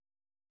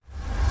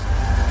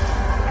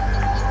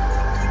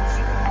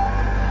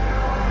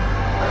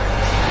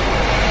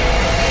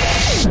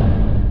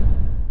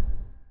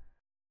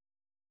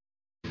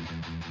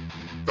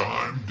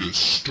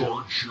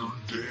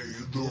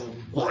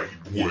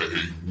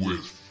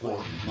with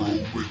front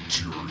row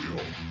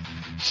material,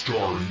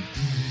 starring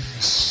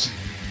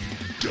ECW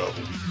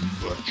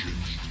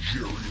legends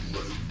Jerry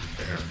Lynn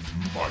and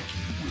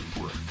Mikey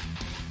Whipwreck.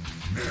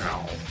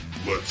 Now,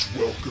 let's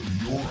welcome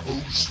your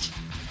host,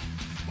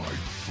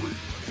 Mike Freeland.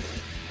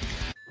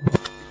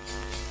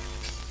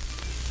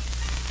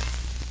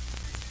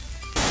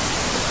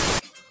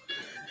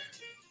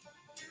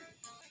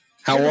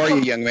 How are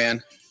you, young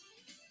man?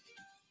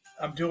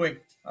 I'm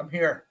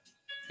here.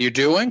 You're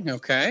doing?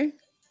 Okay.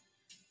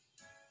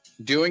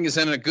 Doing is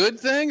in a good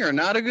thing or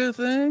not a good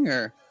thing?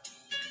 Or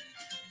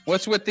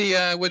what's with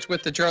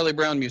the Charlie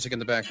Brown music in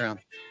the background?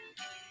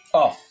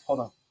 Oh, hold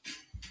on.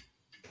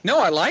 No,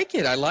 I like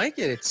it.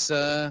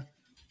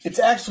 It's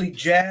actually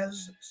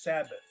Jazz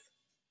Sabbath.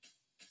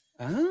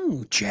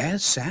 Oh,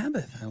 Jazz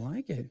Sabbath. I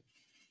like it.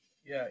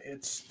 Yeah,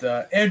 it's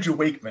Andrew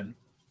Wakeman,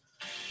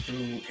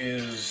 who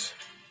is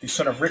the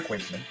son of Rick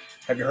Wakeman.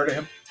 Have you heard of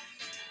him?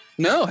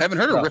 No, haven't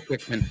heard of Rick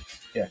Wakeman.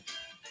 Yeah.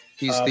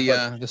 He's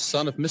the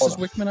son of Mrs.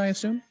 Wakeman, I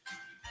assume?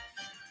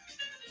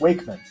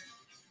 Wakeman,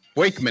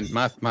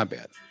 my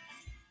bad.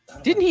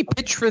 Didn't he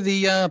pitch for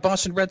the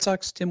Boston Red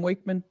Sox, Tim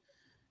Wakeman,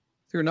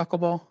 through a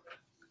knuckleball?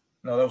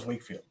 No, that was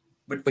Wakefield.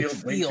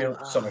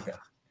 Wakefield, something like that.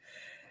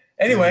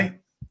 Anyway.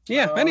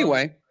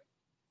 Anyway.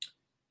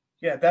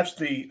 Yeah, that's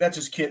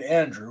his kid,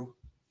 Andrew,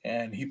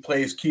 and he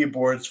plays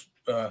keyboards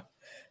for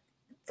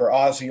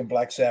Ozzy and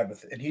Black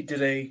Sabbath, and he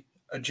did a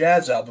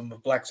jazz album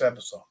of Black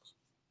Sabbath songs.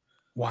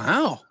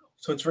 Wow.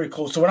 So it's very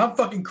cool. So when I'm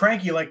fucking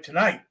cranky like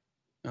tonight,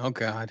 oh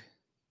God,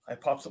 I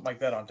pop something like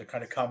that on to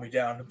kind of calm me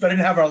down. But I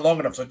didn't have it on long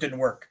enough, so it didn't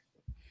work.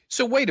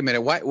 So wait a minute,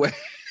 why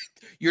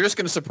you're just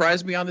going to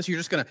surprise me on this? You're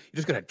just going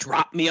to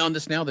drop me on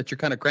this now that you're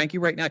kind of cranky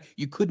right now?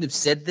 You couldn't have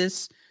said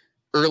this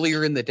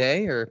earlier in the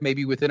day, or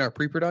maybe within our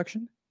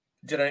pre-production?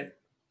 Did I?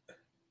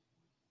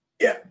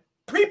 Yeah,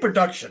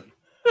 pre-production.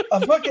 A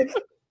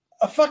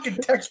fucking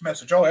text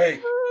message. Oh, hey,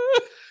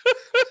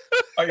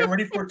 are you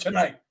ready for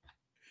tonight?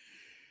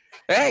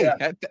 Hey,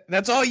 yeah.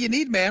 That's all you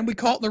need, man. We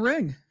caught in the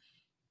ring.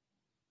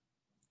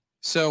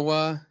 So,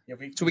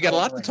 we got a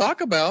lot to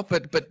talk about,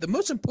 but the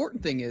most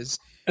important thing is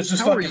it's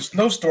this fucking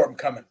snowstorm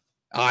coming.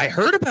 I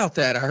heard about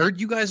that. I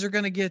heard you guys are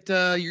gonna get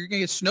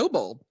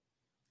snowballed.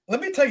 Let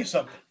me tell you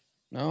something.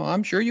 No,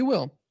 I'm sure you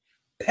will.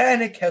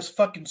 Panic has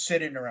fucking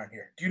set in around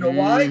here. Do you know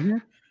why?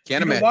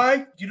 Can't imagine. Why?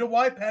 Do you know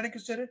why panic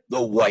is setting?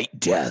 The White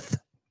Death.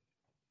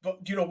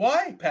 But do you know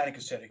why panic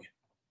is setting?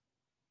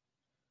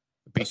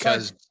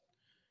 Because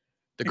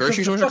the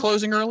grocery stores are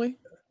closing early?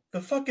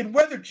 The fucking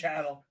Weather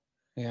Channel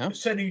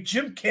is sending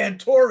Jim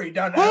Cantore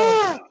down to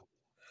Alabama.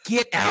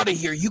 Get out of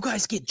here. You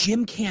guys get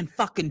Jim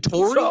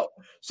Cantore?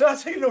 So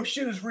that's how you know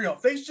shit is real.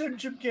 If they send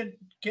Jim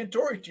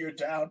Cantore to your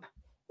town,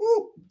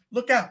 woo,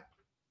 look out.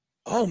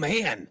 Oh,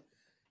 man.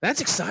 That's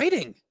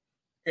exciting.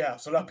 Yeah,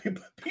 so now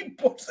people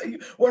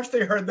once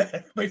they heard that,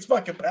 everybody's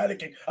fucking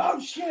panicking. Oh,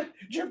 shit,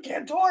 Jim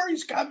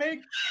Cantore's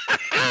coming.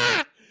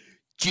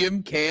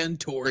 Jim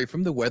Cantore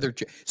from the Weather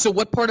Channel. So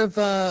what part of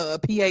PA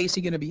is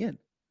he going to be in?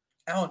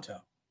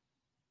 Allentown.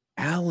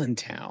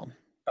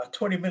 About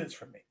 20 minutes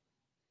from me.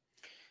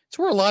 It's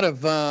where a lot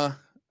of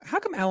how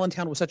come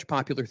Allentown was such a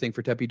popular thing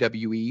for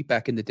WWE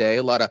back in the day?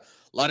 A lot of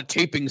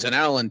tapings in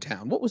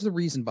Allentown. What was the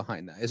reason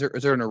behind that?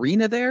 Is there an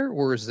arena there,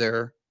 or is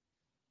there?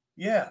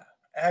 Yeah,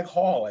 Ag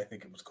Hall, I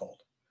think it was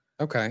called.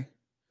 Okay.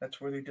 That's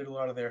where they did a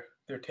lot of their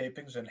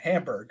tapings in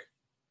Hamburg.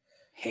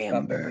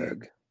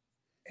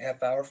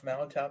 Half hour from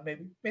Allentown,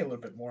 maybe a little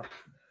bit more.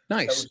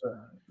 Nice.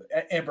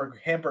 That was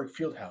Hamburg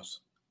Fieldhouse.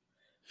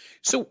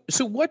 So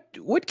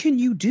what can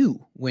you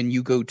do when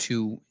you go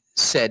to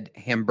said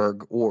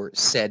Hamburg or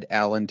said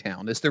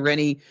Allentown? Is there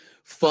any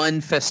fun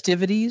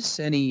festivities,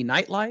 any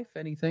nightlife,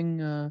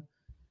 anything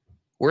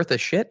worth a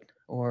shit?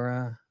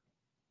 Or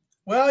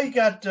well, you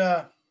got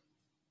what's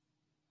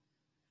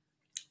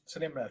the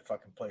name of that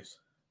fucking place?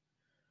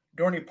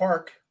 Dorney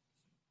Park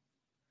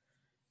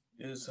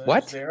is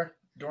what? Is there.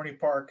 Dorney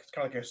Park. It's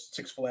kind of like a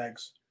Six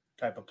Flags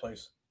type of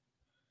place.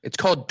 It's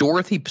called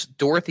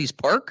Dorothy's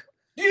Park?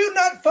 Do you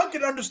not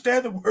fucking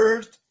understand the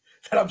words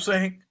that I'm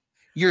saying?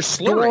 You're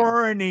slurring.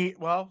 Dorney.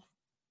 Well,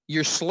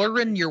 you're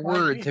slurring your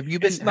words. Have you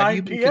been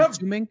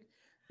consuming?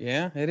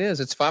 Yeah, it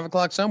is. It's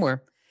 5:00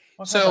 somewhere.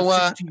 Well, so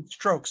 16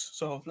 strokes.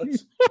 So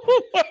let's.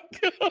 Oh my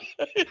God.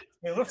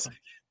 Hey, listen.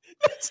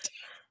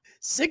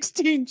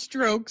 16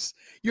 strokes.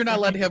 You're not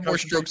allowed to have more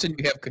strokes than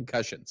you have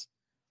concussions.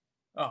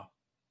 Oh.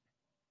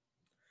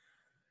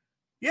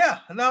 Yeah,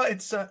 no,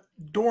 it's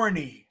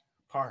Dorney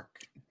Park.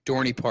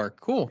 Dorney Park.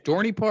 Cool.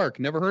 Dorney Park.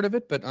 Never heard of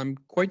it, but I'm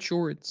quite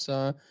sure it's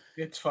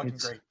fucking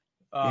great.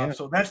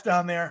 So that's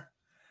down there.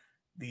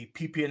 The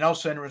PP&L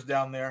Center is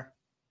down there,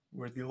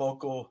 where the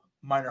local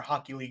minor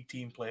hockey league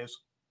team plays.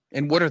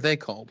 And what are they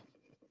called?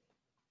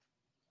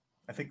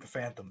 I think the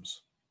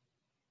Phantoms.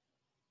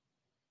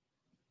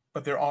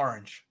 But they're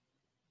orange.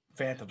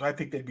 Phantoms. I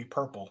think they'd be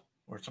purple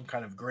or some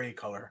kind of gray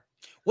color.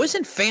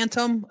 Wasn't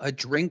Phantom a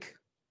drink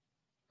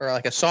or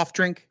like a soft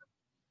drink?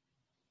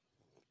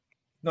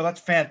 No,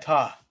 that's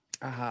Fanta.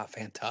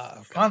 Fanta.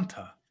 Okay.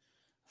 Fanta.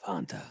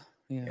 Fanta.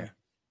 Yeah.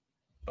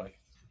 But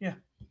yeah.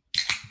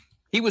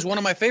 He was one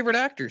of my favorite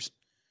actors.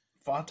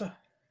 Fonta?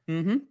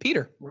 Mm-hmm.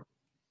 Peter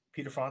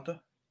Fonta?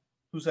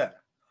 Who's that?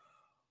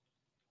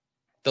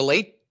 The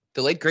late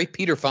great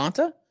Peter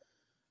Fonta,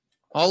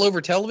 all over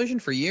television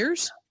for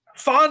years.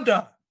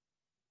 Fonda,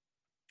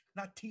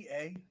 not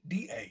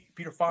T-A-D-A.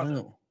 Peter Fonda.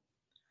 Oh.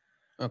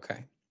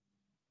 Okay.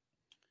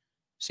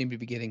 Seem to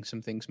be getting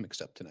some things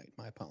mixed up tonight.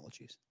 My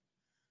apologies.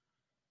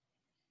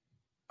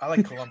 I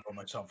like Columbo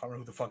myself. I don't know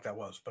who the fuck that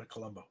was, but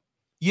Columbo.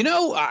 You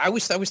know, I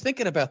was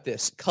thinking about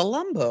this.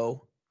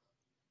 Columbo,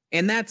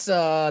 and that's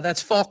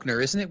Faulkner,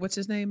 isn't it? What's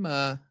his name?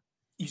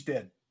 He's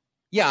dead.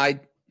 Yeah,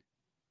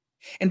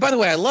 and by the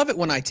way, I love it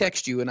when I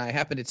text you and I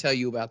happen to tell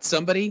you about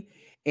somebody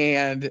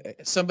and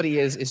somebody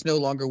is no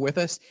longer with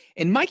us.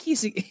 And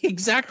Mikey's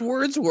exact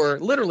words were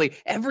literally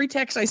every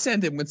text I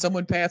send him when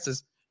someone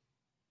passes,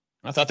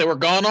 I thought they were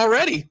gone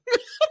already.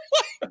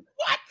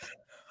 What?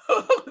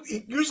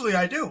 Usually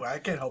I do. I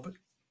can't help it.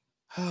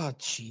 Oh,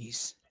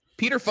 jeez.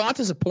 Peter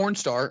Fonta's a porn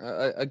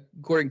star,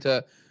 according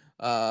to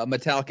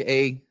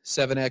Metallica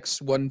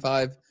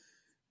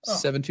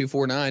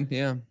A7X157249.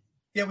 Yeah.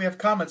 Yeah, we have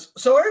comments.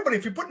 So everybody,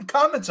 if you're putting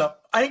comments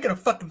up, I ain't gonna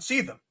fucking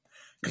see them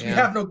because we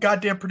have no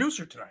goddamn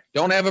producer tonight.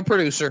 Don't have a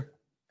producer.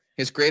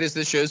 As great as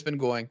this show's been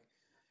going.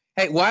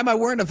 Hey, why am I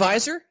wearing a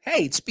visor?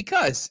 Hey, it's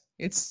because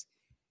it's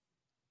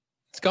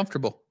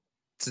comfortable.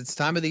 It's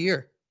time of the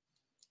year.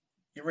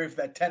 You're ready for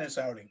that tennis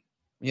outing?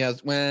 Yeah,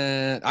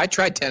 when I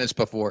tried tennis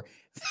before,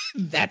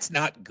 that's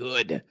not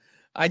good.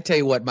 I tell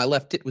you what, my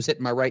left tit was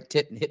hitting my right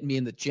tit and hitting me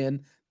in the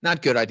chin.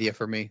 Not good idea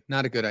for me.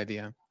 Not a good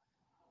idea.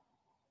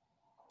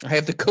 I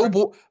have the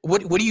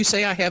what do you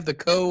say? I have the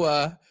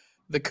comorbidity.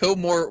 The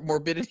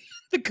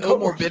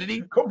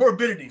comorbidity.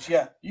 Comorbidities.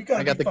 Yeah, you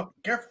gotta be fucking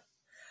careful.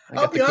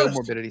 I'll be honest.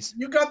 Comorbidities.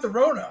 You got the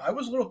Rona. I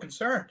was a little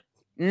concerned.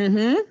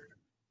 Mm-hmm.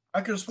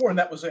 I could have sworn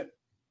that was it.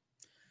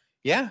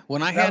 Yeah,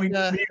 when I had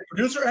a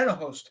producer and a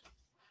host.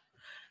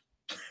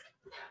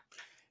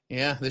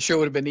 Yeah, the show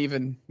would have been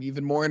even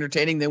more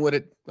entertaining than what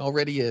it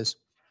already is.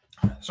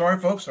 Sorry,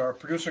 folks. Our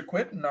producer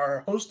quit and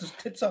our host is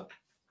tits up.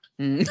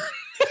 Mm.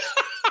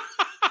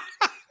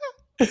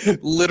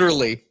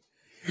 Literally.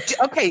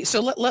 Okay,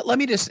 so let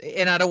me just,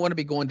 and I don't want to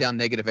be going down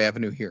negative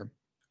avenue here,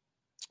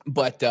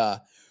 but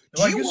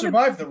you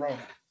survived the Rona.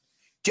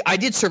 I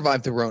did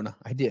survive the Rona.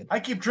 I did. I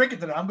keep drinking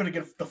tonight. I'm going to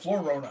get the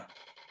floor Rona.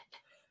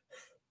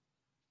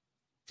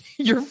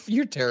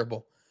 You're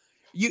terrible.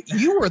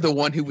 You were the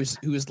one who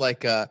was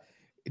like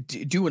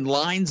doing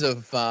lines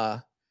of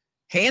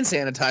hand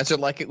sanitizer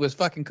like it was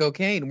fucking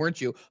cocaine,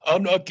 weren't you?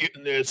 I'm not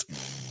getting this.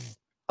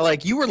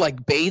 Like you were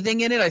like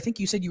bathing in it. I think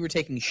you said you were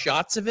taking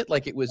shots of it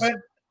like it was.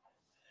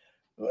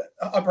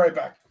 I'll be right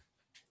back.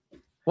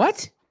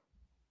 What?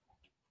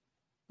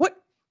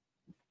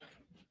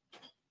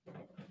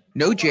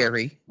 No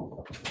Jerry.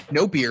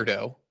 No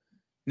Beardo.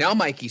 Now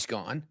Mikey's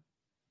gone.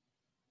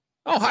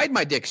 Oh, Hide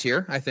My Dick's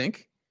here, I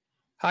think.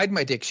 Hide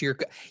My Dick's here.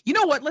 You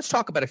know what? Let's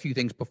talk about a few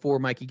things before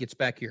Mikey gets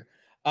back here.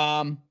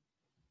 I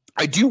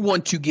do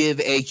want to give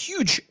a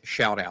huge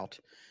shout out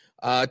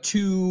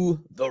to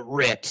the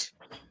Rit,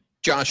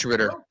 Josh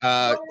Ritter.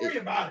 Don't worry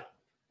about it.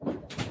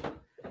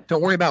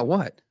 Don't worry about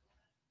what?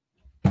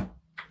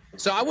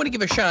 So I want to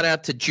give a shout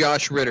out to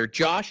Josh Ritter.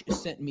 Josh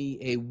sent me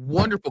a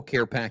wonderful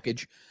care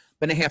package. I'm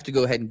going to have to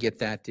go ahead and get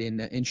that in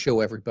and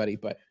show everybody.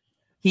 But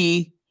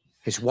he,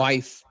 his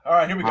wife, all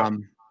right, here we go.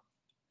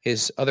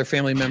 His other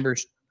family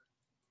members.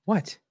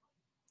 What?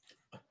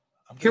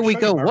 Here we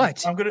go.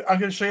 What? I'm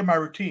gonna show you my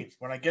routine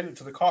when I get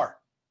into the car.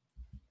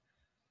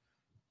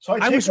 So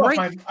I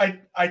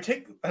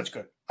take that's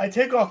good. I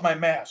take off my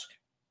mask,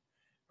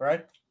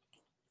 right?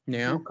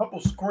 Yeah. Do a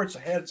couple squirts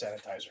of hand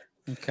sanitizer.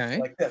 Okay.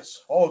 Like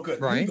this. All good.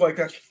 Right. Like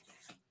this.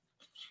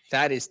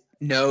 That is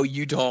no,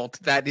 you don't.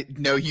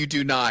 No, you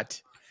do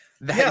not.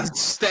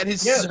 That's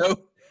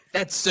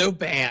so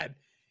bad.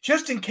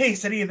 Just in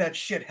case any of that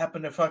shit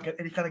happened to fucking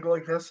and you kind of go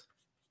like this.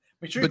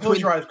 Make sure you close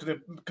your eyes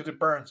because it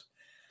burns.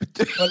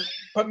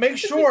 But make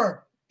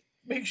sure,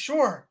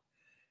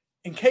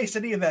 in case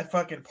any of that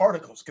fucking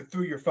particles get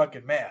through your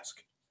fucking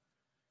mask,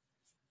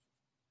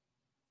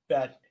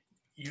 that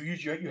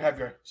you have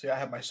your. See, I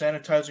have my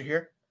sanitizer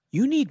here.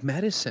 You need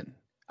medicine.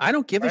 I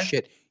don't give a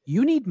shit.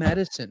 You need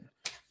medicine.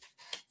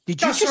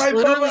 Did you just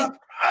literally?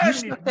 You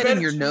stuck that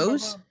in your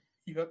nose?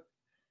 You got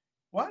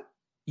what?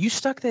 You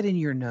stuck that in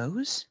your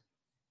nose?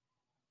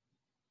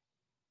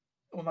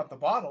 Well, not the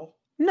bottle.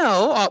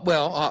 No,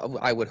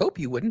 I would hope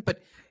you wouldn't.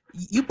 But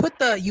you put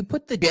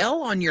the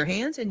gel on your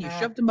hands and you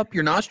shoved them up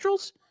your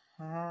nostrils.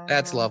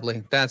 That's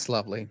lovely. That's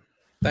lovely.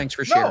 Thanks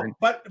for sharing.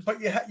 No, but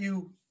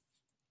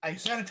I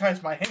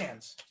sanitize my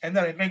hands and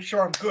then I make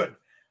sure I'm good.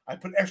 I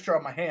put extra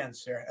on my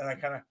hands there, and I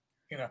kind of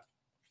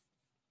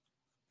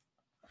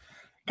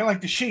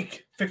like the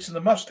Sheik fixing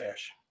the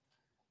mustache,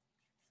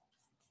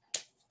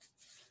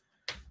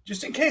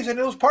 just in case any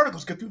of those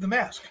particles get through the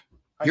mask.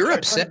 You're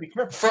upset.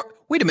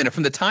 Wait a minute.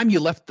 From the time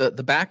you left the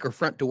back or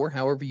front door,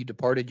 however you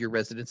departed your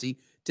residency,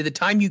 to the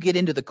time you get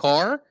into the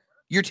car,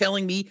 you're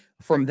telling me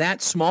from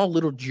that small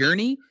little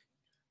journey,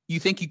 you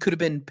think you could have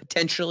been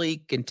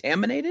potentially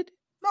contaminated?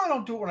 No, I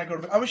don't do it when I go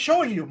to bed. I was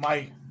showing you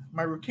my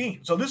my routine.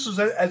 So this is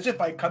as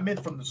if I come in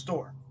from the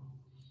store.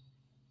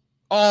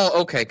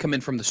 Oh, okay. Come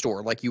in from the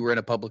store like you were in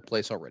a public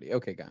place already.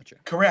 Okay, gotcha.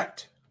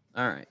 Correct.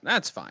 All right,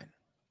 that's fine.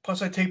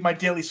 Plus, I take my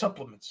daily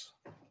supplements.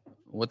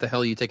 What the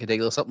hell you take a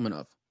daily supplement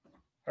of?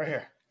 Right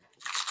here.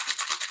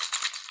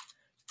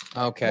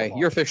 Okay,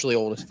 you're officially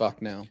old as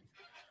fuck now.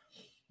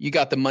 You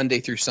got the Monday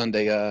through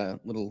Sunday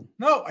little.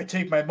 No, I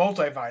take my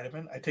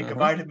multivitamin. I take a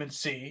vitamin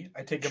C.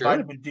 I take a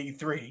vitamin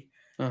D3.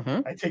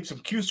 I take some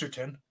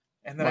Quercetin,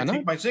 and then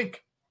take my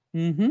zinc.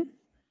 Mm-hmm.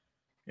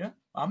 Yeah,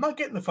 I'm not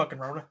getting the fucking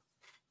Rona.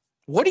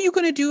 What are you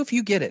going to do if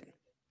you get it?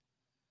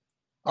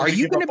 Are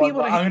you going to be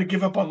able to? I'm going to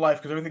give up on life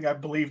because everything I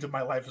believed in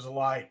my life is a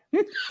lie.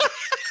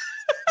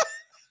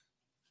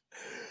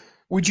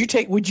 Would you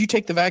take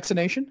the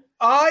vaccination?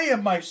 I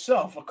am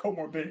myself a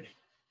comorbidity.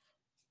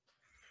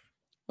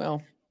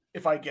 Well,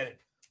 if I get it.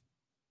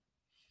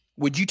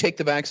 Would you take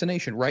the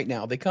vaccination right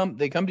now? They come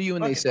to you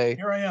and they say,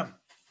 "Here I am.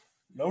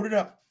 Load it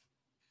up."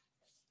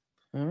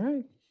 All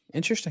right.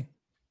 Interesting.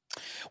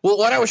 Well,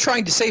 what I was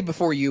trying to say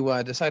before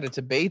you decided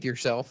to bathe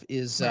yourself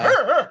is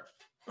I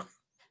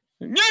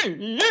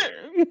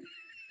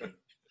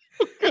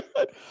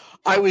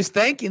was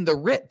thanking the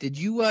RIT. Did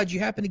you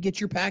happen to get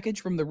your package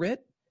from the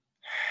RIT?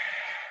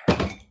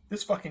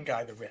 This fucking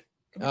guy, the RIT.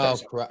 Oh,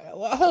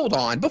 well, hold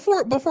on.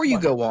 Before you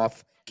go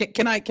off,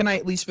 can I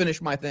at least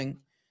finish my thing?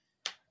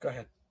 Go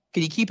ahead.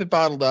 Can you keep it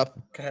bottled up?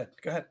 Go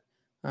ahead.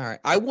 All right.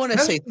 I want to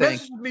say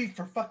thanks. This is me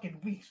for fucking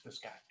weeks, this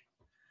guy.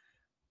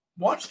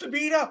 Wants to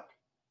beat up.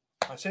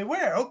 I say,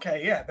 where?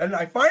 Okay, yeah. Then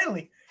I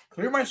finally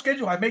clear my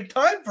schedule. I make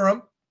time for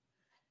him.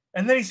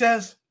 And then he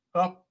says,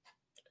 oh,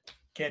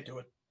 can't do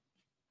it.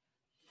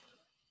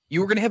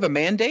 You were going to have a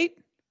mandate?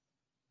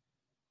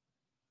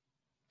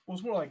 Well,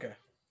 it's more like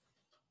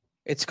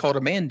it's called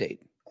a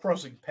mandate.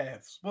 Crossing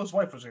paths. Well, his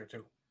wife was there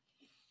too.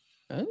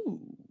 Oh,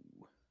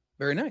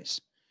 very nice.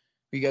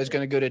 Are you guys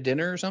going to go to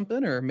dinner or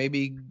something? Or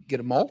maybe get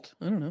a malt?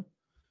 I don't know.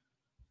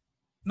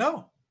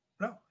 No,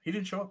 he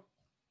didn't show up.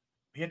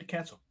 He had to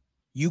cancel.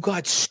 You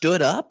got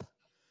stood up?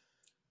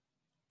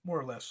 More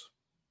or less.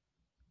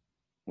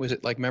 Was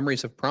it like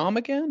Memories of Prom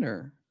again,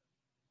 or?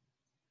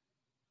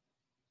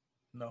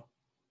 No.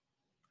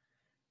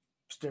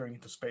 Staring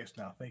into space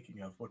now,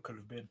 thinking of what could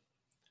have been.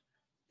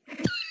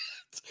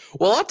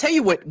 Well, I'll tell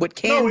you what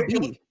can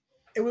be.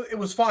 It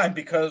was fine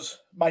because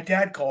my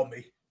dad called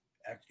me.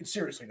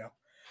 Seriously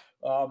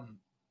now.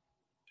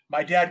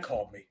 My dad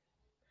called me.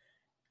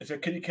 I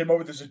said, can you come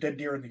over? There's a dead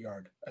deer in the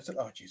yard. I said,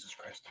 oh, Jesus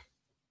Christ.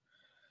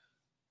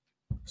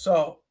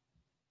 So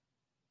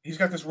he's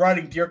got this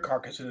rotting deer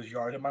carcass in his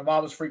yard, and my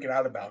mom is freaking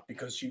out about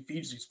because she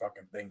feeds these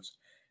fucking things.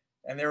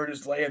 And they were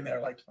just laying there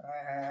like,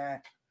 ah.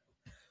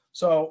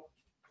 So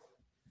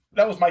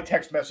that was my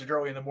text message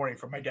early in the morning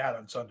from my dad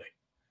on Sunday.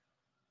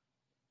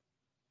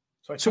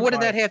 So what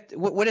did that have?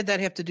 What did that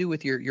have to do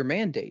with your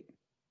mandate?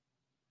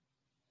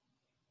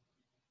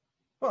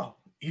 Well,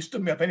 he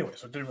stood me up anyway,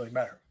 so it didn't really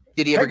matter.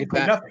 Did he ever get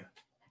back? Nothing.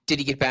 Did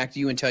he get back to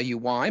you and tell you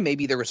why?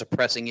 Maybe there was a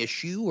pressing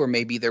issue, or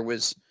maybe there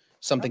was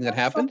something that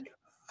happened.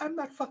 I'm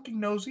not fucking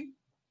nosy.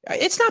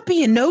 It's not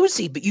being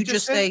nosy, but you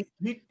just say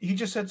he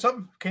just said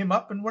something came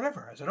up and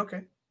whatever. I said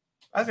okay.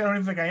 I don't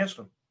even think I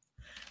answered him.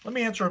 Let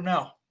me answer him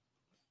now.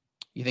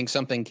 You think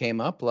something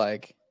came up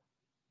like?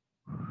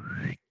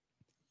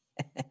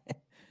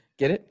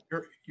 Get it?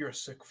 You're a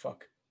sick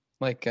fuck.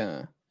 Like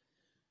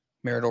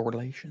marital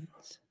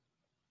relations.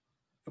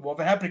 Well, if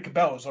it happened to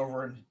Cabela's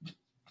over in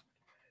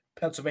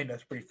Pennsylvania,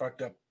 that's pretty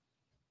fucked up.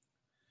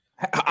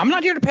 I'm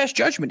not here to pass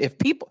judgment. If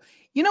people,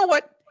 you know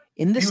what,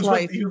 in this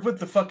life, he was with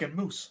the fucking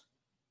moose.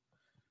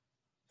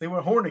 They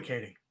were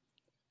fornicating.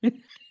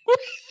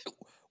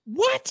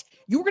 What?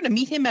 You were going to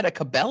meet him at a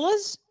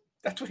Cabela's?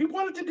 That's what he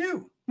wanted to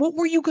do. What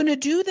were you going to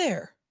do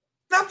there?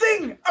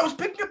 Nothing. I was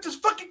picking up this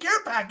fucking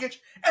care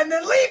package and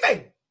then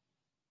leaving.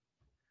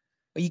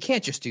 Well, you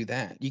can't just do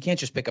that. You can't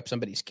just pick up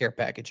somebody's care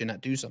package and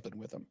not do something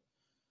with them.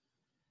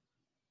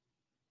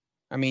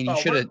 I mean, you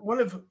should have. One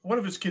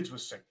of his kids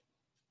was sick.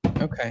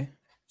 Okay.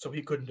 So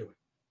he couldn't do it.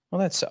 Well,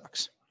 that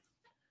sucks.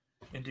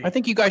 Indeed. I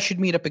think you guys should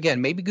meet up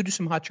again. Maybe go do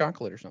some hot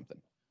chocolate or something.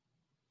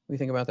 What do you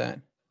think about that?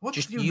 What's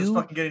just with you just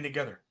fucking getting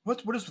together? What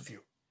is with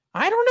you?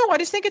 I don't know. I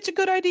just think it's a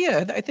good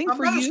idea. I think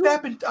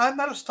I'm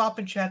not a stop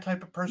and chat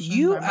type of person.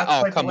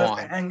 Come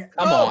on.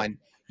 Come on.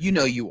 You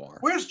know you are.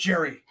 Where's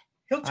Jerry?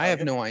 I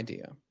have no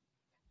idea.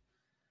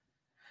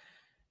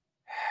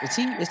 Is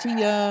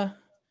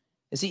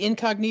he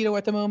incognito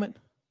at the moment?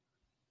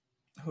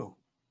 Who?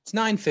 It's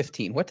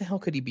 9:15. What the hell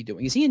could he be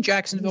doing? Is he in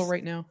Jacksonville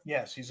right now?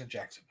 Yes, he's in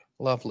Jacksonville.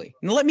 Lovely.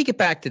 Now let me get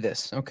back to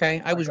this,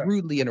 okay? I was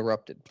rudely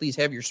interrupted. Please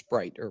have your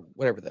Sprite or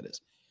whatever that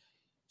is.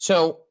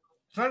 So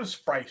it's not a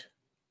Sprite.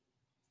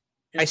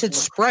 I said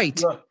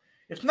Sprite.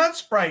 It's not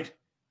Sprite.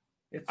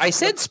 I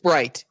said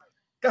Sprite.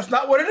 That's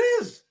not what it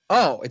is.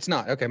 Oh, it's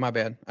not. Okay, my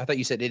bad. I thought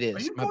you said it is.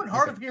 Are you going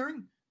hard of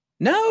hearing?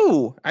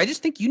 No, I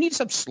just think you need to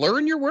stop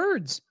slurring your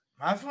words.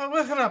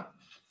 Listen up.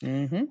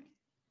 Mm-hmm.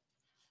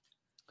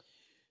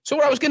 So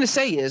what I was going to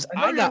say is,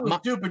 I got my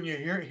duping you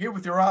here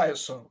with your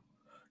eyes. So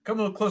come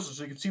a little closer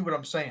so you can see what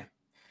I'm saying.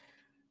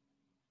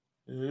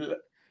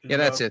 Yeah,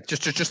 that's it.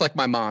 Just like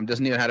my mom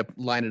doesn't even know how to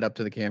line it up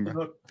to the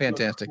camera.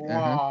 Fantastic.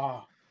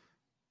 Wow.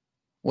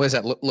 What is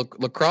that?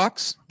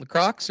 Lacroix?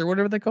 Lacroix or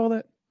whatever they call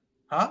that?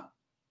 Huh?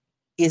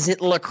 Is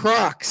it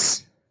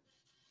Lacroix?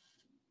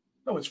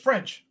 No, it's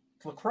French.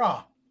 It's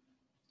LaCroix.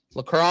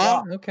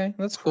 LaCroix? Okay,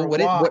 that's cool.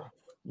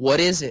 What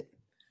is it?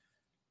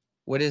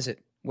 What is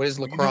it? What is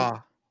LaCroix?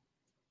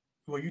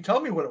 Well, you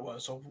tell me what it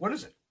was. So what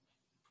is it?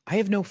 I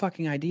have no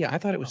fucking idea. I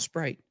thought it was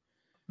Sprite.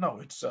 No,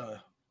 it's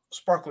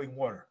sparkling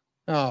water.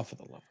 Oh, for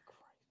the love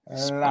of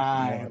Christ.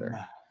 Lime.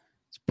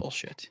 It's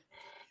bullshit.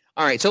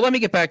 All right, so let me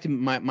get back to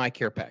my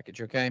care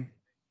package, okay?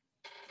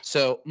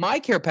 So my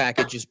care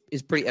package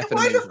is pretty effing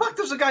Why amazing. the fuck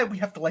does a guy we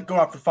have to like go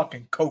out for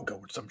fucking cocoa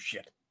or some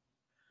shit?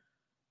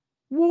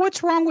 Well,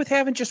 what's wrong with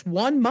having just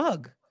one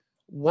mug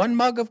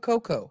of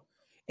cocoa,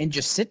 and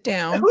just sit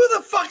down? And who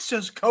the fuck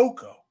says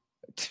cocoa?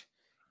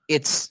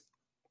 It's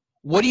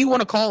what do you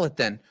want to call it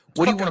then?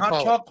 What do you want to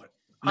call chocolate.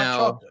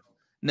 it?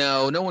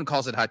 No, no one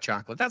calls it hot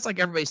chocolate. That's like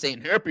everybody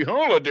saying Happy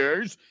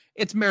Holidays.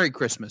 It's Merry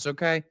Christmas,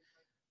 okay?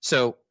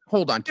 So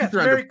hold on. Yeah, it's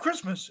Merry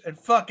Christmas and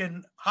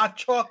fucking hot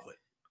chocolate.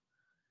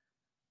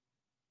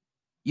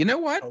 You know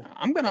what? Oh.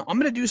 I'm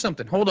gonna do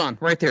something. Hold on,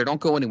 right there.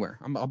 Don't go anywhere.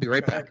 I'll be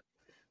right back.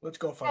 Let's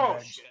go, fun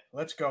bags. Shit.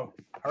 Let's go.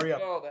 Hurry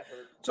up. Oh, that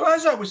hurt. So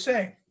as I was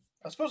saying,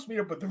 I was supposed to meet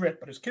up with the Rit,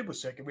 but his kid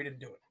was sick and we didn't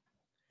do it.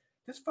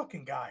 This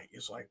fucking guy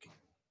is like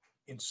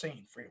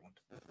insane, Freeland.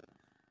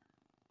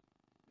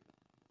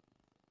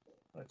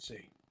 Let's see.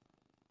 I'm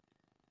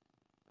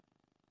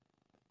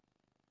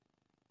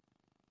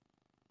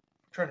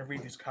trying to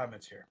read these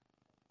comments here.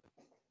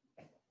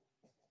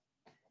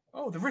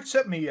 Oh, the Rit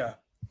sent me a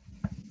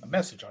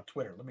message on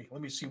Twitter.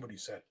 Let me see what he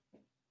said.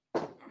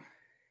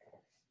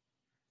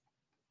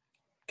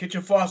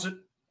 Kitchen faucet.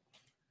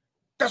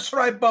 That's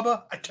right,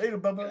 Bubba. I tell you,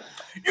 Bubba,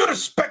 you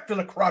respect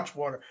the crotch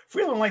water.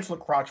 Freeland likes the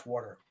crotch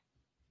water.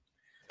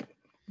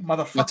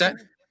 Motherfucker. What's that?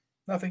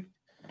 Nothing.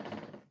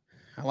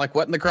 I like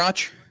what in the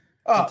crotch?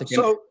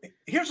 So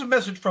here's a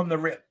message from the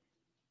Rit.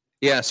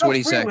 Yes, what do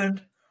you say?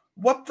 Freeland,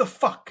 what the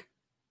fuck?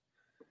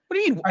 What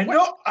do you mean?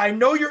 I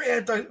know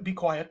you're be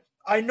quiet.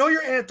 I know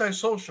you're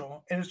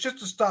antisocial, and it's just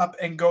to stop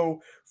and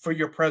go for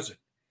your present.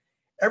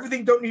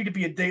 Everything don't need to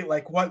be a date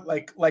like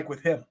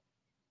with him.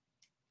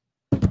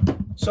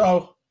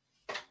 So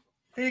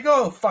here you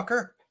go,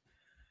 fucker.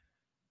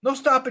 No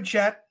stop and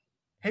chat.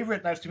 Hey,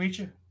 Rit, nice to meet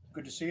you.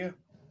 Good to see you.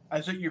 I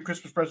sent you your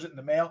Christmas present in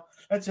the mail.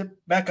 That's it.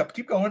 Back up.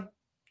 Keep going.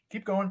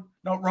 Keep going.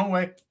 No, wrong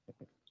way.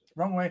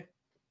 Wrong way.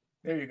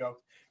 There you go.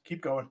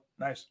 Keep going.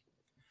 Nice.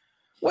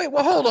 Wait,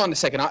 well, hold on a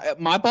second.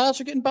 My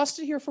balls are getting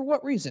busted here for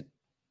what reason?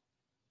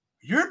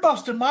 You're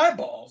busting my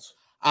balls.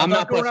 I'm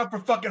not going out for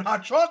fucking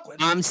hot chocolate.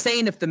 I'm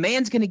saying if the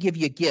man's going to give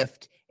you a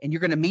gift and you're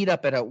going to meet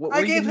up at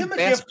I gave him a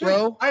gift,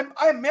 too.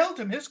 I mailed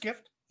him his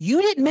gift.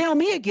 You didn't mail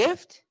me a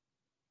gift.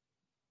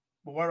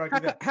 Well, why do I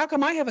do that? How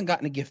come I haven't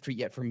gotten a gift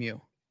yet from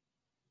you?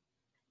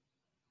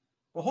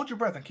 Well, hold your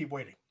breath and keep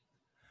waiting.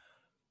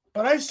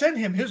 But I sent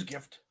him his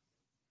gift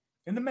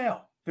in the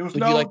mail. There was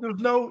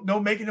no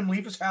making him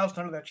leave his house,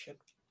 none of that shit.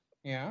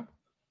 Yeah.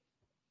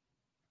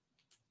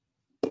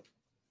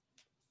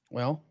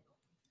 Well,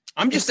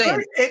 I'm just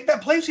saying.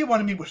 That place he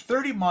wanted me was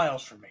 30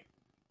 miles from me,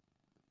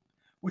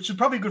 which is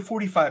probably a good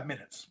 45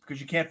 minutes because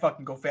you can't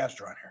fucking go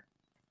faster on here.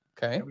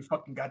 Okay. Every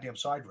fucking goddamn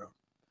side road.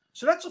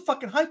 So that's a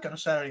fucking hike on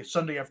a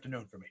Sunday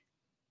afternoon for me.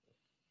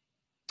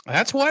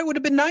 That's why it would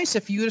have been nice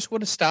if you just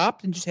would have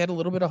stopped and just had a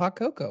little bit of hot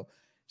cocoa.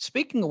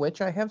 Speaking of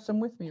which, I have some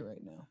with me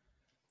right now.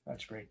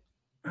 That's great.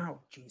 Oh,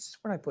 Jesus.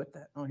 Where'd I put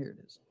that? Oh, here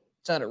it is.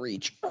 It's out of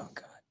reach. Oh,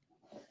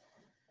 God.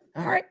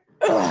 All right.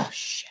 Oh,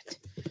 shit.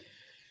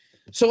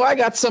 So I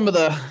got some of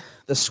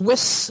the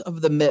Swiss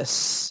of the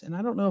Miss. And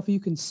I don't know if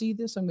you can see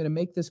this. I'm going to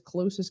make this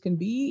close as can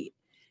be.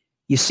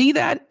 You see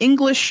that,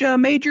 English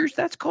majors?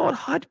 That's called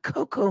hot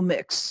cocoa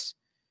mix.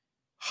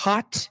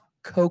 Hot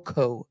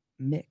cocoa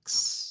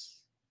mix.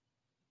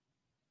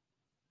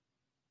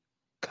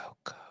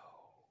 Cocoa.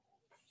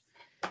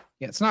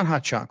 Yeah, it's not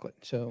hot chocolate.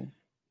 So,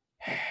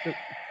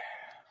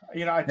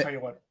 I tell you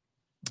what.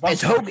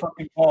 Bust my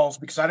fucking balls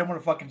because I didn't want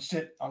to fucking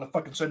sit on a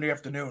fucking Sunday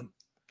afternoon.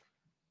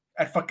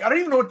 I don't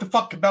even know what the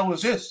fuck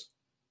Cabela's is.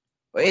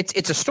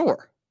 It's a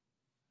store.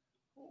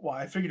 Well,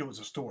 I figured it was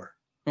a store.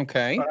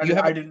 Okay.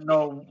 But I didn't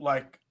know,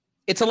 like...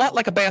 It's a lot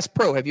like a Bass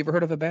Pro. Have you ever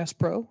heard of a Bass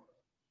Pro?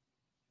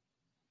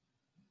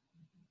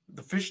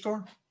 The fish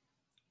store?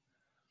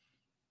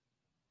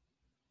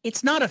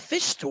 It's not a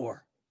fish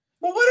store.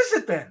 Well, what is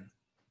it then?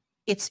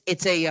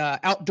 It's a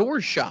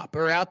outdoors shop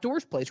or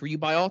outdoors place where you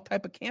buy all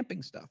type of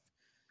camping stuff.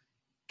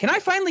 Can I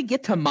finally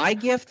get to my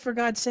gift, for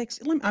God's sakes?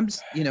 I'm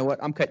just, you know what?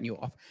 I'm cutting you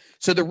off.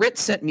 So the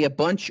Ritz sent me a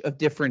bunch of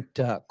different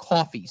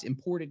coffees,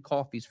 imported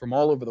coffees from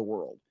all over the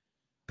world.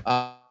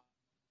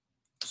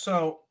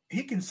 So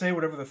he can say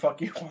whatever the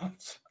fuck he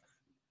wants.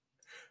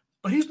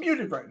 But he's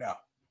muted right now.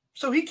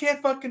 So he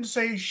can't fucking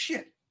say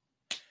shit.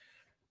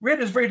 Rit,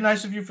 is very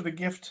nice of you for the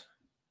gift.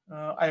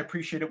 I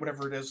appreciate it,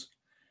 whatever it is.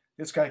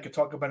 This guy could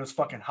talk about his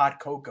fucking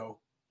hot cocoa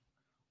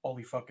all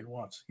he fucking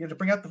wants. He had to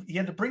bring out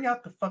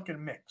the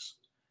fucking mix.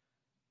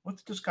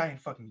 What's this guy in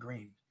fucking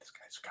green? This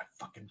guy's guy's got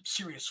fucking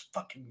serious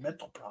fucking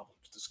mental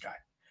problems, this guy.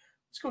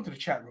 Let's go to the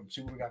chat room,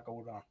 see what we got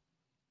going on.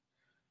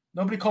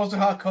 Nobody calls it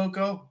hot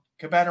cocoa.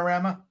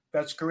 Cabanarama,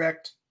 that's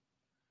correct.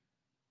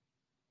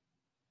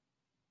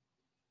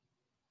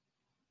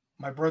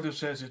 My brother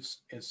says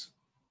it's.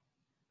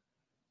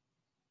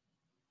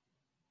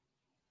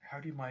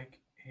 Howdy, Mike.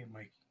 Hey,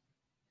 Mike.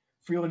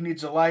 Freeland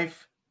needs a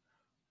life.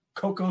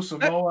 Coco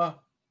Samoa.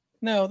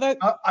 No, that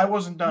I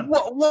wasn't done.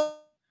 What?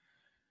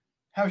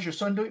 How's your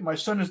son doing? My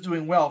son is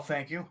doing well,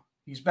 thank you.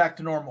 He's back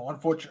to normal.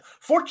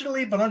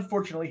 Unfortunately,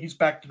 he's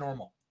back to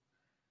normal.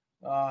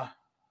 The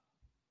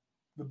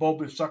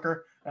bulbous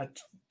sucker.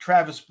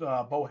 Travis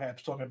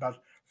Bohab's talking about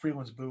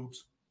Freeland's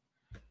boobs.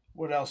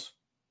 What else?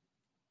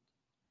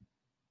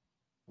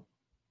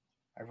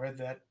 I read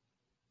that.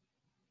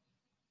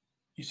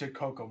 You said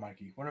Coco,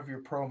 Mikey. One of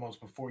your promos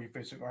before you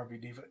faced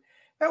RVD.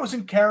 That was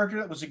in character.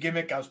 That was a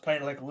gimmick. I was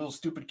playing like a little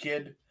stupid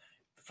kid.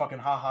 The fucking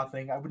ha-ha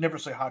thing. I would never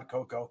say hot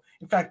cocoa.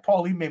 In fact,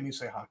 Paul, he made me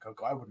say hot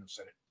cocoa. I wouldn't have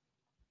said it.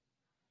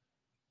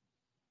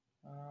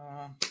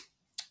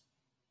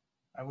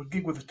 I would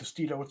gig with a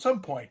Tostito at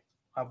some point.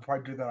 I'll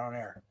probably do that on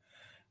air.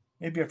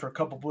 Maybe after a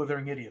couple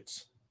blithering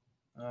idiots.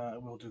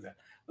 We'll do that.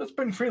 Let's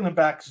bring Freeland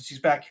back since he's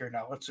back here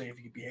now. Let's see if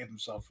he can behave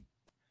himself.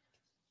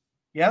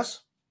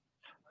 Yes?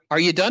 Are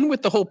you done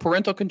with the whole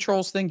parental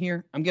controls thing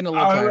here? I'm getting a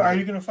little tired. Are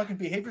you going to fucking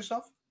behave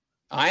yourself?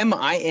 I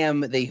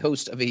am the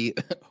host of a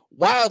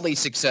wildly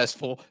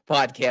successful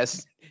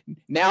podcast,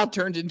 now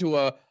turned into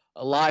a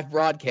live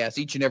broadcast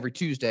each and every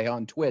Tuesday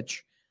on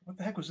Twitch. What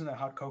the heck was in that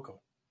hot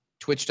cocoa?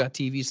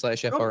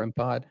 Twitch.tv/FRM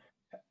pod.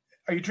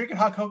 Are you drinking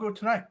hot cocoa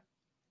tonight?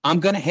 I'm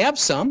going to have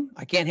some.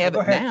 I can't have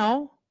it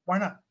now. Why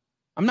not?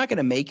 I'm not going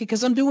to make it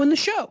because I'm doing the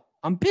show.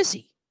 I'm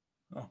busy.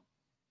 Oh.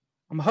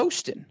 I'm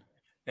hosting.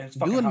 And it's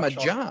doing my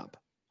job.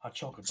 Hot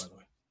chocolate, by the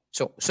way.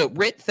 So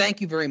Rit, thank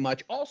you very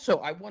much. Also,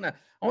 I want to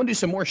do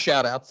some more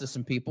shout outs to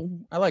some people.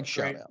 I like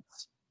shout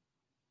outs.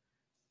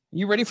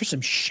 You ready for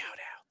some shout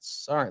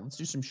outs? All right, let's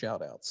do some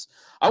shout outs.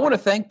 I want to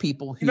thank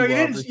people who you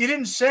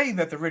didn't say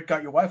that the Rit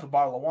got your wife a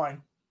bottle of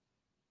wine.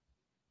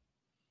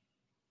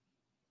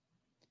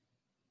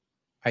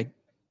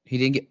 He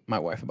didn't get my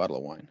wife a bottle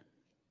of wine.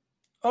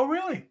 Oh,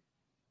 really?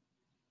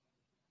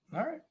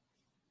 All right.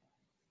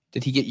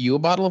 Did he get you a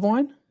bottle of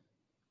wine?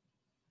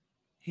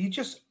 He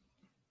just.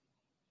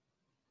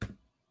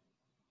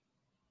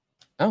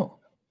 Oh.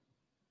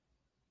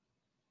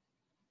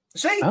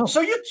 See, so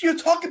you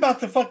talk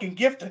about the fucking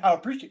gift and how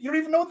appreciate. You don't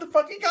even know what the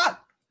fuck he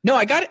got. No,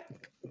 I got it.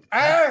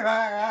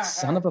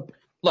 Son of a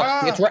look!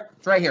 It's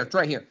right here. It's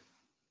right here.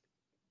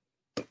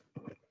 The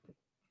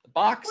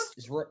box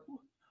is right.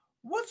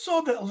 What's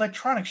all the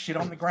electronic shit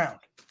on the ground?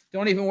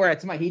 Don't even wear it.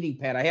 It's my heating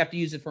pad. I have to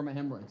use it for my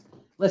hemorrhoids.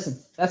 Listen,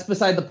 that's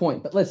beside the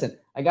point. But listen,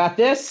 I got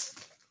this.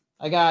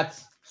 I got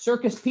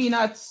circus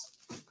peanuts.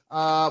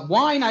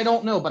 Wine, I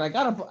don't know, but I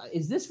got a.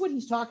 Is this what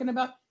he's talking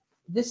about?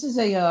 This is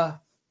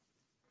a.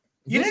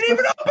 You didn't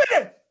even open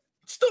it.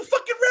 It's still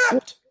fucking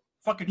wrapped.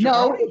 Fucking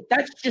jabroni. No,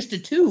 that's just a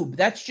tube.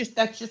 That's just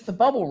the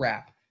bubble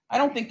wrap. I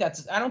don't think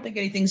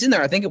anything's in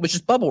there. I think it was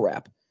just bubble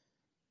wrap.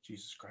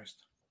 Jesus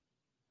Christ.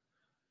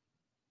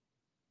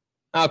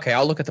 Okay,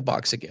 I'll look at the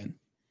box again.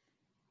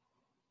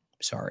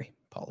 Sorry,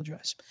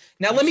 apologize.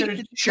 Now let me get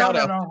to the shout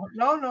out.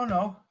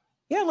 No.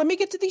 Yeah, let me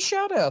get to these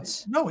shout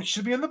outs. No, it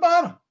should be on the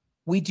bottom.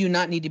 We do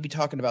not need to be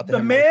talking about the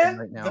man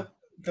right now.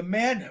 The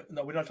man.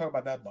 No, we're not talking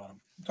about that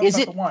bottom. We're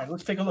talking about the wine.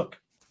 Let's take a look.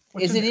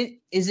 Is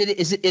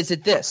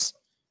it this?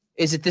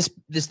 Is it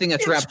this thing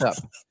that's wrapped up?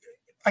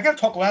 I gotta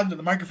talk loud into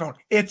the microphone.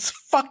 It's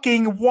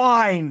fucking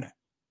wine.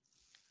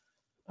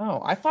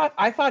 Oh, I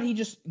thought he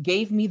just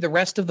gave me the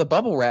rest of the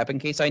bubble wrap in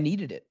case I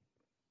needed it.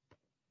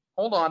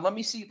 Hold on, let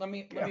me see. Let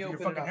me open your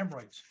fucking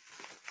hemorrhoids.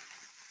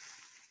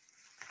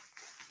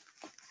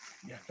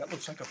 Yeah, that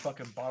looks like a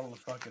fucking bottle of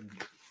fucking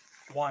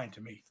wine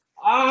to me.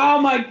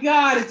 Oh my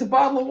god, it's a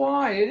bottle of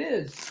wine. It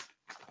is.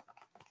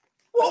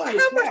 Well,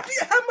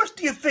 how much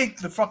do you think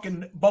the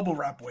fucking bubble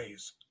wrap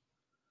weighs?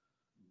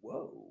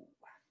 Whoa.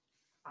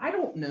 I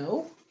don't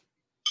know.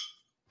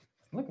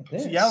 Look at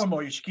this. See, Alamo,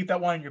 you should keep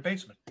that wine in your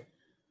basement.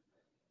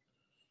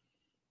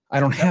 I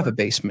don't have a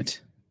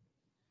basement.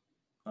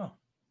 Oh.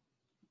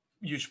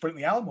 You should put it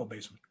in the Alamo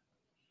basement.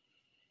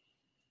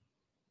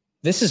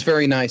 This is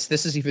very nice.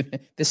 This is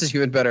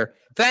even better.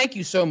 Thank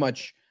you so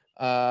much,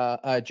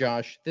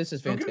 Josh. This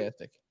is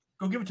fantastic.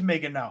 Go give it to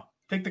Megan now.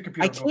 Take the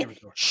computer. I can't.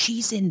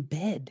 She's in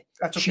bed.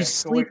 That's okay. She's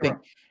sleeping.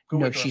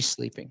 No, she's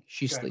sleeping.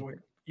 She's sleeping.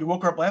 You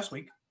woke her up last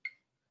week.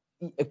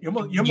 You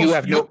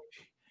have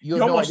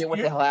no idea what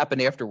the hell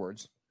happened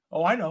afterwards.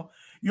 Oh, I know.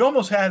 You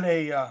almost had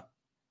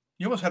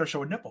her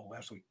show a nipple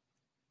last week.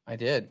 I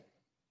did.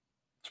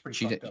 It's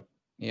pretty fucked up.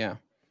 Yeah.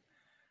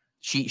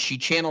 She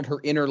channeled her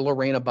inner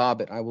Lorena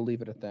Bobbitt. I will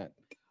leave it at that.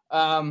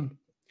 I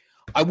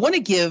want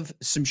to give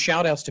some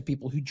shout outs to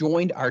people who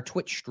joined our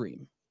Twitch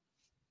stream.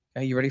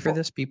 Okay, you ready for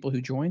this? People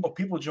who joined? Oh,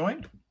 people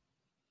joined?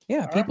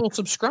 Yeah, people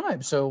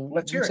subscribe. So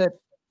let's hear it.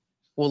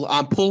 Well,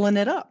 I'm pulling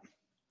it up.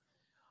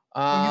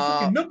 You're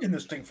fucking milking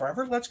this thing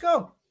forever. Let's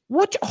go.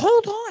 What?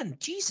 Hold on.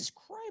 Jesus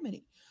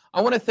Christ.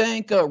 I want to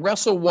thank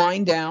Wrestle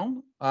Wind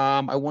Down.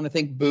 I want to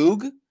thank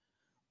Boog.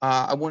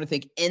 I want to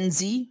thank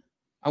Enzy.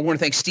 I want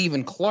to thank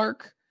Stephen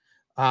Clark.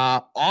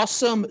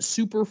 Awesome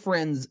Super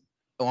Friends.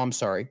 Oh, I'm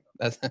sorry.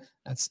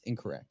 That's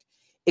incorrect.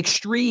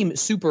 Extreme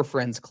Super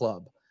Friends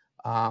Club.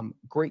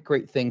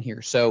 Great thing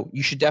here. So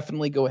you should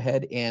definitely go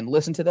ahead and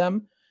listen to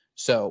them.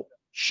 So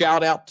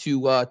shout out to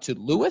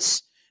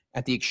Lewis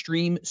at the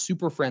Extreme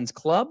Super Friends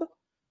Club.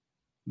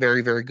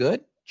 Very, very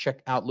good.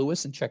 Check out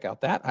Lewis and check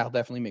out that. I'll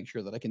definitely make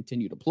sure that I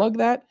continue to plug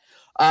that.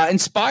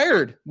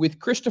 Inspired with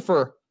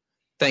Christopher.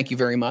 Thank you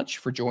very much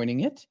for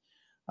joining it.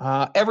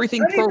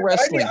 Everything Pro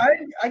Wrestling.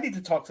 I need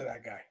to talk to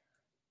that guy.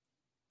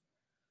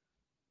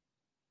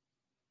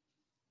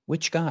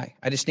 Which guy?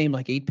 I just named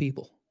like 8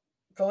 people.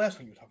 The last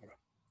one you were talking about.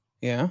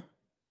 Yeah.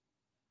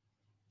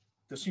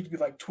 There seems to be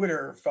like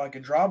Twitter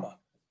fucking drama.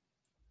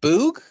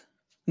 Boog?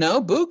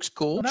 No, Boog's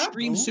cool. Not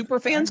Extreme Boog. Super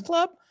Fans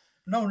Club?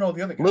 No,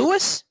 the other guy.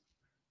 Lewis?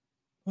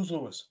 Who's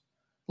Lewis?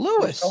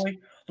 Lewis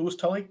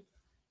Tully?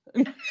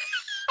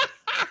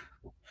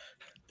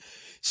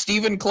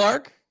 Stephen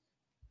Clark?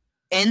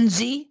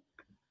 Enzy?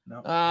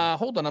 No.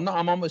 Hold on.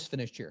 I'm almost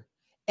finished here.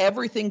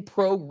 Everything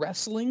Pro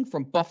Wrestling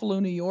from Buffalo,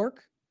 New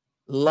York.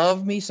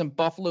 Love me some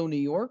Buffalo, New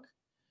York.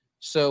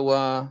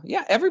 So,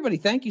 yeah, everybody,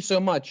 thank you so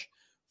much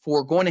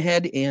for going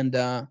ahead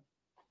and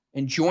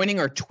joining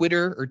our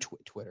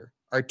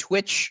our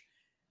Twitch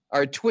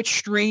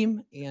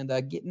stream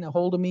and getting a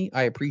hold of me.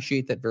 I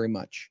appreciate that very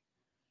much.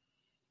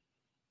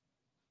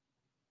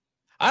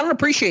 I don't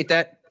appreciate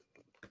that.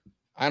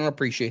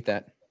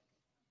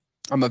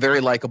 I'm a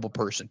very likable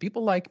person.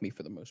 People like me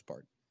for the most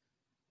part.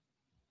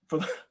 For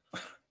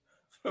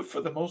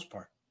the most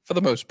part. For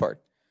the most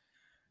part.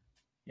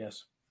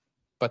 Yes.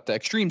 But the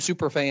Extreme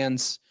Super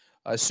Fans,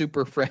 why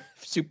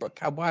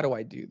do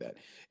I do that?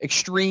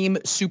 Extreme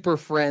Super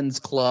Friends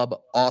Club.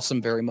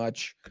 Awesome very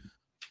much.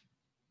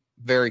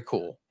 Very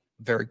cool.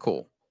 Very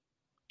cool.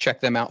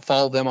 Check them out.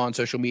 Follow them on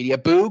social media.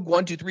 Boog,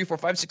 1, 2, 3, 4,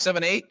 5, 6,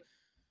 7, 8.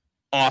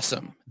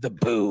 Awesome. The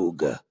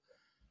Boog.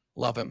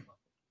 Love him.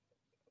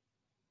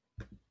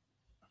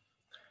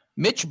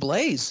 Mitch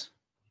Blaze.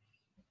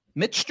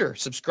 Mitchster.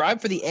 Subscribe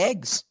for the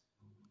eggs.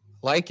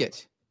 Like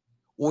it.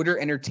 Order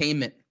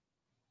Entertainment.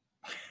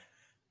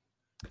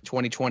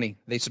 2020.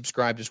 They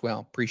subscribed as well.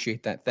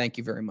 Appreciate that. Thank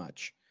you very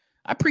much.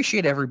 I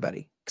appreciate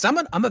everybody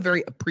because I'm a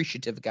very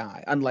appreciative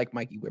guy, unlike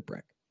Mikey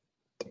Whipwreck.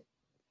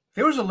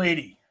 There was a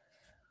lady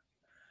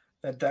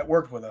that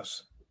worked with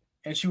us,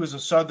 and she was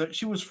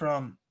she was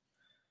from,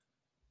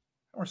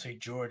 I want to say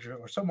Georgia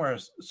or somewhere,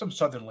 some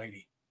southern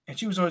lady. And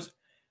she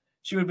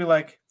would be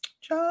like,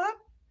 John,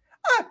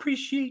 I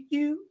appreciate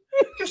you.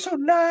 You're so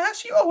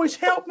nice. You always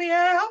help me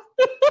out.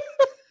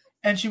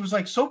 And she was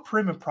like so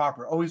prim and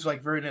proper, always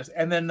like very nice.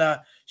 And then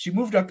she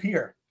moved up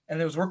here and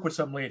there was work with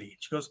some lady.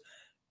 She goes,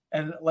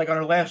 and like on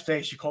her last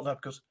day, she called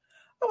up, goes,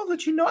 I want to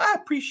let you know I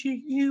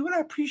appreciate you and I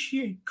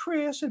appreciate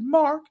Chris and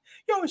Mark.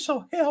 You're always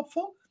so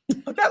helpful.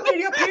 But that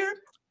lady up here,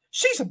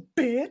 she's a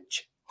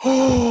bitch.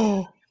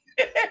 Oh,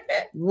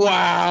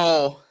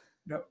 wow.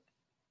 No,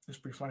 it's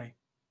pretty funny.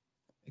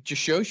 It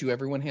just shows you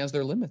everyone has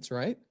their limits,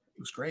 right? It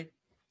was great.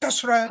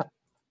 That's right.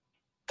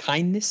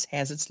 Kindness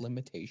has its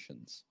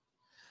limitations.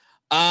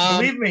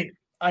 Believe me,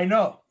 I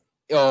know.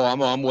 Oh,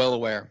 I'm well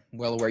aware.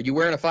 Well aware. You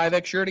wearing a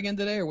 5X shirt again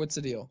today, or what's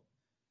the deal?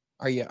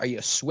 Are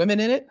you swimming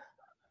in it?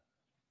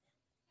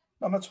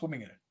 No, I'm not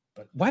swimming in it.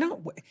 But why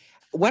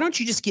don't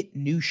you just get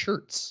new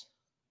shirts?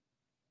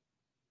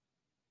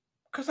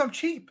 Because I'm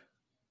cheap,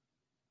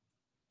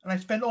 and I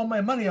spend all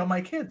my money on my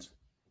kids.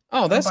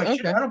 Oh, that's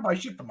okay. I don't buy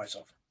shit for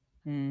myself.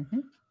 Mm-hmm.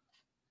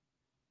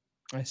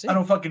 I see. I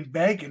don't fucking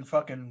beg and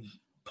fucking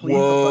plead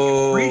for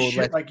fucking free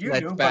shit like you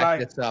do.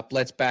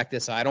 Let's back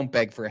this up. I don't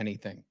beg for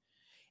anything.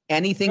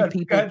 Anything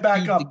people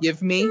choose to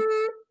give me.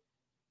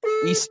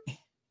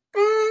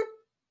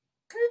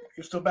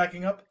 You're still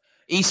backing up?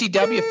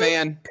 ECW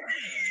fan.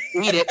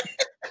 Eat it.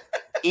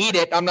 Eat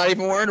it. I'm not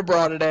even wearing a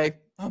bra today.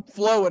 I'm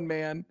flowing,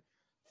 man.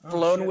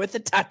 Flowing with the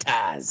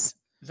tatas.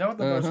 Is that what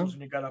the bus was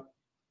when you got up?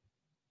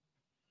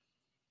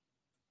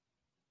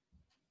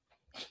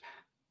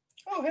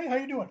 Oh, hey, how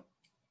you doing?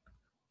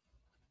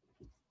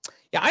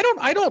 Yeah,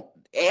 I don't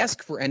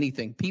ask for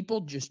anything.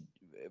 People just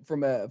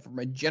from a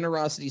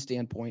generosity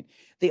standpoint,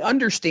 they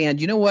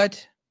understand, you know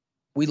what?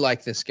 We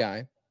like this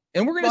guy.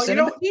 And we're gonna send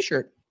him a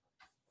t-shirt.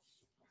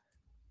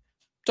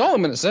 That's all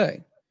I'm gonna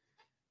say.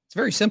 It's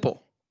very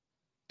simple.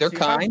 They're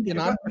kind.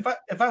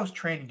 If I was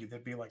training you,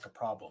 there'd be like a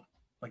problem.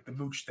 Like the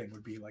mooch thing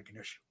would be like an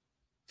issue.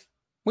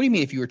 What do you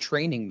mean if you were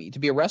training me to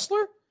be a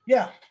wrestler?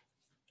 Yeah.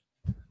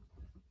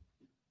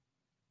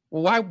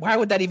 Well, why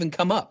would that even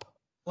come up?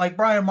 Like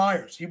Brian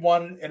Myers, he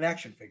wanted an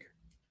action figure.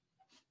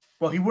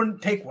 Well, he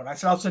wouldn't take one. I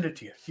said, I'll send it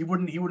to you. He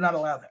would not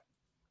allow that.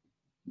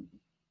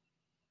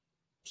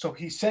 So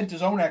he sent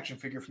his own action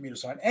figure for me to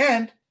sign.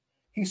 And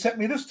he sent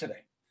me this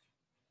today.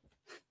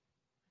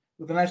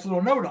 With a nice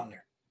little note on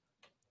there.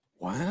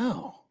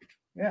 Wow.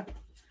 Yeah.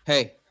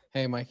 Hey,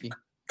 Mikey.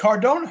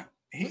 Cardona.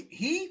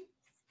 He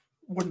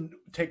wouldn't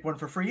take one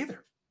for free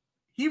either.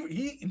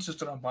 He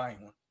insisted on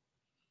buying one.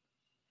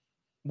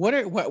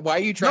 Why are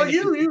you No, trying?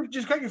 you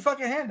just got your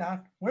fucking hand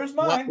down. Where's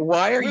mine?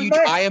 Why are Where's you?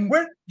 mine?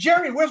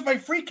 Jerry, where's my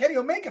free Kenny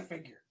Omega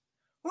figure?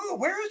 Ooh,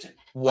 where is it?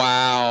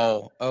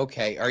 Wow.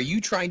 Okay. Are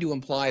you trying to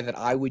imply that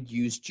I would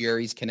use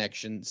Jerry's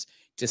connections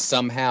to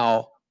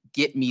somehow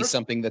get me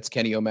something that's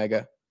Kenny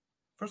Omega?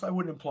 First, I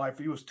wouldn't imply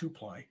for you as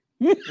 2-ply.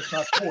 It's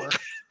not 4.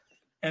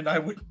 And I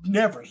would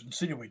never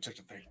insinuate such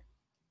a thing.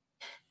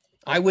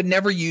 I would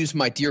never use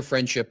my dear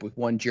friendship with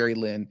one Jerry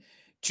Lynn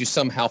to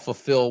somehow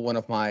fulfill one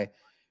of my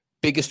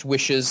biggest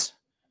wishes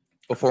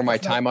before my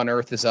time on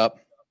Earth is up.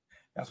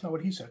 That's not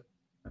what he said.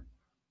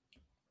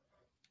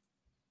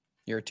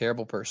 You're a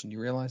terrible person.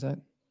 You realize that?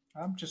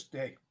 I'm just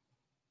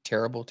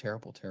terrible.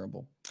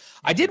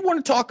 I did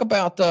want to talk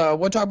about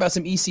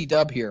some EC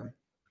Dub here.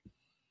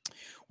 I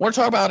want to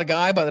talk about a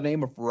guy by the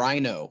name of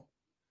Rhino.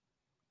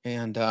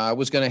 And I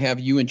was going to have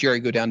you and Jerry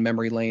go down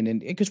memory lane,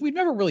 and because we've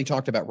never really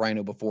talked about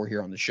Rhino before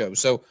here on the show.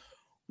 So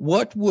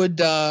what would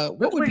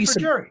be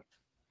some Jerry?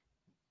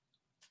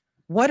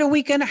 What are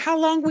we gonna? How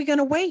long are we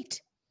gonna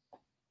wait?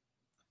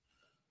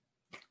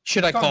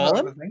 Should I call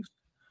him?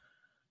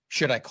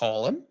 Should I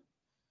call him?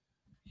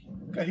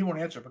 Okay, he won't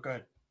answer, but go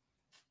ahead.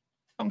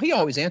 He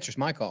always answers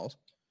my calls.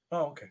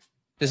 Oh, okay.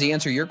 Does he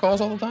answer your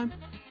calls all the time?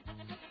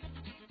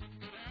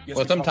 Yes,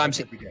 well, sometimes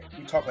every day.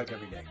 We talk like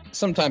every day.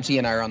 Sometimes he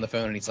and I are on the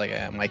phone, and he's like,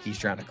 "Mikey's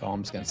trying to call.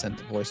 I'm just gonna send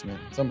the voicemail."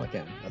 So I'm like,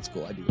 "Yeah, that's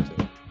cool. I do it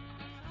too."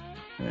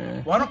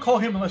 Well, I don't call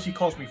him unless he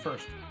calls me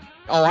first.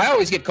 Oh, I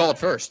always get called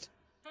first.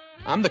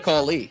 I'm the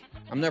callee.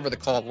 I'm never the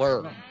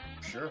caller. Oh,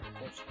 sure, of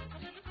course.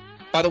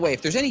 By the way,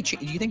 if there's any, do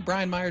you think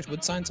Brian Myers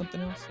would sign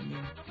something else? I mean,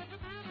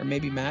 or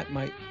maybe Matt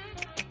might.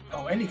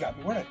 Oh, and he got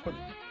me. Where'd I put it?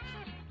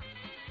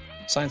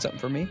 Sign something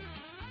for me.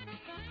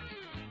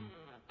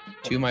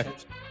 To my.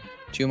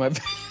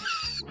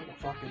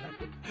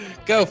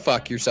 Go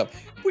fuck yourself.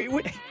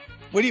 What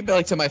do you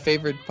like to my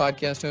favorite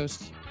podcast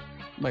host,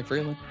 Mike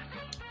Freeland?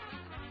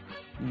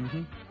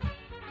 Mm-hmm.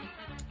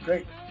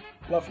 Great,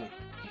 lovely.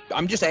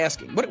 I'm just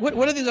asking. What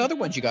are these other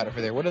ones you got over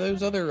there? What are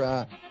those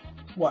other?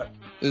 What?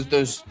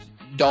 Those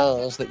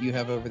dolls that you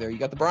have over there. You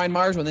got the Brian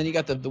Myers one, then you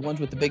got the ones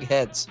with the big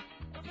heads.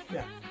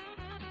 Yeah.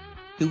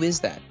 Who is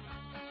that?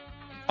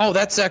 Oh,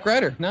 that's Zack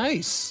Ryder.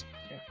 Nice.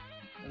 Yeah.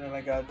 And then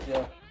I got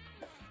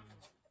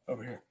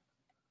over here.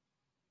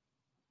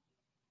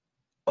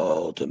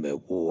 Ultimate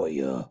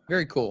Warrior.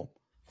 Very cool.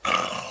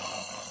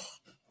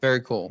 Very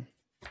cool.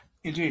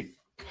 Indeed.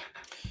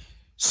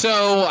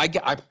 So I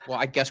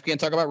guess we can't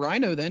talk about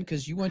Rhino then,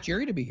 because you want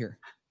Jerry to be here.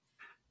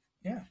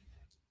 Yeah.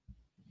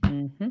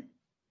 Mm-hmm.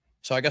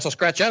 So I guess I'll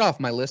scratch that off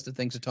my list of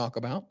things to talk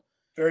about.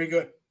 Very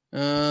good.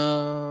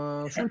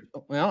 Sure.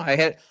 Well,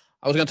 I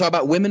was going to talk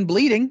about women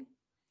bleeding.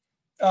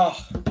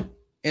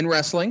 In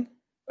wrestling.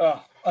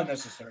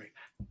 Unnecessary.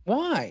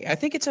 Why? I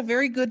think it's a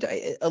very good.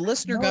 A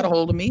listener got a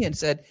hold of me and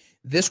said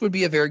this would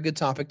be a very good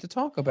topic to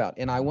talk about,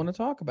 and I want to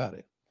talk about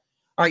it.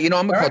 All right,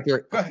 I'm gonna call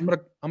Jerry. I'm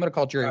gonna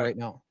call Jerry right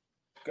now.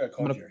 Go ahead,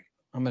 call Jerry.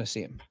 I'm gonna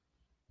see him.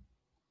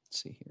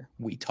 Let's see here.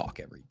 We talk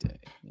every day.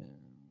 Yeah.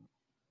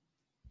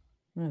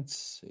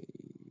 Let's see.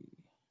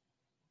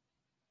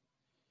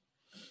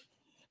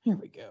 Here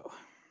we go.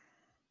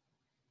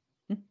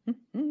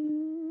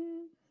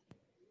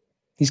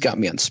 He's got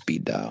me on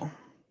speed dial.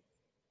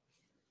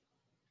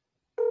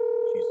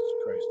 Jesus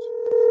Christ.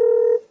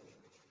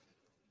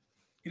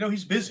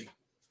 He's busy.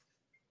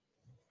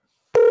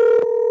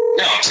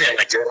 No, I'm saying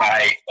like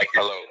hi, like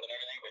hello.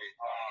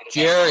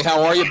 Jerry,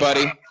 how are you,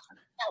 buddy? I'm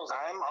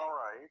all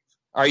right.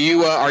 Are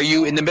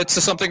you in the midst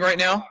of something right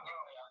now? What?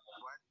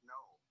 No.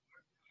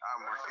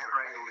 I'm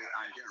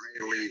getting ready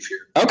to leave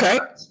here. Okay.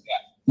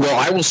 Well,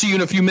 I will see you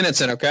in a few minutes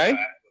then, okay? How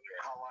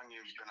long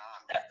you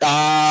been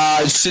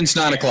on? Since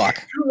 9 o'clock.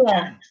 Too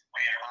long.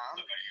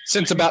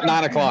 Since about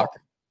 9 o'clock.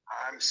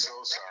 I'm so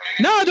sorry.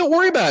 No, don't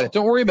worry about it.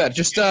 Don't worry about it.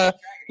 Just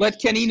let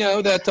Kenny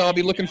know that I'll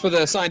be looking for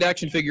the signed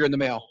action figure in the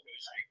mail.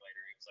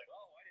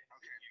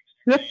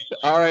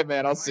 All right,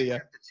 man. I'll see you.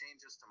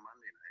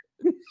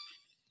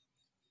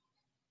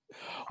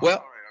 Well, I'll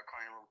call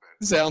you in a little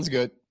bit. sounds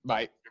good.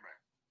 Bye.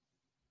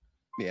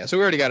 Yeah, so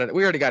we already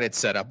got it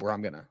set up where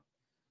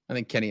I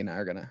think Kenny and I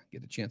are gonna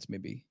get a chance to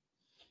maybe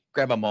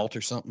grab a malt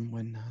or something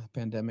when the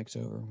pandemic's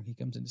over, when he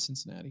comes into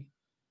Cincinnati.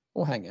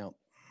 We'll hang out.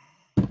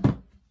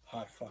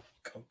 Hot fucking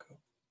cocoa.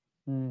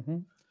 Mm-hmm.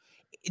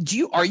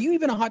 Are you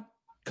even a hot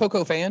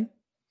cocoa fan?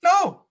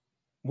 No.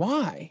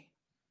 Why?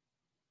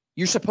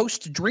 You're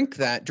supposed to drink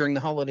that during the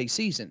holiday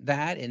season.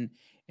 That and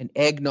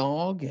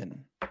eggnog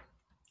and.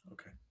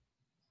 Okay.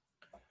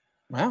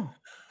 Wow.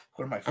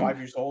 What am I, 5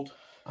 years old?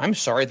 I'm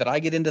sorry that I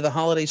get into the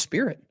holiday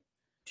spirit.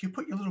 Do you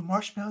put your little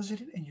marshmallows in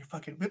it and your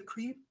fucking whipped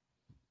cream?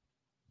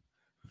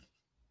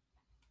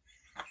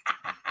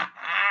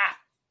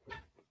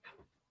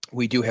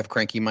 We do have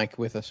Cranky Mike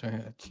with us.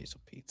 Jeez,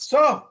 Pete.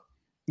 So,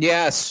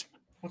 yes.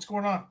 What's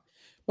going on?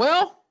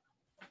 Well,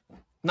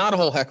 not a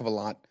whole heck of a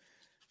lot.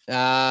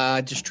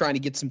 Just trying to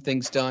get some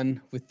things done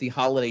with the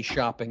holiday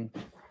shopping.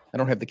 I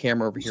don't have the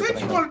camera over here.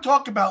 Since you want to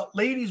talk about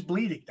ladies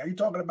bleeding, now you're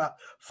talking about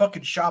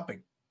fucking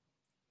shopping.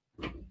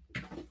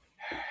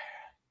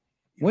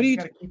 What are you?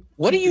 gotta keep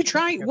What are your you shit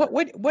trying?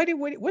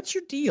 together. What's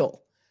your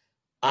deal?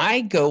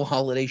 I go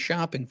holiday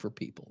shopping for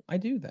people. I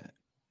do that.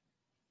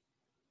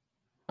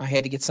 I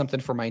had to get something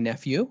for my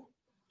nephew.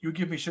 You would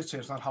give me shit saying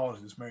it's not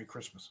holidays, it's Merry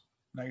Christmas.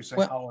 Now you're saying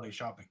Well- holiday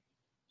shopping.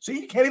 See,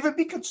 you can't even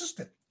be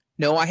consistent.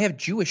 No, I have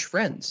Jewish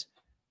friends.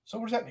 So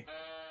what does that mean?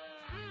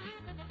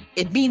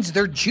 It means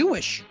they're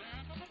Jewish.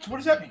 So what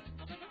does that mean?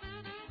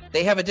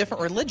 They have a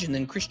different religion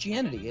than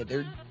Christianity.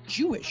 They're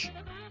Jewish.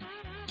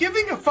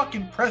 Giving a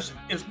fucking present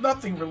is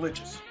nothing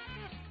religious.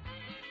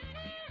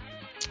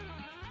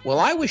 Well,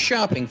 I was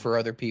shopping for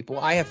other people.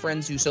 I have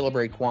friends who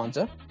celebrate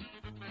Kwanzaa.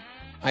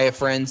 I have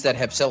friends that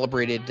have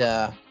celebrated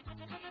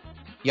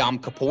Yom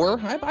Kippur.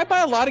 I buy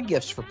a lot of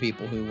gifts for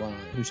people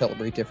who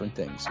celebrate different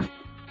things.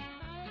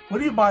 What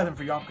do you buy them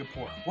for Yom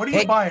Kippur? What do you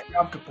Hey. buy at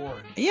Yom Kippur?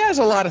 Yeah, there's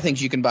a lot of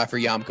things you can buy for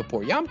Yom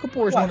Kippur. Yom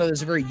Kippur is What? one of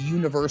those very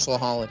universal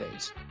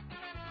holidays.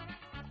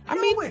 I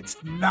No, mean, it's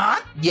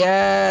not.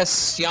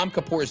 yes, Yom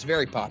Kippur is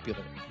very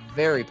popular.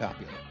 Very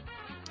popular.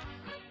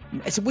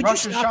 So would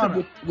Rosh you stop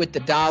it Hashanah. with the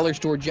dollar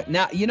store?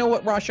 Now, you know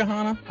what, Rosh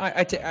Hashanah?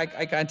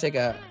 I gotta take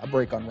a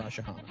break on Rosh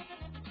Hashanah.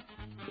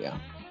 Yeah.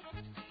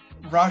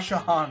 Rosh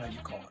Hashanah, you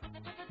call it.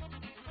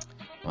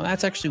 Well,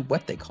 that's actually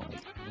what they call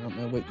it. I don't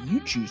know what you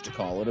choose to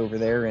call it over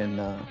there in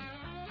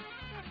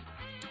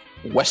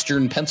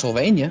Western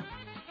Pennsylvania.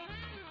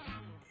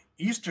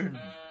 Eastern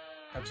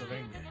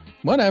Pennsylvania.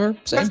 Whatever,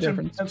 same Western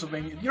difference.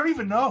 Pennsylvania. You don't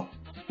even know.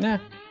 Nah.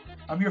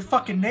 I'm your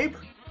fucking neighbor.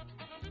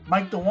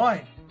 Mike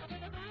DeWine.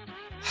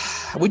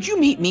 Would you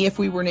meet me if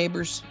we were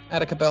neighbors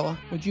at a Cabela?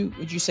 Would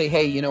you say,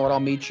 hey, you know what?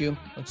 I'll meet you.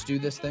 Let's do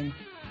this thing.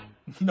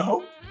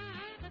 No.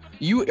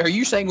 Are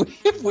you saying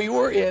if we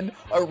were in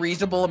a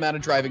reasonable amount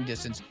of driving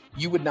distance,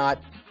 you would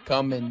not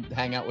come and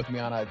hang out with me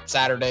on a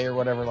Saturday or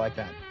whatever like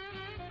that?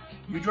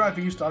 You drive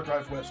east, I'll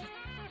drive west.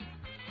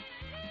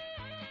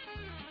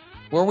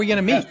 Where are we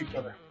gonna meet? Past each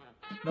other.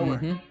 Nowhere.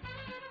 Mhm.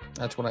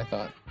 That's what I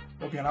thought.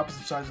 We'll be on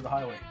opposite sides of the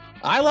highway.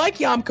 I like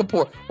Yom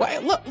Kippur.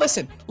 Well, look,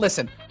 listen.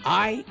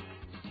 I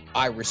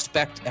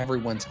respect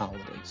everyone's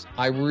holidays.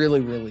 I really,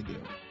 really do.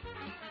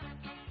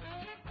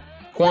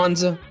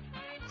 Kwanzaa,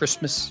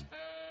 Christmas,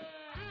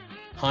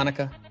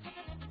 Hanukkah,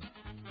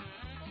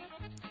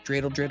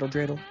 dreidel, dreidel,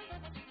 dreidel.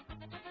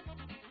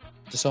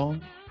 The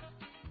song.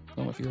 I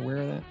don't know if you're aware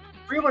of that.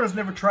 Freeman has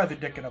never tried the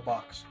dick in a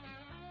box.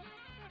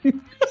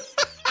 You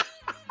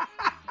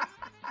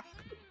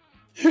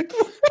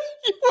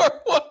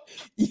are what?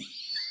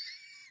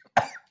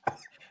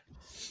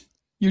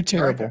 You're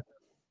terrible.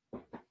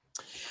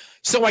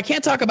 So I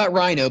can't talk about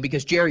Rhino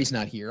because Jerry's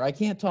not here. I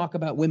can't talk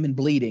about women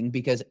bleeding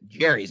because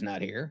Jerry's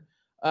not here.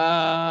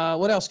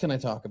 What else can I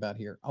talk about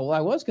here? Well,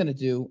 I was gonna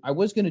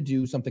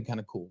do something kind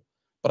of cool,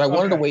 but I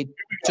wanted to Okay. wait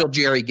till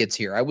Jerry gets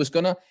here. I was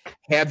gonna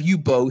have you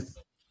both.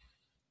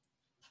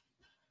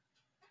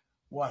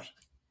 What?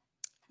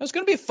 It was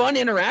gonna be a fun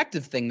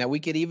interactive thing that we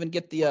could even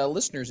get the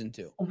listeners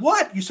into.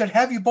 What? You said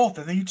have you both,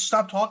 and then you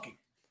stop talking.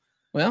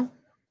 Well,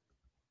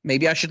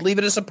 maybe I should leave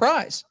it a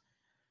surprise.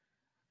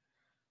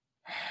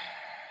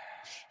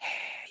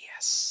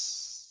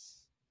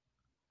 Yes.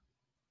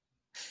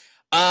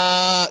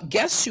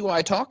 Guess who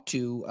I talked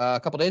to a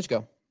couple days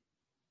ago?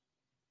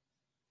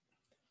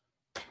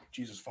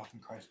 Jesus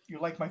fucking Christ.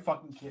 You're like my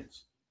fucking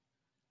kids.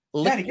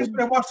 Liquid- Daddy, guess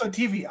what I watched on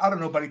TV? I don't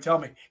know, buddy. Tell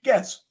me.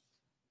 Guess.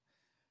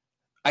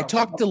 I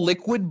talked to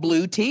Liquid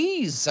Blue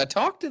Teas. I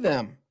talked to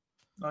them.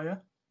 Oh, yeah?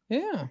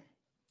 Yeah.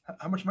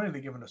 How much money are they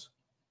giving us?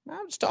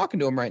 I'm just talking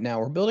to them right now.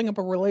 We're building up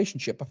a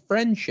relationship, a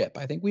friendship.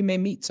 I think we may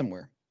meet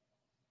somewhere.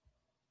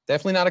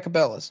 Definitely not a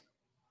Cabela's.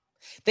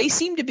 They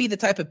seem to be the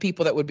type of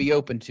people that would be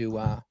open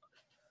to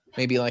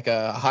maybe like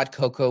a hot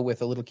cocoa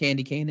with a little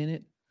candy cane in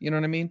it. You know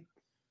what I mean?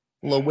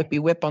 A little whippy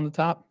whip on the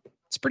top.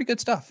 It's pretty good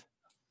stuff.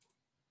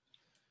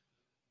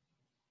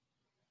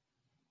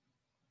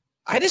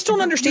 I just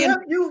don't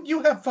understand.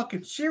 You have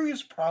fucking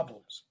serious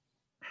problems.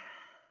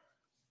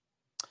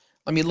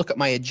 Let me look at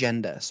my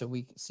agenda so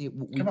we can see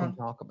what we Come can on.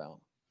 talk about.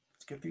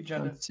 Let's get the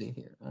agenda. Let's see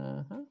here.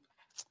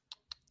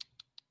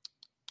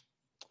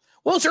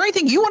 Well, is there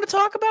anything you want to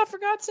talk about, for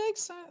God's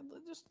sakes?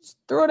 Just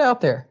throw it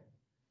out there.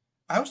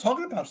 I was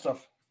talking about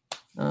stuff.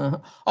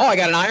 Oh, I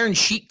got an Iron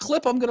Sheet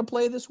clip I'm going to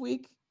play this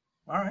week.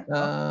 All right.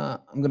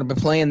 I'm going to be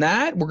playing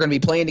that. We're going to be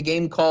playing a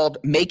game called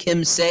Make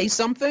Him Say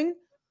Something,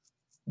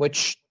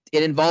 which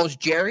it involves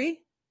Jerry.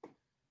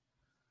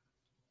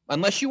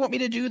 Unless you want me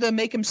to do the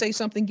Make Him Say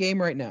Something game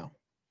right now.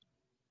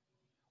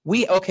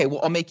 Okay,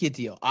 well, I'll make you a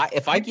deal.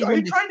 If I give Are you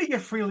him trying to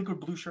get free Liquid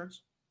Blue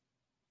shirts?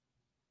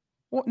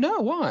 well, no,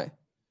 why?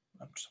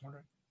 I'm just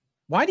wondering.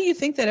 Why do you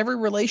think that every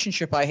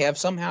relationship I have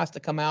somehow has to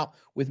come out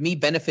with me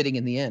benefiting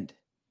in the end?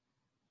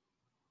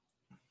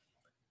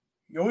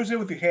 You always do it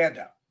with your hand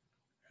out.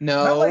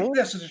 No. Not like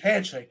this, it's a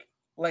handshake.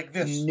 Like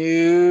this.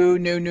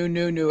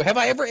 No. Have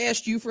I ever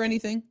asked you for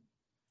anything?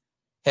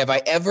 Have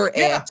I ever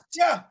asked?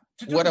 Yeah.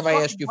 To do What this have I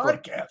fucking asked you for?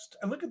 podcast.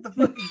 And look at the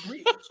fucking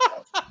grief and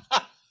stuff.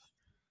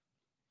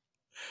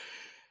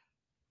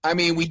 I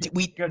mean, we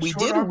got did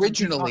short arms and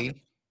deep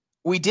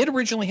originally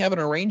pockets. have an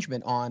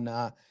arrangement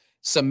on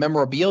some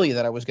memorabilia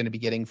that I was going to be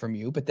getting from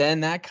you, but then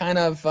that kind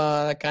of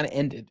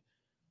ended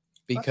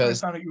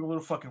because I found out you were a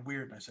little fucking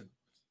weird, and I said,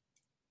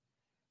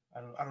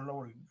 I don't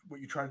know what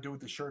you're trying to do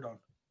with the shirt on.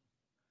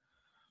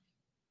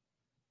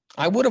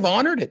 I would have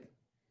honored it.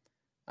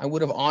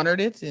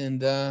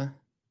 And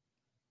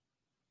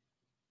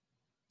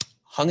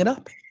hung it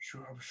up.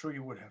 I'm sure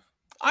you would have.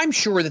 I'm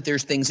sure that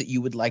there's things that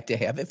you would like to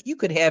have. If you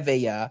could have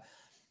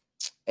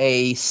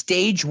a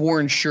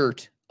stage-worn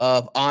shirt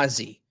of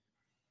Ozzy,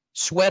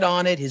 sweat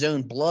on it, his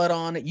own blood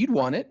on it, you'd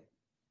want it.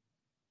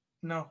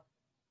 No.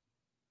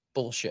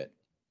 Bullshit.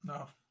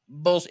 No.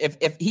 Bullshit.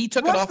 If he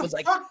took it off, it was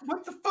like,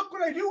 what the fuck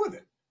would I do with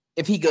it?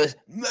 If he goes,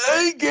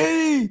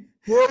 Maggie,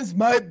 here's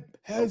my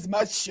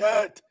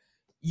shirt,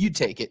 you'd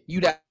take it.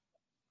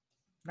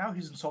 Now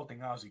he's insulting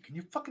Ozzy. Can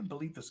you fucking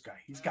believe this guy?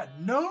 He's got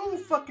no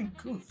fucking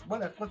couth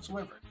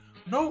whatsoever.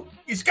 No,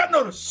 he's got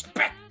no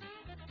respect.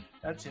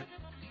 That's it.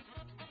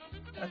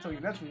 That's what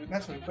he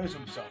plays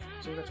himself.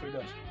 See, that's what he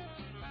does.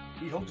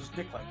 He holds his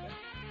dick like that.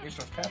 He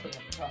starts tapping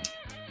on the top.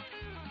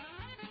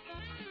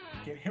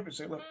 Can't hear me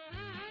say, look.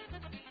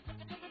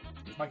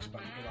 His mic's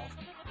about to get off.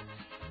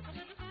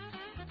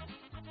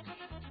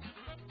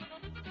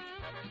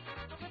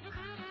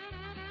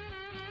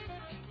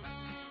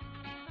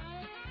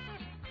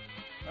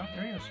 Oh,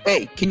 there he is.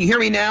 Hey, can you hear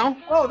me now?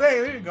 Oh,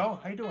 there you go.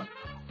 How you doing?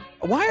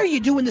 Why are you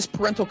doing this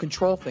parental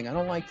control thing? I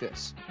don't like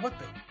this. What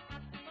thing?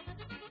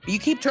 You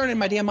keep turning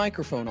my damn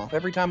microphone off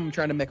every time I'm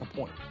trying to make a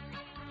point.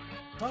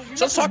 Well, you're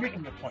So not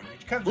making a point.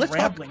 You're kind of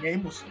rambling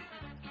aimlessly.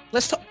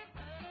 Let's talk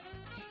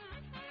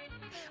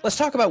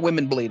about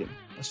women bleeding.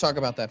 Let's talk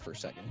about that for a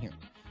second here.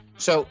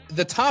 So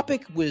the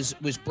topic was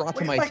brought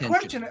to my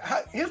attention.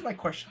 Here's my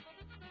question.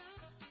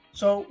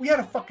 So we had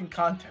a fucking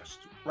contest,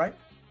 right?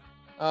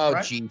 Oh,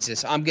 right?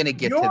 Jesus. I'm going to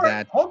get to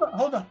that.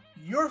 Hold on.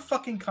 Your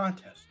fucking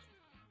contest.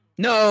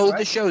 No, right?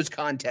 The show's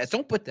contest.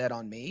 Don't put that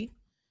on me.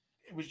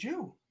 It was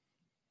you.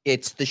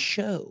 It's the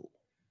show.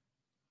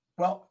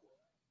 Well,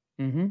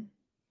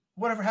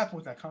 whatever happened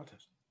with that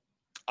contest?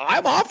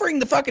 I'm offering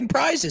the fucking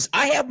prizes.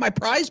 I have my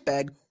prize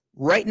bag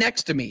right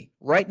next to me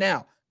right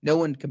now. No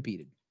one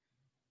competed.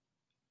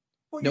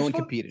 Well, no one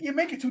competed. You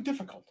make it too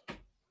difficult.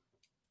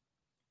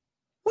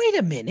 Wait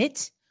a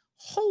minute.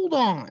 Hold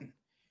on.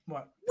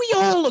 What? We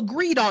all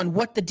agreed on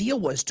what the deal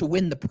was to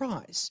win the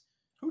prize.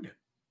 Who did?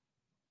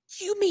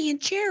 You, me, and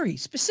Jerry.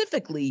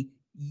 Specifically,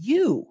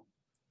 you,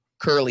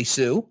 Curly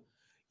Sue.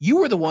 You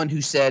were the one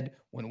who said,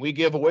 when we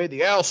give away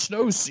the Al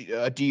Snow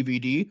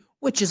DVD,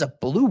 which is a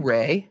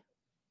Blu-ray,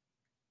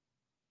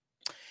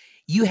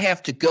 you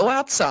have to go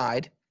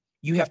outside,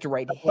 you have to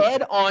write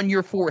head on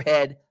your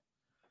forehead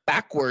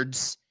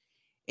backwards,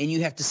 and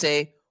you have to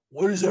say,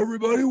 what does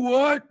everybody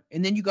want?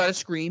 And then you got to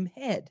scream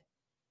head.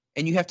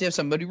 And you have to have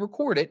somebody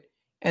record it,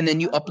 and then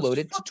you upload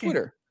it to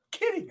Twitter.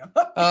 Kidding.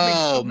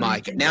 Oh, my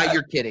God. Now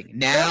you're kidding.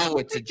 Now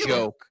it's a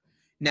joke.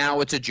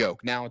 Now it's a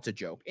joke.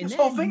 This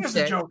whole thing is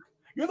a joke.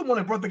 You're the one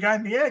who brought the guy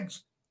in the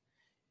eggs.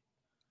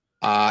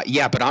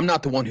 Yeah, but I'm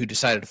not the one who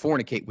decided to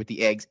fornicate with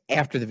the eggs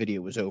after the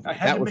video was over.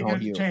 That was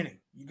all you.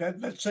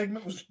 That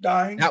segment was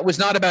dying. That was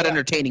not about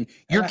entertaining.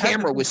 Your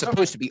camera was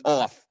supposed to be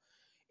off,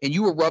 and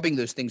you were rubbing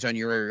those things on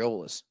your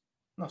areolas.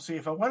 No, see,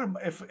 if I wanted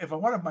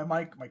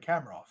my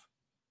camera off,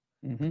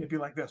 it'd be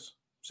like this.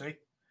 See,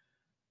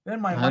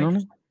 then my mic. I don't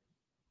know.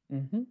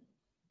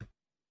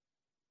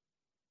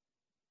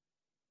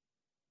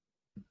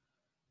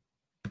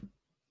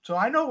 So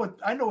I know what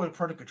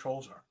parental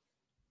controls are.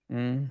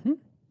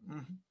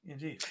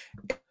 Indeed.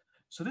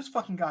 So this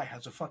fucking guy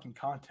has a fucking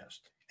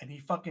contest, and he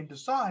fucking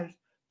decides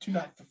to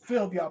not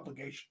fulfill the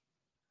obligation.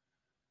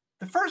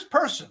 The first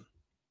person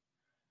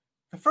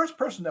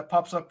that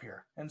pops up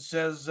here and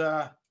says,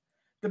 the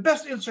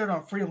best insert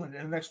on Freeland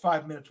in the next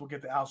 5 minutes will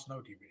get the Al Snow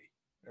DVD.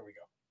 There we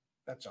go.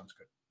 That sounds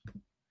good.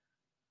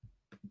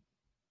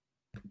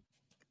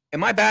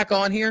 Am I back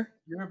on here?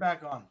 You're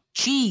back on.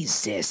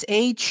 Jesus,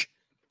 H.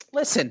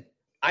 Listen,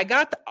 I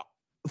got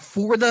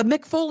for the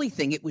Mick Foley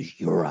thing, it was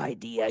your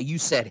idea. You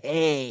said,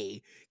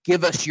 hey,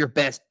 give us your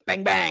best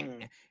bang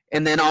bang,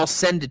 and then I'll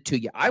send it to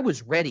you. I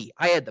was ready.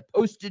 I had the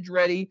postage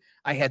ready.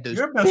 I had those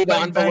big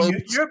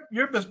envelopes.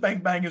 Your best bang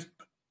bang is...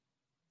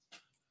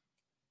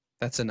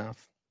 That's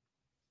enough.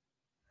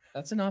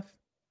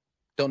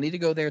 Don't need to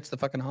go there. It's the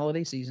fucking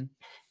holiday season.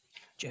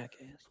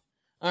 Jackass.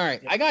 All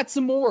right. I got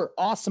some more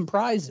awesome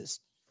prizes.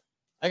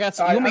 I got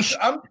some. I'm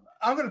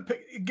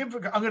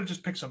gonna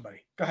just pick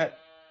somebody. Go ahead.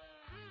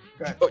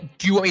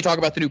 Do you want me to talk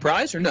about the new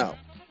prize or no?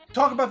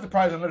 Talk about the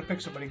prize. I'm gonna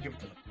pick somebody and give it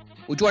to them.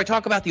 Well, do I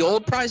talk about the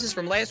old prizes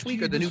from last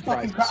week or the new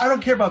prizes? I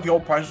don't care about the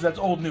old prizes. That's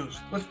old news.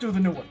 Let's do the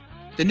new one.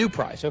 The new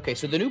prize. Okay,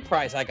 so the new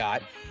prize I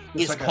got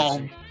is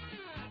called.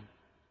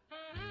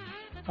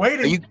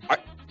 Waiting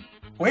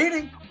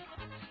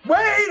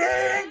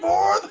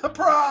for the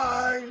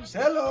prize.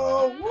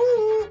 Hello.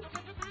 Woo.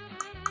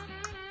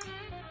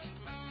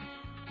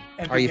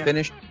 Are you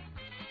finished?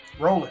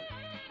 Roll it.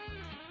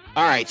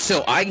 All right,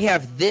 so I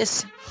have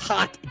this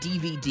hot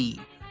DVD,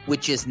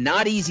 which is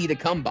not easy to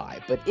come by,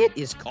 but it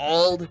is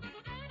called,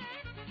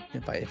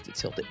 if I have to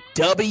tilt it,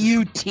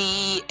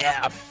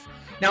 WTF,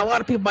 Now, a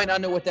lot of people might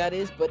not know what that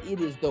is, but it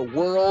is the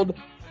World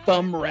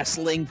Thumb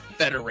Wrestling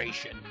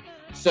Federation.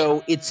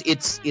 So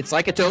it's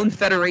like its own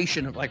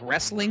federation of like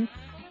wrestling,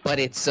 but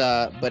it's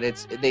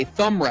they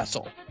thumb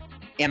wrestle.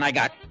 And I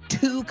got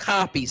 2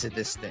 copies of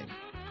this thing.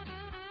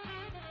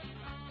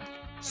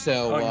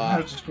 So you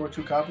managed to score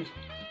 2 copies?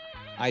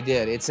 I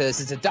did. It says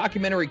it's a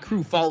documentary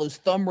crew follows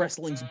thumb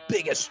wrestling's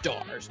biggest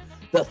stars,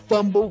 the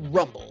Thumble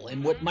Rumble,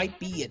 in what might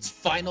be its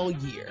final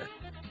year.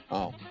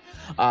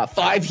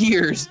 5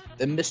 years,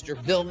 the Mr.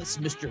 Villainous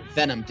Mr.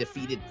 Venom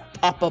defeated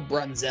Papa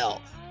Brunzel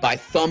by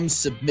thumb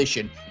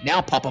submission.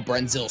 Now Papa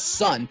Brunzel's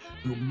son,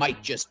 who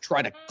might just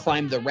try to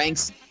climb the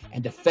ranks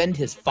and defend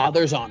his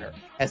father's honor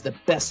as the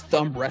best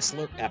thumb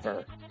wrestler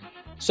ever.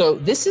 So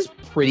this is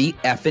pretty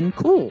effing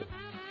cool.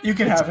 You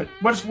can have it.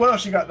 What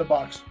else you got in the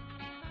box?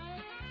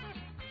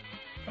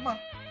 Come on.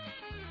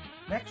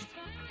 Next.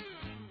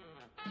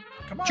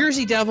 Come on.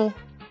 Jersey Devil,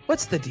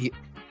 what's the deal?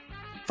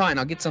 Fine,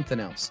 I'll get something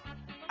else.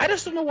 I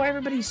just don't know why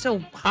everybody's so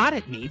hot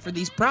at me for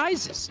these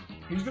prizes.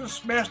 He's going to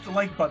smash the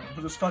like button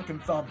with his fucking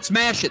thumb.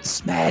 Smash it.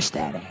 Smash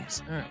that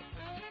ass. All right.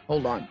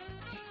 Hold on.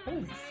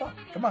 Holy fuck.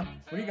 Come on.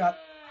 What do you got?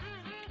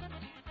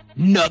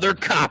 Another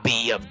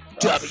copy of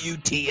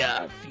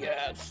WTF.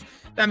 Yes.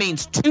 That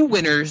means 2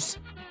 winners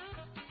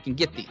can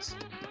get these.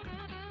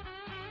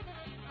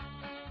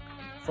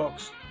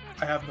 Folks,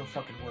 I have no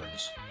fucking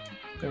words.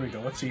 There we go.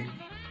 Let's see.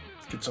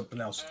 Let's get something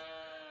else.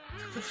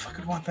 Who the fuck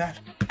would want that?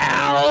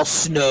 Al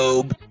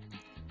Snow.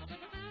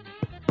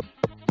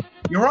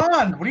 You're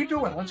on. What are you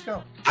doing? Let's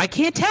go. I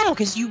can't tell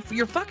because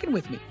you're fucking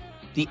with me.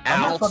 The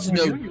I'm Al not fucking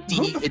Snow with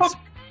you. Who the it's fuck?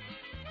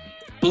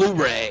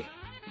 Blu-ray.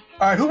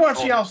 All right. Who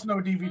wants the Al Snow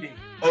DVD?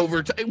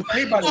 Overtime.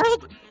 Anybody?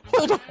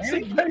 Hold on.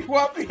 Anybody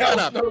want the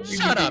Al Snow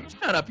DVD?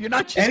 Shut up. You're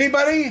not just...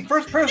 Anybody?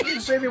 First person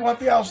to say they want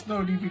the Al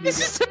Snow DVD. This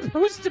is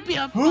supposed to be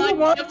a Who fun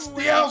wants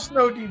giveaway. the Al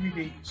Snow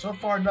DVD? So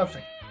far,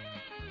 nothing.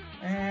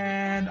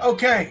 And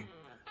okay,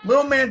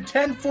 Little Man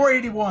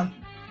 10481.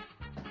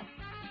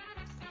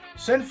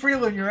 Send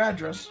Freeland your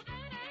address,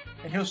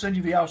 and he'll send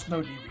you the Al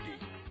Snow DVD.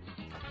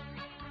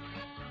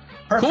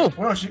 Perfect.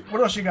 Cool.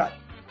 What else you got?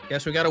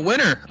 Guess we got a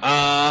winner.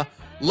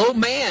 Low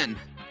Man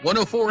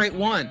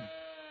 10481.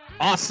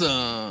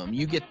 Awesome.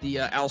 You get the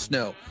Al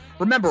Snow.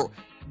 Remember,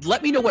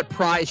 let me know what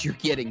prize you're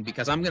getting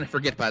because I'm going to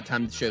forget by the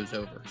time the show's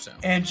over. So.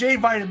 And J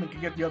Vitamin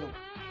can get the other one.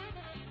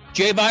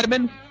 J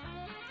Vitamin?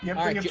 You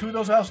All right, have 2 of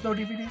those Al Snow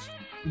DVDs?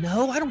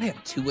 No, I don't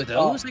have 2 of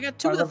those. I got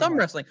 2 of the never thumb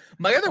mind. wrestling.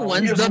 My other Oh,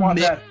 one's he doesn't want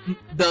that.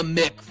 the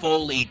Mick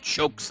Foley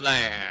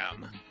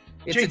Chokeslam.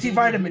 It's a JT DVD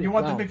Vitamin, you as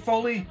want well. the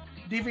McFoley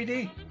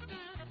DVD?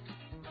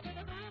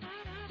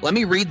 Let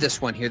me read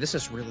this one here. This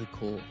is really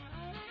cool.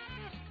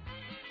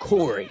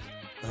 Corey,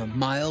 a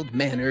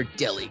mild-mannered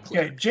deli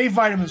clerk, Yeah, J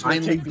Vitamin's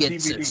going to finally take the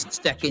gets a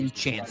DVD. second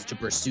chance to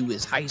pursue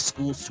his high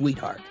school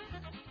sweetheart,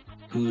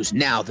 who's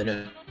now the...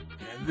 And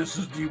this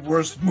is the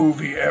worst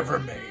movie ever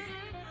made.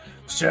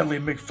 Sadly,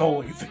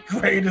 McFoley, the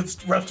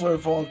greatest wrestler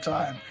of all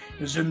time,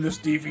 is in this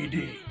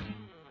DVD.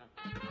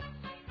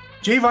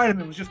 J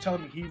Vitamin was just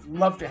telling me he'd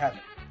love to have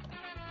it.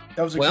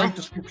 That was a Well- great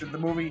description of the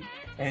movie,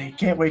 and he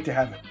can't wait to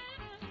have it.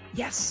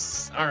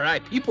 Yes! All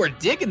right, people are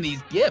digging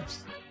these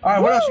gifts. All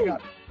right, what else Woo! you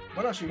got?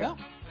 What else you got?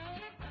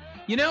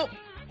 You know,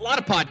 a lot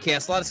of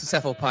podcasts, a lot of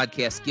successful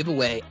podcasts give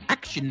away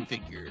action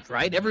figures,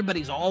 right?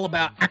 Everybody's all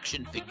about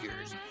action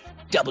figures.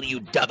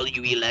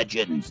 WWE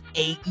Legends,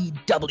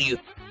 AEW.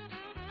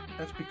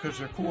 That's because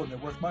they're cool and they're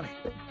worth money.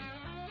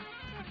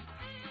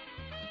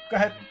 Go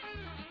ahead.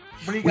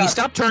 What do you Will you got?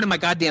 stop turning my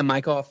goddamn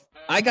mic off?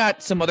 I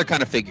got some other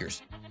kind of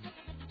figures.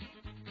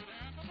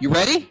 You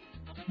ready?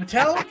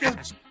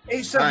 Metallica's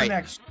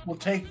A7X will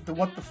take the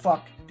What the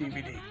Fuck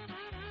DVD.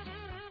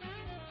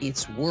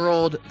 It's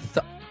World...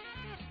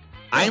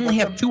 I only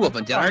have 2 of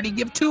them. Did I already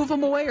give 2 of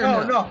them away or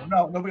no?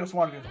 No. Nobody else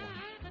wanted the other one.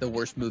 The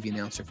worst movie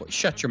announcer for you.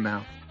 Shut your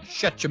mouth.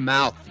 Shut your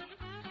mouth.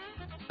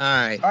 All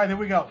right. All right, there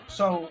we go.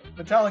 So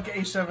Metallica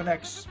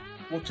A7X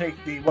will take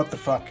the What the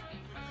Fuck.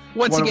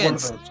 Once One again,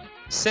 of those.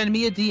 send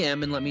me a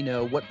DM and let me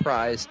know what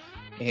prize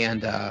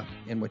and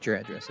what your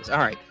address is. All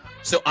right.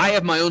 So I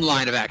have my own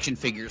line of action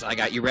figures. I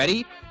got you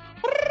ready?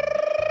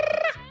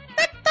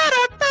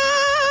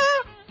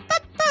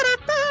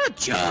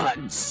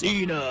 John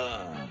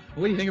Cena.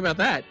 What do you think about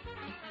that?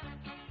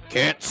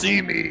 Can't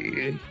see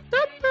me.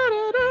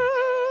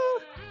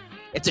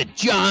 It's a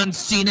John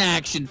Cena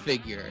action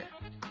figure.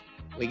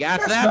 We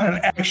got That's that? not an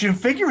action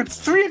figure. It's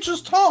 3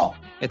 inches tall.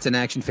 It's an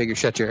action figure.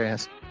 Shut your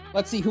ass.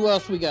 Let's see who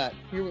else we got.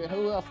 Who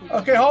else we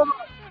got? Okay, hold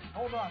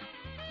on.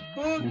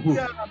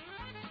 Boog,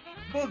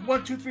 Boog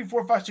 1, 2, 3,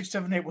 4, 5, 6,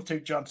 7, 8 will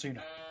take John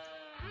Cena.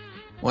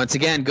 Once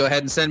again, go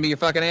ahead and send me your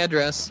fucking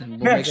address and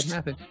we'll make it Next.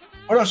 happen.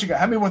 What else you got?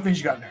 How many more things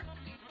you got in there?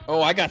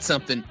 Oh, I got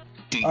something.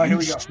 Do Oh, here you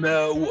we go.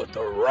 smell what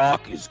The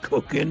Rock is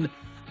cooking?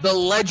 The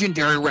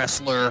legendary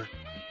wrestler,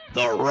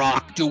 The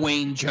Rock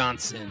Dwayne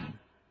Johnson.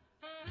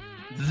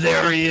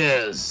 There he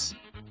is.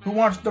 Who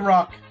wants The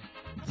Rock?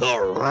 The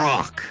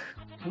Rock.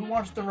 Who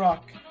wants The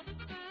Rock?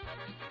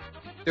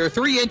 They're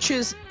 3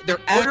 inches. They're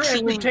Order and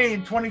actually Retain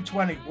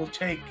 2020 will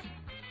take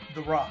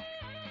The Rock.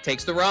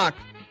 takes The Rock.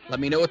 Let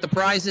me know what the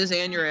prize is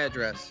and your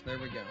address. There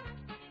we go.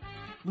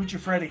 Lucha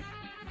Freddy,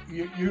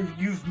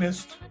 you've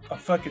missed a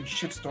fucking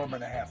shitstorm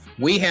and a half.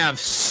 We have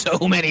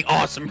so many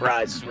awesome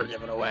prizes we're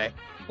giving away.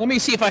 Let me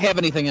see if I have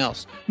anything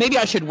else. Maybe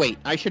I should wait.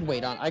 I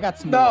got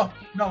some more.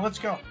 No, let's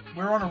go.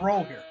 We're on a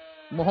roll here.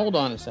 Well, hold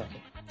on a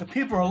second. The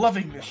people are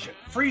loving this shit.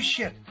 Free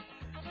shit.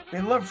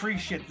 They love free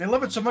shit. They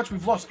love it so much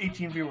we've lost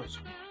 18 viewers.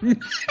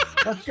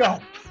 Let's go.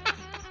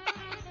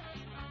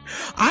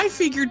 I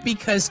figured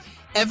because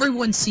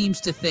everyone seems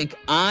to think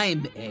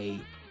I'm a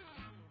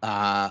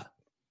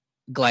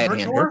glad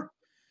hander,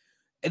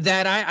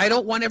 that I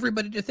don't want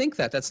everybody to think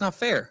that. That's not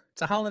fair.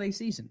 It's a holiday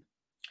season.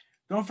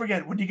 Don't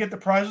forget, when you get the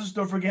prizes,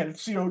 don't forget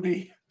it's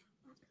COD.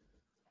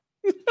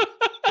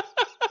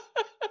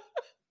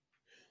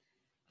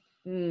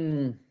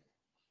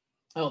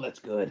 Oh, that's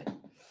good.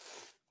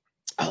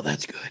 Oh,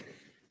 that's good.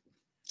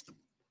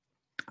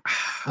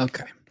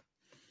 Okay.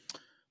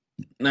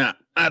 Now,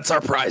 that's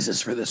our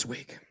prizes for this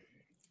week.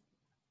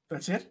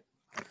 That's it?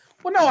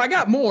 Well, no, I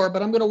got more,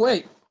 but I'm going to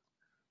wait.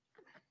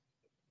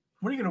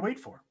 What are you going to wait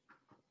for?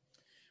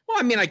 Well,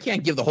 I mean, I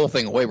can't give the whole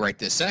thing away right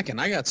this second.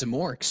 I got some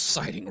more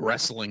exciting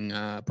wrestling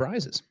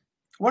prizes.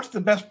 What's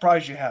the best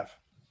prize you have?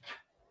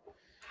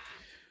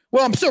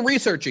 Well, I'm still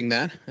researching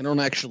that. I don't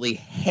actually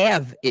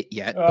have it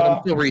yet, but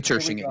I'm still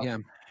researching it. Yeah.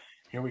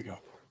 Here we go.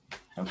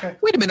 Okay.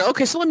 Wait a minute.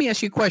 Okay, so let me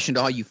ask you a question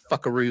to all you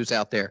fuckaroos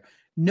out there.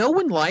 No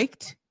one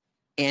liked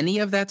any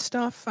of that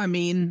stuff? I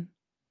mean,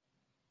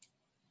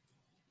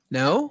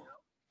 no?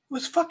 It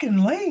was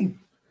fucking lame.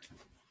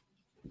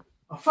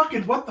 A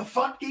fucking what the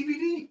fuck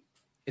DVD?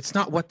 It's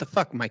not what the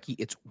fuck, Mikey.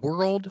 It's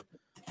World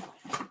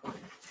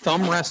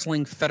Thumb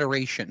Wrestling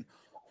Federation.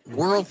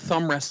 World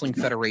Thumb Wrestling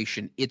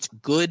Federation. It's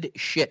good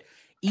shit.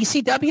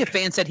 ECW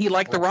fan said he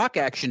liked the Rock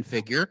action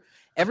figure.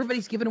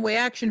 Everybody's giving away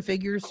action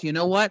figures. You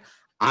know what?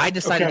 I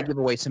decided to give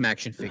away some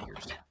action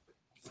figures.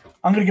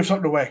 I'm going to give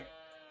something away.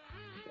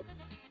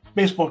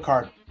 Baseball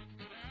card.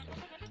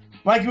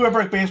 Mikey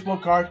Whipwreck baseball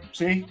card.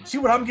 See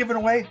what I'm giving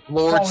away?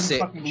 Lord.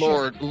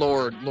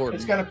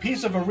 It's got a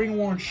piece of a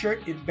ring-worn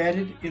shirt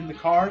embedded in the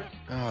card.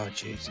 Oh,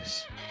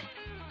 Jesus.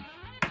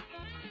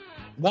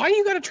 Why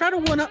you got to try to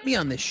one-up me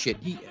on this shit?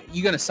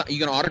 You gonna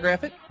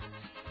autograph it?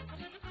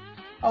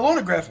 I'll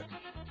autograph it.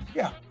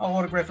 Yeah, I'll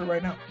autograph it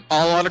right now.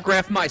 I'll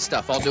autograph my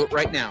stuff. I'll do it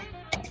right now.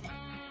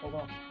 Hold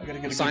on. I got to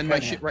get a sign my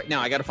shit right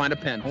now. I got to find a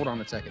pen. Hold on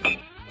a second.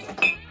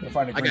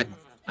 Find a green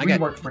one.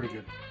 Green works pretty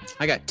good.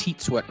 I got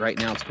teat sweat right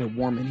now. It's going to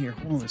warm in here.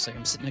 Hold on a second.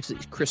 I'm sitting next to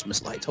these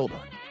Christmas lights. Hold on.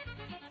 All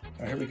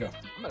right, here we go.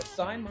 I'm going to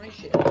sign my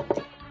shit.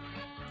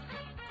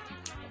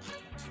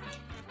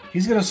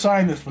 He's going to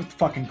sign this with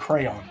fucking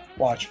crayon.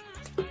 Watch.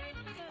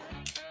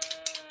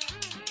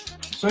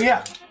 So,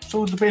 yeah.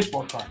 So is the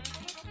baseball card.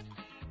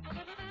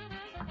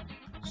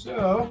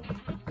 So...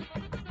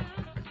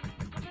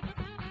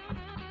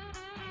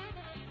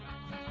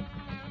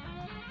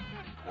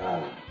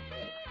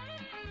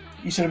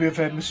 You said to be a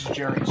fan, Mrs.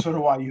 Jerry. So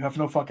do I. You have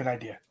no fucking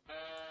idea.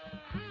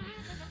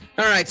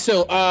 All right.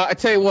 So I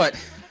tell you what,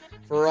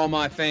 for all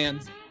my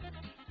fans,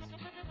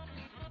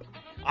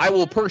 I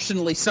will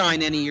personally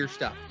sign any of your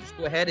stuff. Just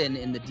go ahead and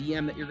in the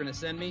DM that you're going to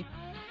send me,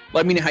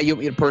 let me know how you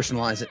want me to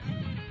personalize it.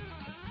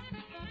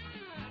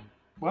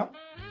 What?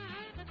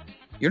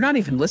 You're not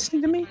even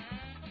listening to me?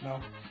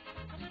 No.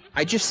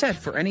 I just said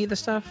for any of the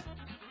stuff.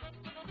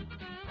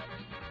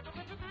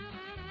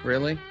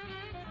 Really?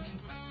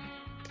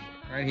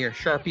 Right here.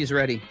 Sharpie's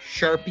ready.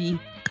 Sharpie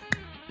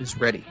is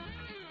ready.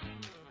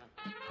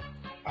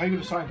 How are you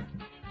going to sign it?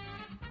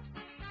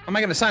 How am I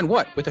going to sign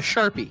what? With a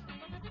Sharpie.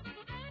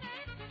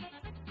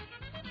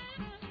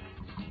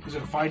 Is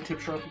it a fine tip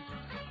Sharpie?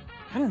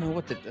 I don't know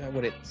what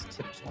its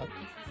tip's like.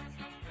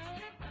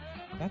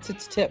 That's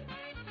its tip.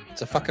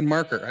 It's a fucking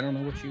marker. I don't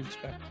know what you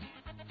expect.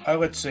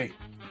 Let's see.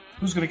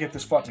 Who's going to get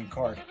this fucking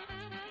card?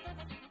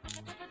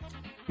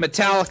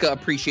 Metallica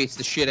appreciates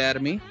the shit out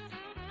of me.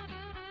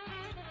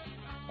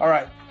 All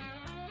right.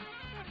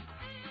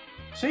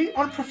 See?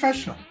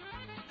 Unprofessional.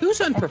 Who's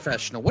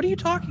unprofessional? What are you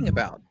talking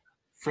about?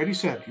 Freddie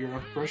said you're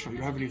unprofessional. You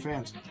don't have any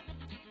fans.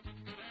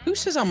 Who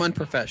says I'm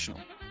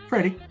unprofessional?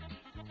 Freddie.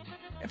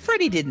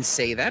 Freddie didn't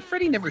say that.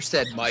 Freddie never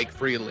said Mike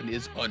Freeland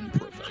is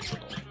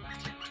unprofessional.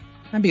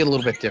 That'd be a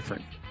little bit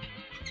different.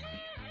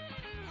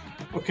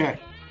 Okay.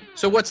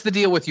 So what's the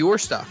deal with your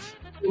stuff?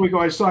 Here we go.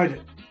 I signed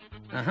it.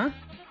 Uh-huh.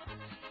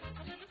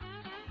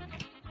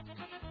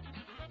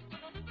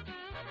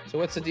 So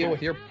what's the deal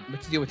with your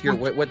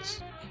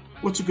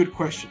What's a good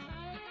question?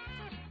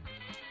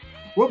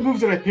 What move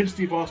did I pin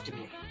Steve Austin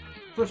with?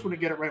 First one to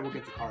get it right will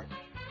get the card.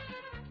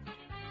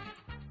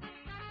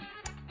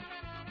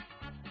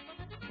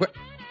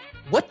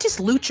 What does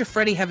Lucha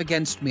Freddy have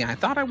against me? I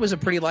thought I was a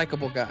pretty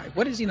likable guy.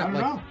 What is he not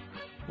like? I don't know.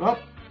 Well,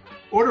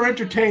 Order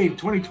Entertained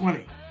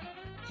 2020.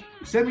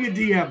 Send me a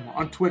DM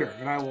on Twitter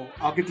and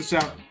I'll get this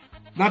out.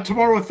 Not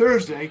tomorrow or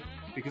Thursday,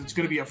 because it's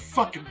going to be a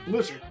fucking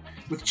blizzard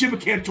with Jim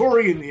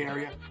Cantori in the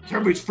area. So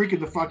everybody's freaking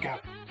the fuck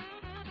out.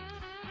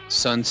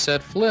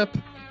 Sunset Flip.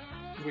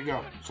 Here we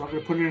go. So I'm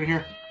going to put it in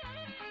here.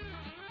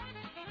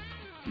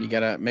 You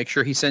got to make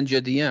sure he sends you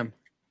a DM.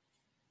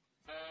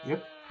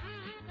 Yep.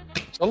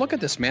 So look at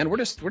this, man.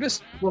 We're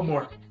One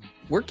more.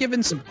 we're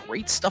giving some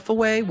great stuff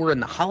away. We're in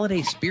the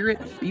holiday spirit.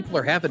 People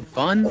are having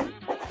fun.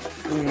 What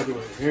are we gonna do?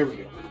 Here we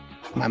go.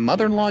 My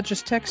mother-in-law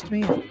just texted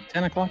me at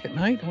 10 o'clock at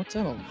night. What's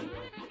that all about?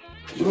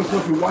 She wants to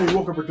know if you why you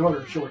woke up her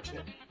daughter to show her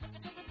tit.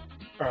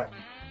 All right.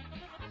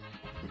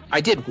 I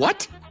did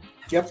what?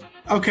 Yep.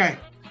 Okay.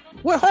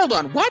 Well, hold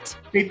on. What?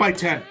 8 by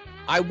 10.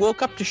 I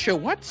woke up to show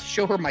what?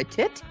 Show her my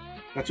tit?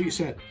 That's what you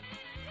said.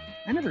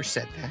 I never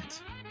said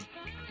that.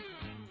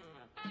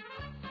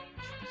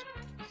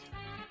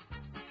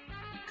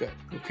 Good.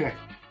 Okay.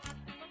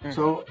 Hmm.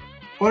 So,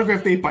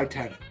 autographed 8 by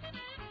 10.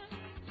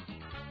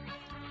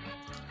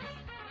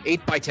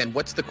 8 by 10.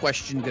 What's the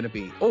question going to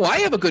be? Oh, I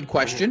have a good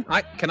question.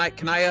 Can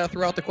I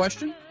throw out the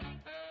question?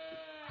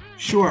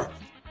 Sure.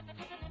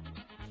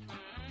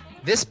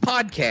 This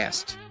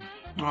podcast.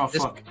 Oh,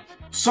 This- fuck.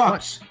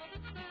 Sucks.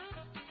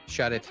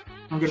 Shut it.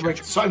 I'm going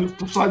to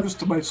sign this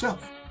to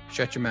myself.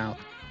 Shut your mouth.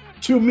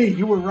 To me,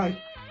 you were right.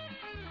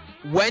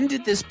 When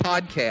did this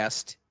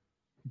podcast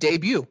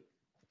debut?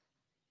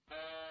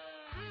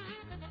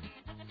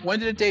 When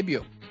did it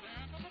debut?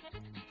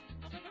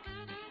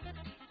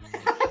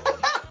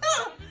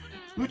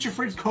 Lucha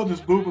Freaks called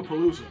this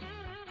Boobapalooza.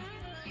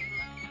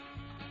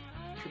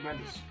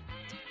 Tremendous.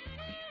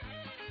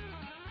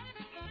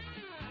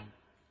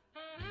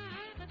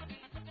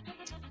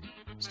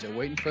 Still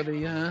waiting for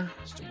the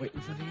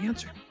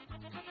answer.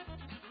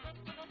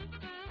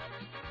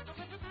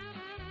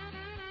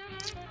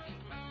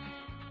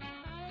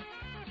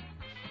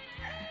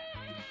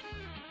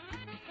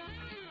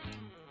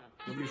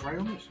 Nobody's right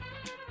on this.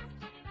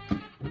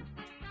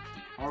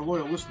 Our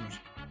loyal listeners.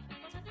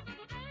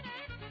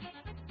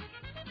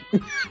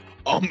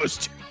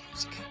 Almost 2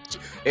 years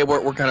ago. Hey,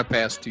 we're kind of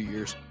past 2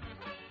 years.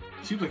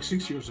 Seems like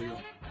 6 years ago.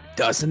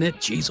 Doesn't it?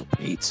 Jeez, oh,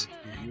 Pete.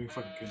 Yeah, you ain't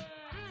fucking kidding.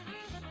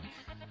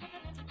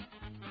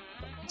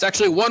 It's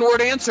actually a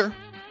one-word answer.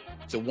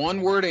 It's a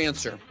one-word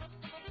answer.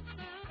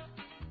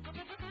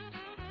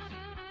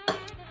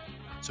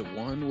 It's a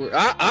one-word.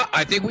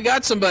 I think we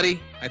got somebody.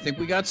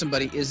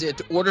 Is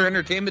it Order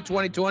Entertainment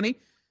 2020?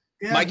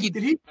 Yeah, Mikey-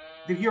 did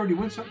he already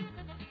win something?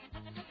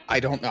 I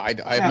don't know. I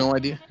have no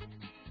idea.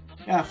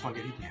 Yeah, fuck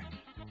it. He can.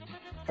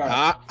 All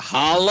right.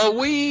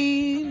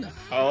 Halloween.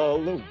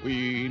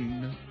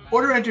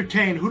 Order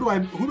Entertain. Who do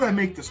I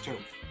make this to?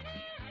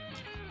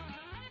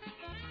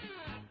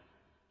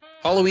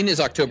 Halloween is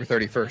October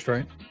 31st,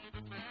 right?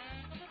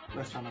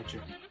 Last time I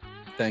checked.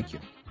 Thank you.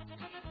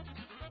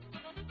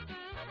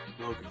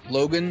 Logan.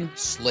 Logan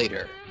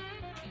Slater.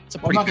 It's a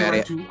Well, I'm pretty not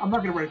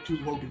bad. gonna write it to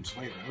Logan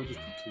Slater. I would just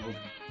put to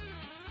Logan.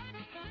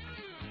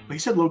 But he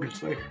said Logan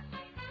Slater.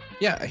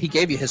 Yeah, he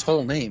gave you his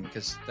whole name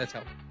because that's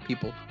how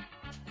people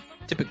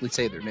typically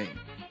say their name.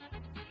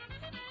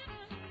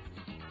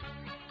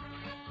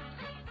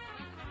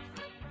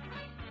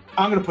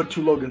 I'm gonna put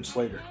to Logan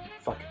Slater.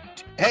 Fuck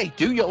it. Hey,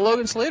 do you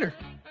Logan Slater?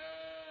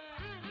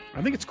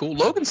 I think it's cool.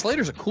 Logan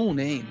Slater's a cool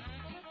name.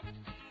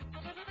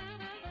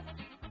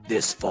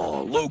 This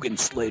fall, Logan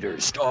Slater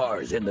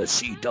stars in the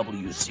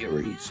CW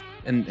series.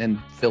 And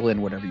fill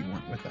in whatever you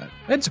want with that.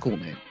 It's a cool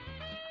name.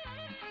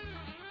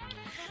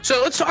 So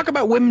let's talk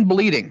about women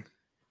bleeding.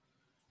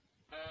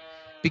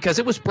 Because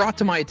it was brought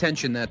to my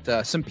attention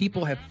that some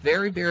people have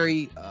very,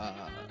 very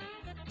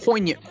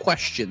poignant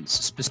questions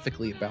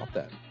specifically about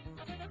that.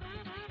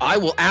 I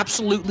will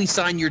absolutely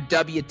sign your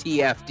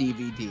WTF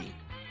DVD.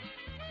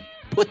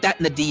 Put that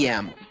in the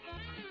DM,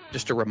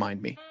 just to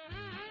remind me.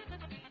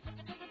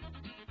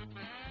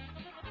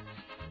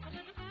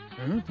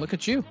 Look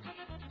at you.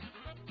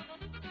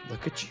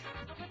 Look at you.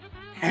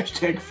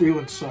 Hashtag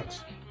Freeland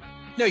sucks.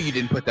 No, you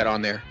didn't put that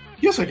on there.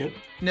 Yes, I did.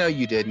 No,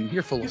 you didn't.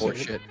 You're full of Yes, I did.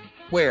 horseshit.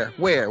 Where?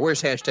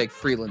 Where's hashtag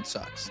Freeland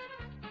sucks?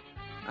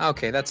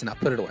 Okay, that's enough.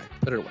 Put it away.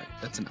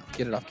 That's enough.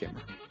 Get it off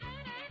camera.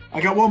 I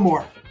got one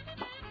more.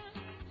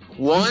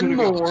 One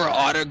gonna go? more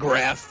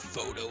autograph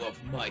photo of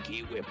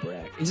Mikey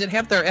Whipwreck. Does it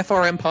have their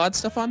FRM pod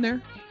stuff on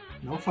there?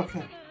 No, fuck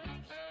that.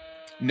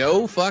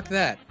 No, fuck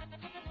that.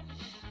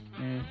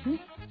 Mm-hmm.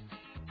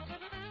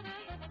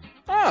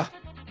 Ah,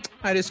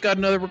 I just got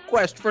another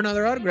request for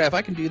another autograph.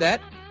 I can do that.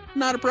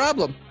 Not a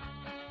problem.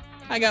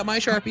 I got my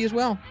Sharpie as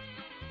well.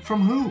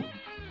 From who?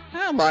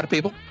 A lot of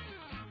people.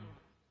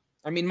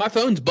 I mean, my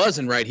phone's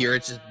buzzing right here.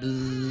 It's just...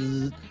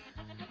 bzzz.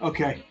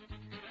 Okay.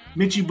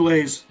 Mitchie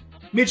Blaze.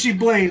 Mitchie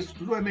Blaze.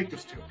 Who do I make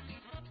this to?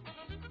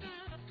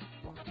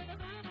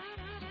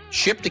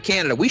 Ship to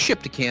Canada. We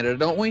ship to Canada,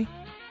 don't we?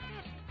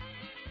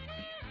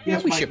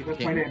 Yes, we Mikey. ship That's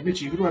to my Canada. name.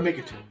 Mitchie. Who do I make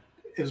it to?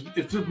 Is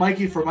this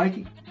Mikey for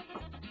Mikey?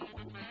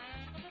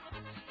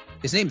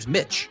 His name's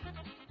Mitch.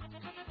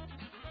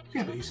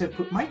 Yeah, but he said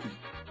put Mikey.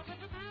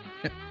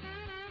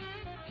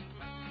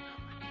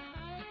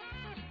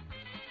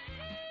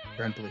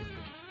 You're unbelievable.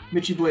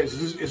 Mitchie Blaze.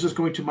 Is this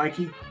going to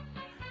Mikey?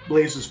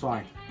 Blaze is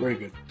fine. Very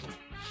good.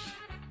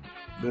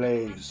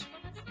 Blaze.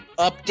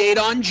 Update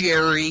on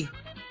Jerry.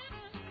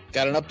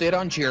 Got an update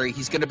on Jerry.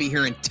 He's gonna be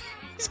here in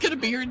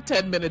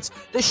 10 minutes.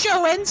 The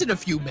show ends in a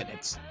few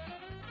minutes.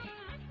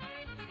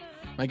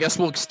 I guess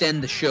we'll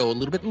extend the show a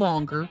little bit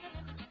longer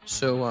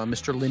so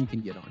Mr. Lynn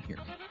can get on here.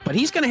 But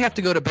he's going to have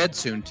to go to bed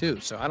soon, too.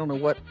 So I don't know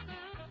what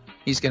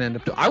he's going to end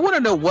up doing. I want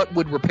to know what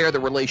would repair the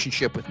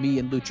relationship with me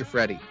and Lucha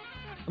Freddy.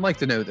 I'd like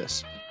to know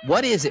this.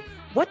 What is it?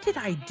 What did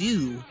I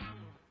do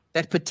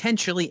that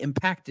potentially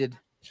impacted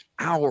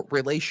our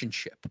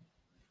relationship?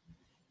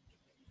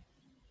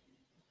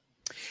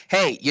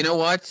 Hey, you know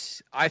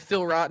what? I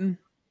feel rotten.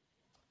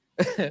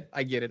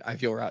 I get it. I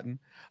feel rotten.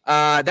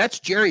 That's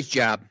Jerry's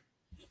job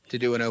to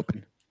do an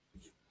open.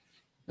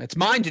 It's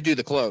mine to do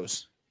the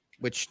close,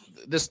 which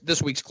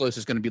this week's close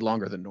is going to be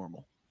longer than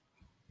normal.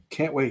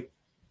 Can't wait.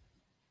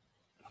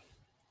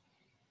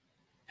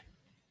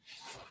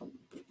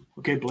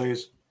 Okay,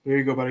 Blaze. There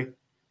you go, buddy.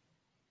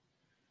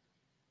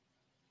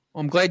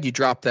 Well, I'm glad you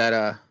dropped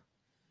that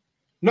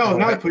No,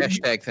 not put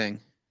hashtag thing.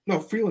 No,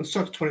 Freeland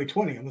sucks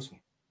 2020 on this one.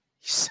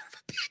 You son of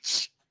a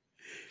bitch.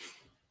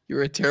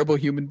 You're a terrible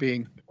human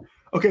being.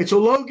 Okay, so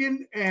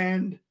Logan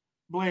and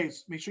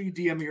Blaze, make sure you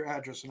DM me your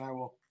address and I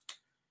will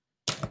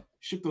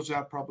ship those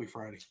out probably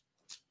Friday.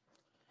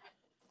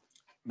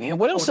 Man,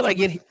 what else did I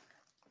get?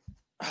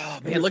 Oh,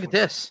 man, look at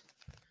this.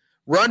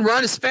 Run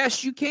as fast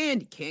as you can.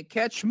 You can't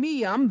catch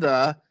me. I'm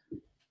the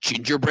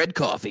gingerbread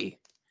coffee.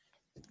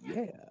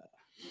 Yeah.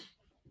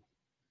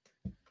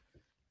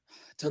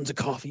 Tons of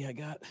coffee I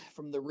got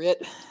from the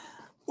Rit.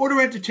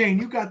 Order Entertain,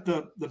 you got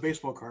the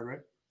baseball card, right?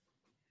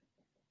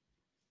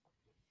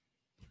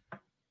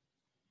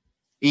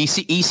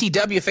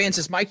 ECW fan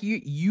says, Mike,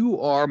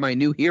 you are my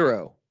new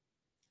hero.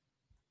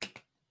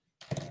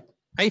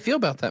 How you feel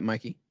about that,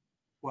 Mikey?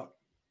 What?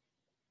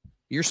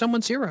 You're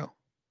someone's hero.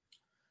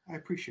 I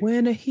appreciate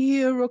when a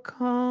hero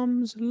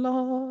comes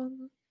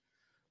along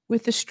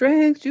with the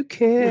strength to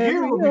carry the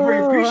hero would be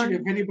very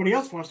appreciative if anybody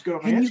else wants to go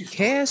to my and Etsy you store,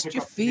 cast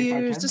your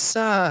fears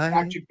aside.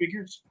 Action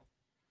figures.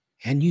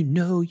 And you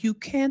know you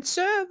can't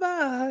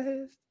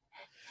survive.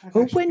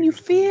 But when you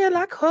feel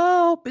like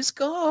hope is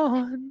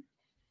gone.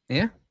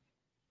 Yeah.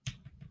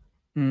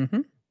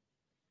 Mm-hmm.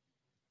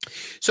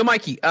 So,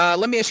 Mikey,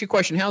 let me ask you a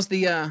question. How's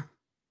the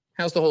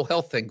whole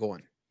health thing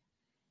going?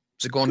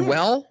 Is it going Good.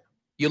 well?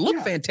 You look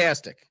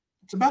fantastic.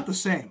 It's about the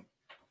same.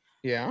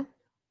 Yeah.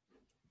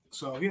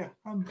 So yeah,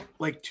 I'm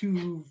like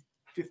 215-ish,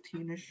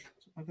 something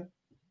like that.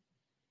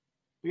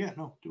 But yeah,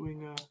 no,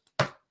 doing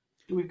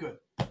good.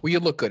 Well, you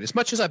look good. As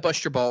much as I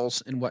bust your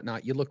balls and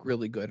whatnot, you look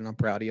really good, and I'm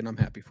proud of you, and I'm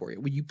happy for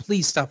you. Will you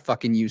please stop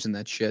fucking using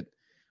that shit?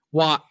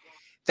 What?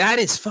 That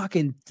is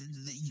fucking.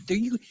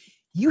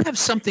 You have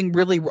something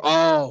really.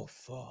 Oh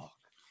fuck!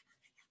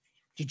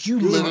 Did you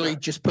literally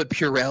just put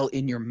Purell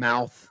in your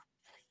mouth?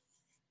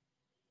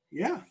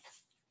 Yeah.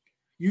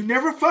 You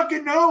never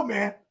fucking know,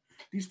 man.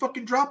 These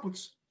fucking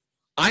droplets.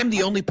 I am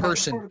the only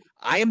person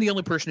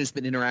who's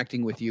been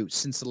interacting with you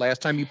since the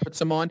last time you put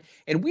some on,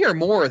 and we are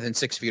more than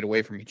 6 feet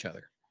away from each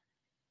other.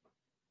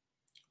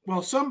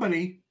 Well,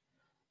 somebody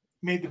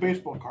made the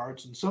baseball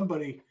cards, and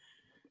somebody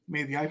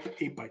made the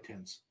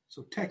 8x10s.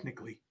 So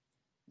technically.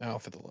 Oh,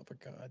 for the love of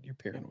God, you're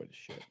paranoid as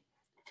shit.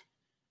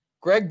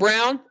 Greg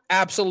Brown,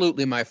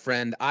 absolutely, my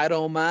friend. I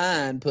don't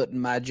mind putting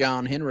my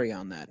John Henry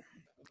on that.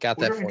 Got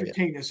that for you.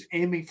 Entertain is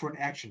aiming for an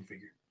action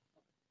figure.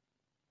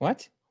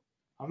 What?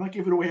 I'm not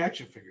giving away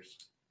action figures.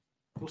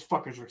 Those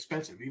fuckers are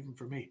expensive, even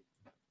for me.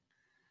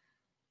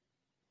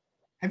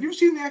 Have you ever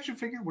seen the action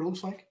figure? What it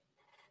looks like?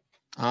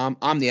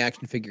 I'm the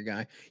action figure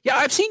guy. Yeah,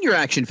 I've seen your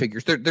action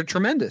figures. They're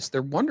tremendous.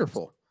 They're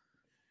wonderful.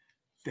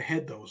 The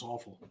head, though, is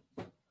awful.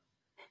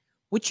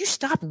 Would you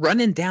stop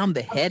running down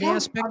the head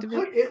aspect of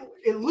it?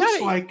 It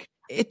looks like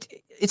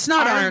it's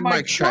not Iron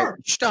Mike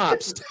Sharp. Stop.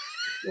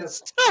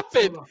 Yes. Stop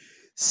it.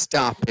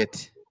 Stop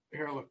it.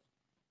 Here, look.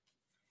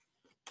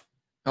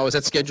 Oh, is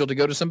that scheduled to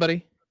go to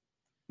somebody?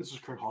 This is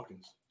Kurt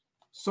Hawkins.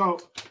 So.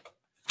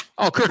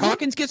 Oh, Kurt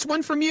Hawkins gets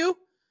one from you?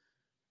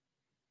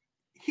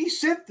 He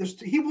sent this.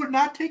 He would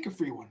not take a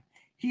free one.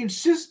 He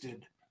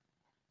insisted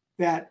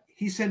that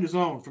he send his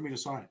own for me to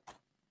sign.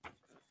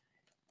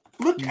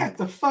 Look at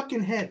the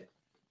fucking head.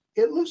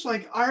 It looks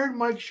like Iron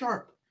Mike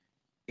Sharp.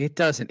 It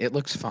doesn't. It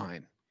looks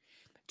fine.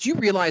 Do you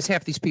realize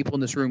half these people in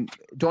this room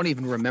don't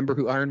even remember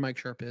who Iron Mike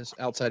Sharp is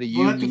outside of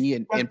you, me,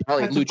 and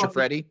probably Lucha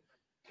Freddy?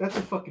 That's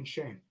a fucking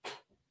shame.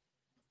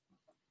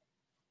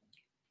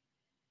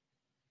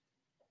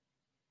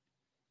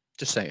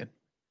 Just saying.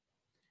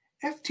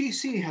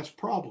 FTC has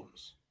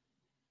problems.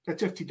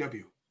 That's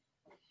FTW.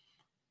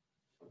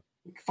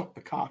 Fuck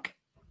the cock.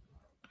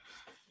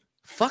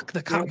 Fuck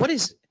the cock. What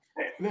is?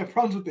 They have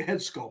problems with the head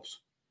sculpts.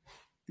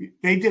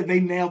 They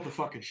nailed the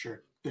fucking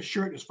shirt. The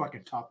shirt is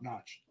fucking top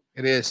notch.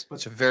 It is.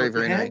 It's very,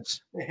 very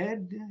nice. The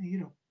head, you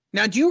know.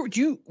 Now, do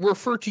you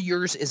refer to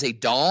yours as a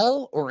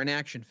doll or an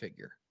action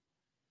figure?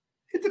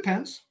 It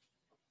depends.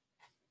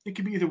 It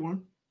could be either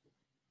one.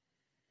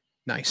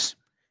 Nice.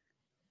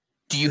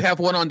 Do you have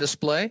one on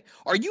display?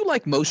 Are you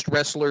like most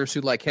wrestlers who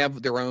like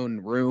have their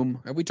own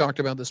room? Have we talked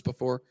about this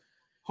before?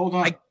 Hold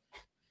on.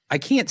 I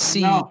can't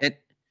see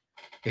it.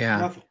 Yeah.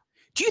 Nothing.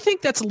 Do you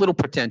think that's a little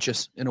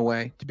pretentious in a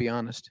way, to be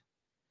honest?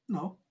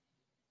 No.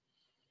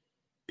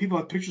 People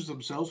have pictures of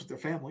themselves with their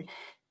family.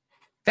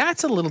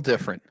 That's a little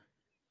different.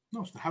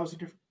 No, so how is it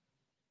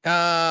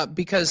different?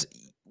 Because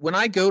when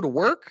I go to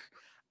work,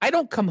 I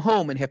don't come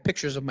home and have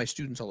pictures of my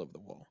students all over the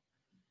wall.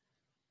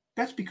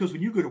 That's because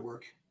when you go to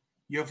work,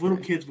 you have little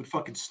kids with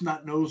fucking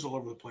snot nose all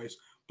over the place,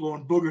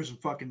 blowing boogers and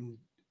fucking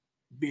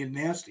being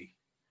nasty.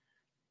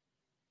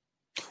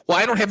 Well,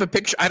 I don't have a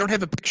picture. I don't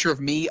have a picture of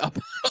me up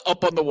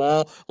on the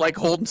wall, like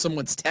holding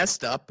someone's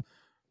test up.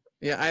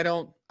 Yeah, I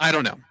don't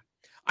know.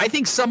 I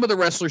think some of the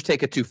wrestlers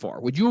take it too far.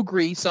 Would you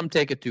agree? Some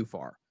take it too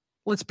far.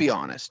 Let's be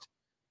honest.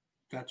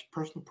 That's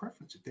personal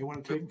preference. If they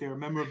want to take their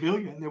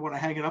memorabilia and they want to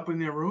hang it up in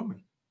their room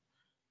and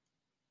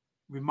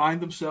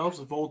remind themselves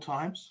of old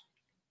times.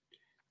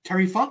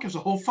 Terry Funk has a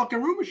whole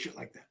fucking room of shit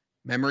like that.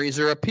 Memories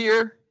are up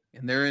here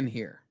and they're in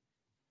here.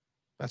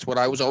 That's what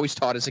I was always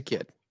taught as a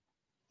kid.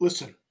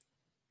 Listen,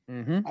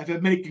 Mm-hmm. I've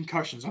had many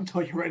concussions. I'm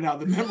telling you right now,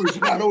 the memories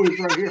are not always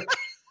right here.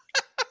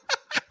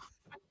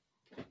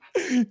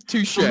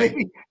 Touche. So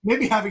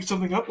maybe having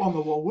something up on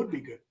the wall would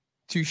be good.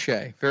 Touche.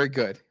 Very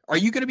good. Are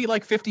you going to be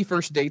like 50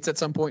 first dates at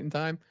some point in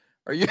time?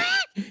 Are you?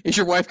 Is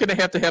your wife going to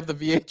have the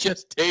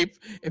VHS tape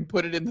and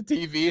put it in the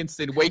TV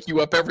and wake you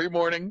up every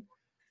morning?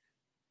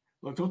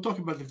 Look, don't talk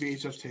about the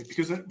VHS tape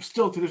because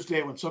still to this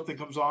day, when something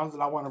comes on that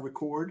I want to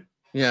record,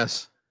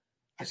 yes,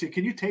 I say,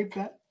 "Can you tape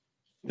that?"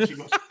 And she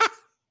goes,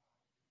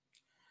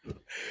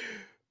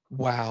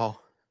 "Wow,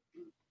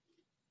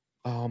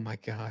 oh my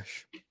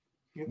gosh,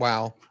 Yep.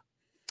 Wow."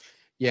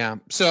 Yeah.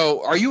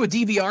 So, are you a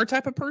DVR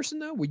type of person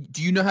though?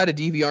 Do you know how to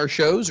DVR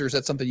shows, or is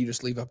that something you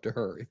just leave up to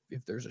her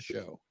if there's a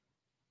show?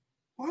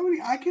 "Why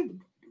would I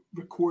can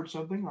record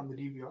something on the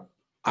DVR?"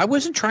 I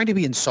wasn't trying to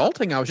be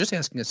insulting. I was just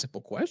asking a simple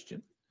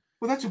question.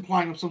 Well, that's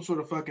implying I'm some sort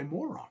of fucking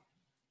moron.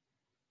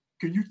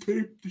 Can you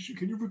tape the show?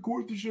 Can you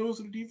record the shows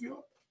on the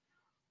DVR?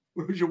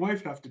 Or does your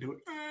wife have to do it?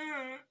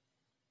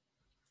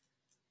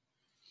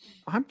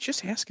 I'm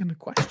just asking a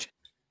question.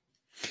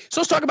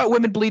 So let's talk about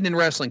women bleeding in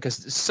wrestling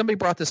because somebody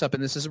brought this up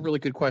and this is a really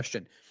good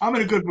question. I'm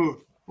in a good mood.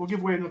 We'll give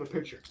away another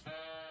picture.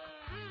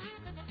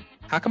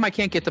 How come I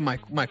can't get to my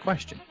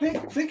question?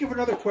 Think of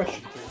another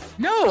question, please.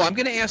 No, I'm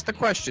going to ask the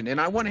question, and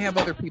I want to have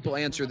other people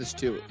answer this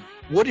too.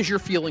 What is your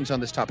feelings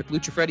on this topic?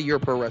 Lucha Freddy, you're a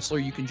pro wrestler.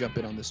 You can jump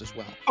in on this as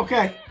well.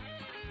 Okay.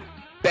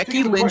 Becky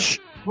Think of a Lynch.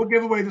 question. We'll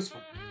give away this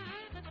one.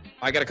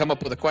 I got to come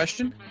up with a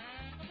question?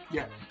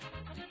 Yeah.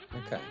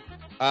 Okay.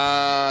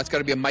 It's got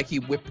to be a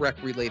Mikey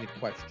Whipwreck related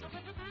question.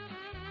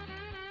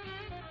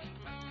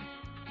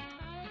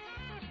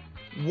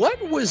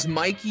 What was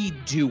Mikey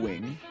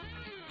doing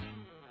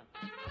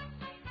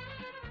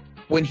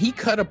when he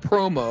cut a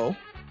promo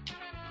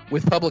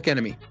with Public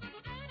Enemy?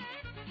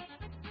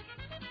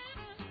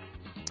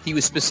 He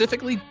was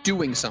specifically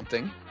doing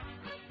something.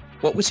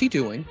 What was he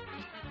doing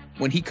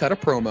when he cut a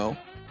promo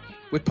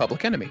with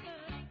Public Enemy?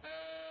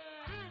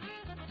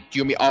 Do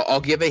you want me?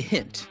 I'll give a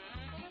hint.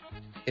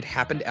 It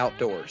happened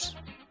outdoors.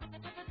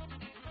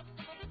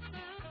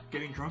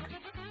 Getting drunk?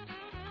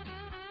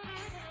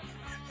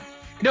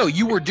 No,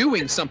 you were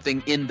doing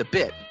something in the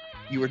bit.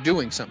 You were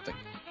doing something.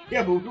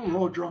 Yeah, but we were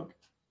all drunk.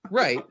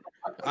 Right.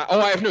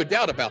 I have no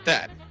doubt about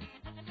that.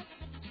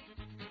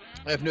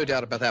 I have no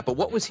doubt about that. But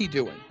what was he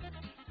doing?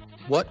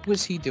 What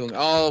was he doing?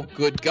 Oh,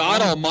 good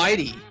God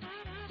Almighty.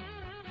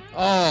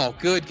 Oh,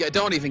 good God.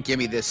 Don't even give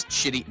me this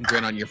shit-eating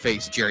grin on your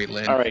face, Jerry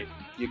Lynn. All right.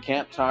 You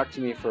can't talk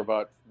to me for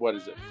about,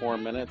 4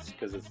 minutes?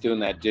 Because it's doing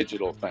that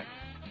digital thing.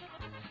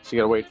 So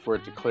you got to wait for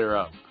it to clear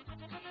up.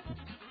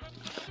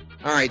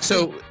 All right,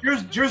 so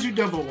Jersey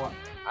Devil won.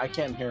 I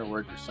can't hear a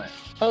word you're saying.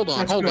 hold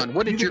on. That's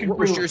good. What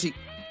was Jersey?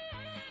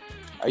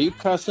 Are you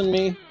cussing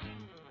me?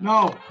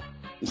 No.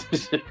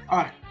 All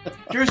right.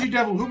 Jersey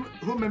Devil,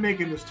 who am I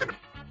making this to?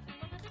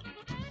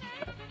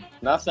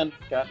 Nothing.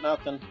 Got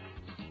nothing.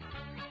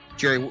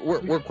 Jerry,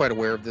 we're quite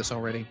aware of this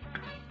already.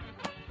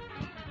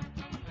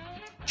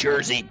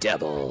 Jersey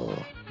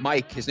Devil.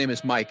 Mike, his name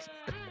is Mike.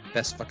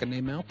 Best fucking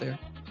name out there.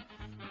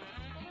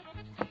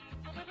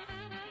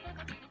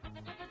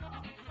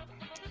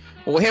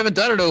 Well, we haven't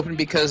done it open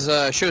because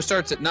show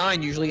starts at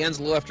 9, usually ends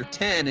a little after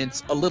 10. And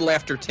it's a little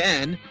after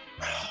 10.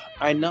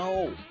 I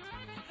know.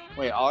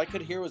 Wait, all I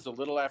could hear was a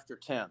little after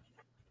 10.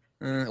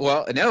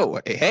 Well, no.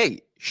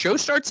 Hey, show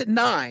starts at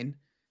 9.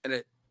 And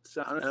it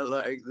sounded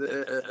like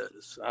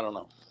this. I don't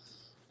know.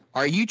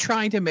 Are you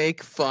trying to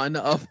make fun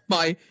of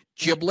my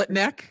giblet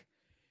neck?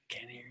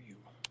 Can't hear you.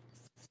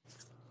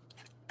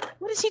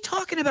 What is he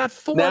talking about?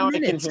 4 Now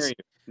minutes. I can hear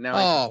you. Now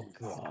Oh,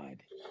 God.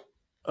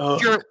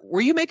 Oh.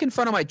 Were you making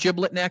fun of my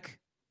giblet neck?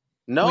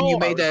 No. When you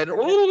made that.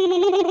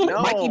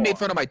 No. Mikey made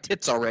fun of my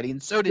tits already,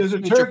 and so did There's a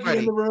Lucha turkey Freddy.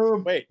 in the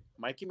room. Wait,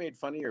 Mikey made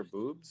fun of your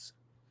boobs?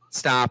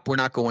 Stop. We're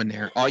not going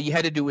there. All you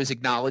had to do was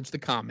acknowledge the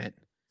comment.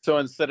 So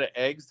instead of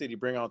eggs, did he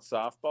bring out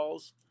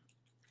softballs?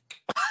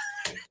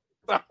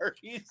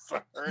 Sorry.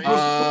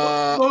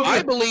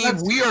 I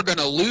believe we are going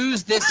to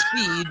lose this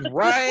feed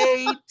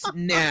right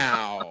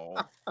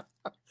now.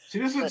 See,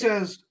 this one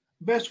says,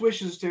 best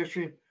wishes to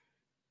stream.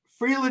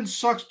 Freeland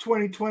sucks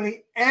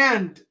 2020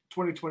 and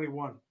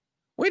 2021.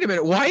 Wait a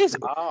minute. Why is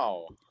it?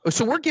 Wow.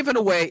 So we're giving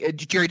away,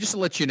 Jerry, just to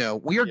let you know,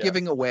 we are Yes.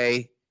 giving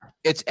away,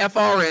 it's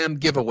FRM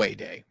giveaway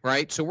day,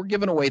 right? So we're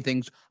giving away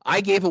things. I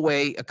gave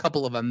away a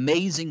couple of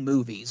amazing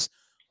movies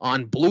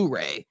on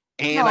Blu-ray,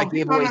 and I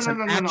gave away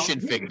some action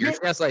figures.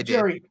 Yes, I did.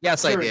 Jerry,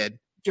 yes, Jerry, I did.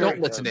 Jerry,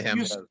 Don't listen to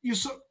him.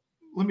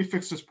 Let me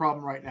fix this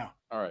problem right now.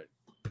 All right.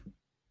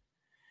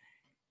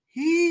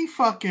 He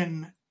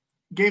fucking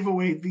gave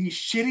away these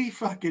shitty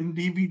fucking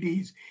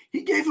DVDs.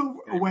 He gave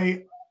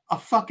away a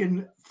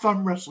fucking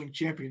Thumb Wrestling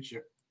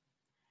Championship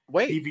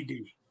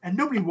DVD, and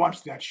nobody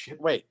watched that shit.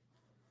 Wait,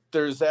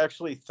 there's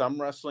actually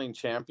Thumb Wrestling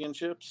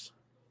Championships?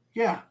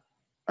 Yeah.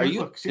 Are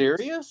you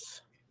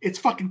serious? It's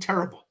fucking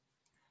terrible.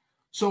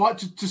 So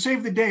to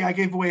save the day, I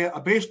gave away a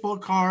baseball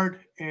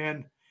card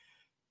and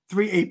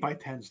 3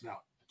 8x10s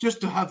now,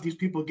 just to have these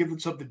people give them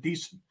something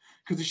decent.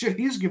 Because the shit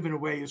he's giving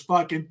away is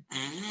fucking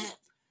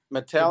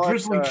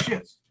drizzling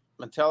shit.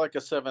 Metallica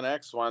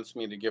 7X wants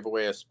me to give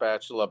away a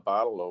spatula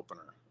bottle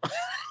opener.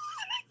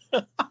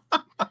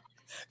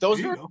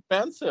 Those are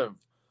expensive.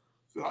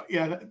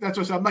 Yeah, that's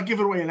what I said. I'm not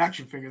giving away an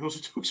action figure. Those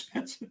are too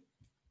expensive.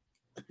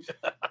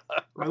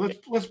 Right,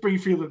 let's bring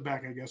Freeland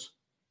back, I guess.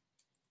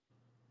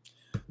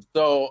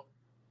 So,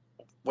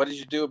 what did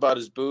you do about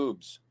his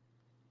boobs?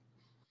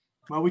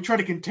 Well, we try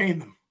to contain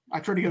them. I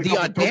try to get the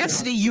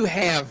audacity you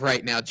have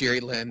right now, Jerry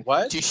Lynn,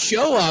 to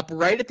show up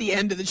right at the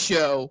end of the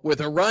show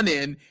with a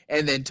run-in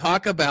and then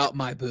talk about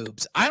my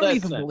boobs. I don't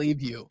even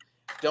believe you.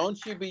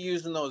 Don't you be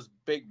using those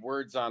big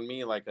words on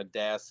me like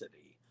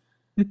audacity.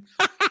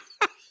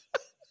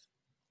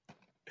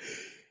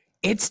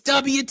 It's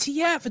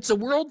WTF. It's a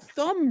World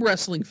Thumb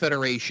Wrestling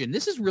Federation.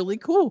 This is really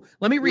cool.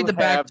 Let me read the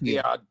back to you.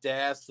 You have the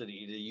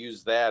audacity to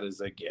use that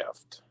as a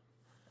gift.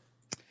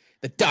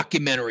 The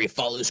documentary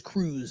follows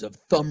crews of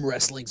thumb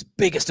wrestling's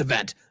biggest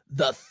event,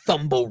 the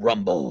Thumble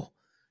Rumble.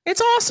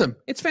 It's awesome.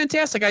 It's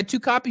fantastic. I had 2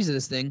 copies of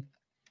this thing.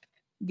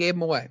 Gave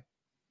them away.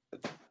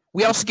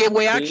 We also gave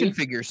away action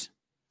figures.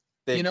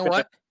 You know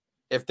what?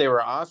 If they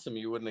were awesome,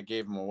 you wouldn't have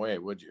gave them away,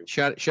 would you?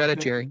 Shut it,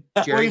 Jerry.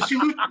 Jerry,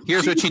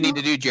 here's what you need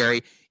to do,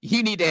 Jerry.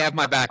 You need to have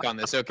my back on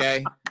this,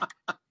 okay?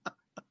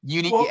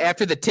 You need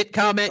after the tit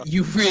comment,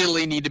 you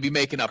really need to be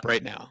making up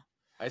right now.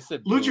 I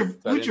said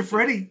Lucha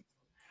Freddy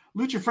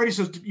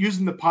says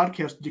using the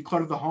podcast to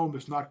declutter the home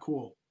is not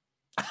cool.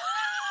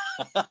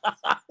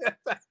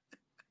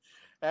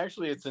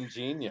 Actually, it's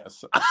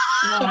ingenious.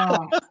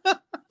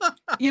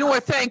 You know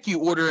what? Thank you,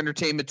 Order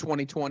Entertainment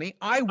 2020.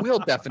 I will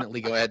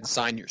definitely go ahead and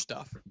sign your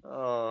stuff.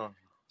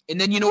 And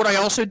then you know what I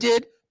also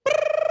did?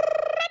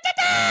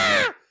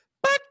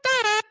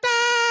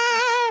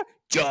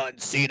 John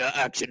Cena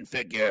action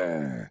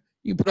figure.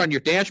 You can put it on your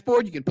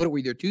dashboard. You can put it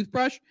with your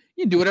toothbrush.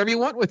 You can do whatever you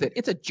want with it.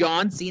 It's a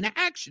John Cena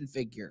action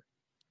figure.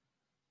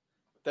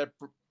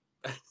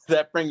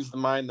 That brings to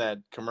mind that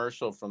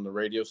commercial from the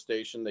radio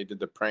station. They did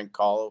the prank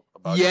call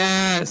about.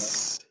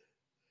 Yes.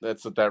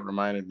 That's what that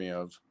reminded me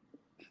of.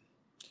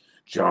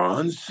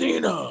 John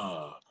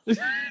Cena.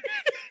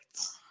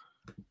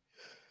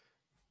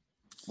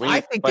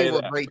 I think they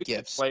were great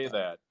gifts. Play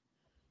that.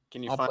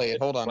 Can you play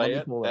it? Hold on. Let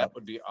me pull it up. That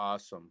would be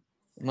awesome.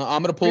 No,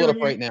 I'm going to pull it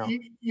up right now.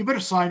 You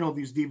better sign all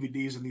these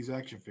DVDs and these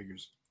action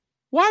figures.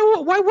 Why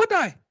would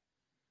I?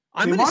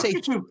 They want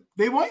you to.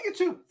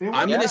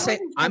 I'm going to say,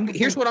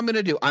 here's what I'm going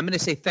to do. I'm going to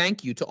say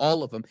thank you to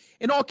all of them.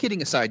 And all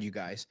kidding aside, you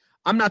guys,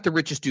 I'm not the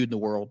richest dude in the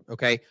world,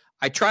 okay?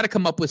 I try to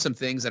come up with some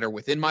things that are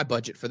within my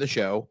budget for the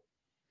show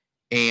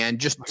and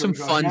just some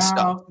fun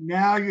stuff.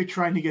 Now you're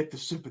trying to get the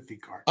sympathy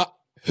card.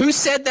 Who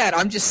said that?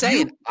 I'm just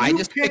saying. I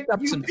just picked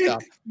up some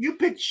stuff. You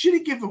picked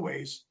shitty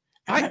giveaways.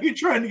 Now you're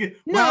trying to get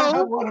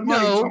no.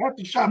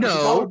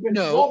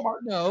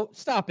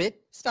 Stop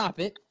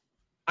it.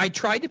 I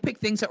tried to pick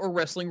things that were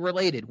wrestling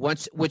related.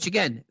 Which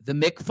again, the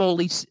Mick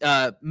Foley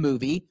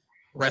movie,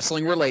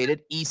 wrestling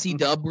related, EC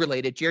Dub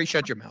related. Jerry,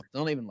 shut your mouth.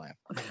 Don't even laugh.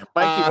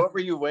 Mikey, what were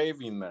you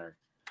waving there?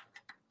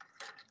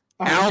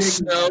 Al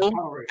Snow,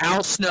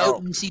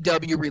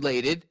 ECW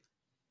related.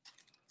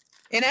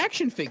 And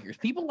action figures.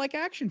 People like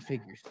action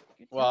figures.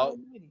 Well,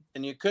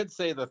 and you could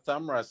say the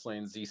thumb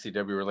wrestling is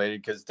ECW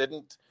related because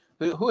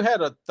who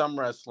had a thumb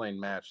wrestling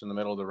match in the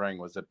middle of the ring?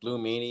 Was it Blue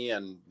Meanie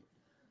and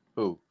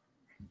who?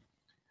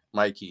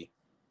 Mikey.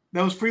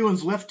 That was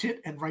Freeland's left tit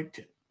and right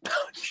tit.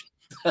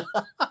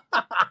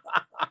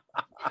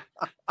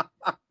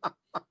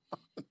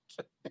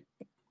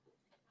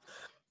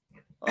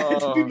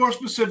 To be more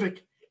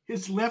specific,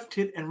 his left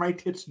tit and right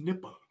tit's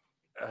nipple.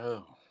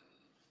 Oh.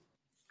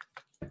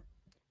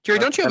 Jerry,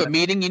 don't you have a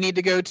meeting you need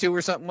to go to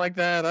or something like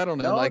that? I don't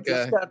know. No,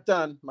 just got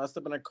done. Must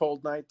have been a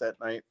cold night that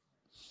night.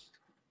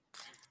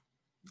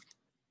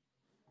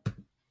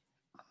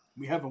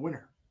 We have a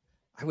winner.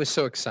 I was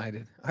so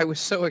excited.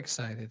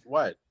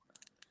 What?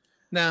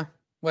 Nah,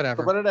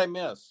 whatever. So what did I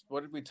miss?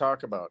 What did we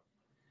talk about?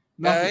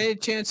 I had a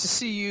chance to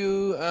see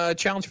you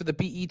challenge for the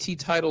BET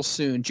title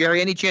soon. Jerry,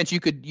 any chance you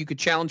could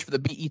challenge for the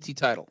BET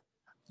title?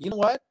 You know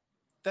what?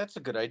 That's a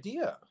good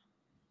idea.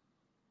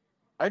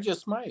 I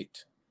just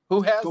might.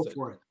 Who has it?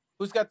 For it?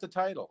 Who's got the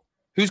title?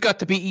 Who's got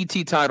the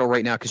BET title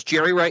right now? Because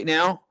Jerry right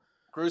now.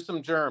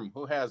 Gruesome Germ.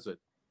 Who has it?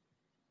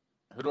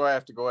 Who do I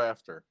have to go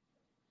after?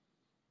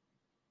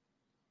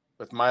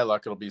 With my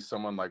luck, it'll be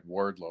someone like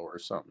Wardlow or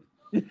something.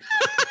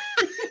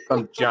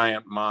 Some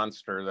giant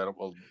monster that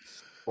will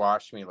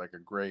squash me like a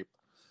grape.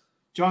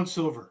 John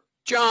Silver.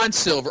 John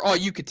Silver. Oh,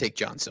 you could take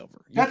John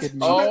Silver. You That's- could-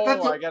 so Oh,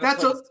 that's a- I got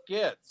that's to play a-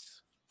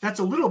 skits. That's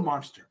a little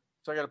monster.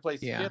 So I got to play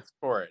Yeah. skits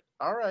for it.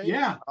 All right.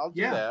 Yeah, I'll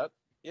do yeah. that.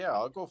 Yeah,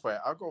 I'll go for it.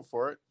 I'll go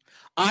for it.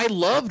 I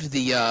loved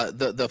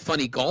the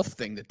funny golf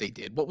thing that they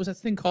did. What was that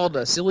thing called?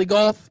 Silly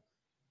golf.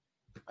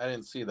 I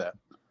didn't see that.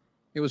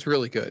 It was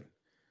really good.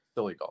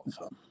 Silly golf.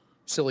 Huh?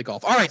 Silly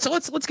golf. All right, so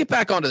let's get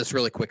back onto this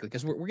really quickly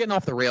because we're getting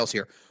off the rails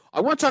here. I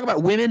want to talk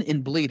about women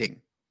in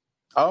bleeding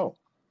Oh,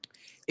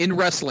 in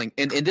wrestling,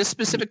 and this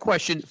specific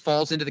question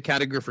falls into the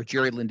category for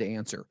Jerry Lynn to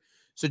answer.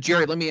 So,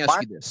 Jerry, let me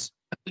ask you this: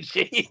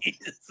 jeez.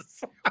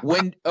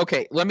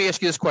 let me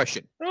ask you this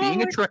question.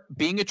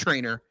 Being a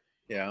trainer,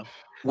 Yeah.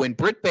 when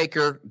Britt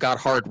Baker got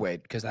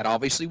hardwayed, because that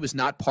obviously was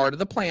not part of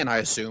the plan, I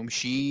assume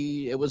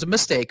it was a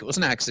mistake, it was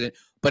an accident,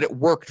 but it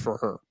worked for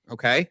her.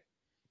 Okay.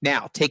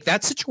 Now take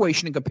that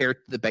situation and compare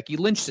it to the Becky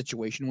Lynch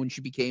situation when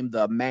she became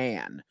the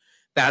man.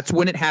 That's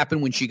when it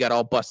happened, when she got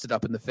all busted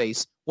up in the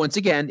face. Once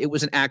again, it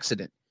was an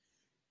accident.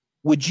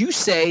 Would you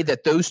say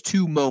that those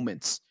two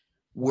moments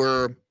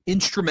were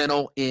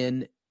instrumental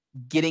in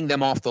getting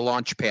them off the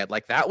launch pad?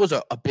 Like that was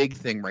a big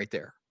thing right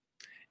there.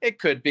 It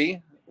could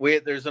be.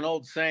 There's an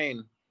old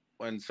saying,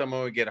 when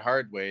someone would get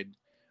hardwayed,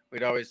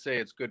 we'd always say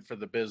it's good for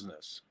the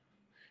business.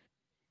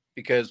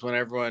 Because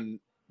when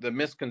the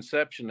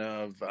misconception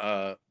of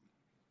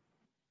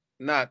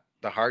not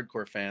the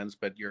hardcore fans,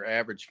 but your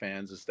average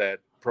fans, is that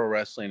pro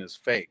wrestling is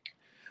fake.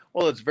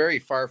 Well, it's very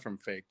far from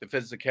fake. The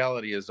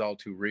physicality is all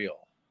too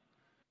real.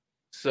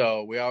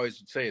 So we always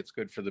would say it's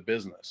good for the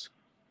business.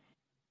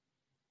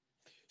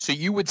 So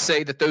you would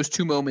say that those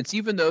two moments,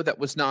 even though that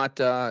was not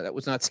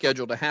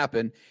scheduled to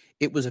happen,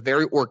 it was a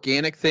very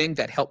organic thing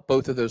that helped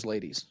both of those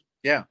ladies.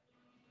 Yeah.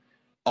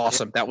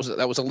 Awesome. That was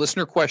a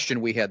listener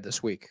question we had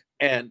this week.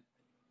 And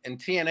in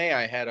TNA,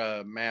 I had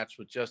a match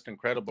with Justin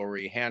Credible where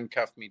he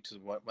handcuffed me to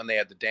when they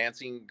had the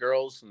dancing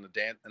girls and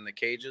the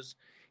cages.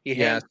 He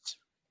had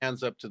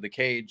hands up to the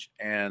cage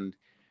and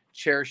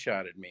chair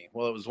shotted me.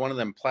 Well, it was one of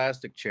them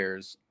plastic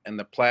chairs, and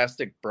the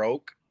plastic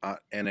broke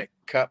and it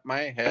cut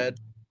my head.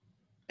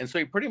 And so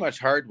he pretty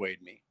much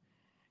hardwayed me.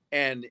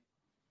 And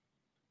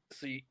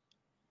see,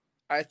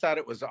 I thought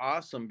it was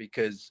awesome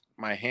because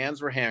my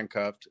hands were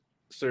handcuffed.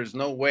 So there's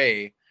no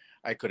way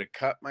I could have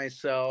cut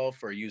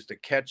myself or used a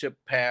ketchup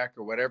pack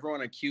or what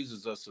everyone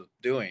accuses us of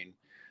doing.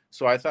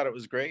 So I thought it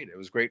was great. It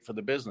was great for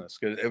the business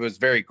because it was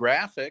very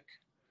graphic,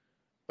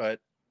 but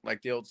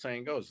like the old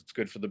saying goes, it's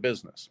good for the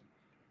business.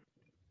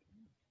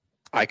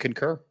 I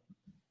concur.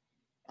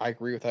 I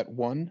agree with that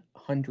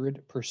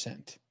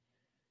 100%.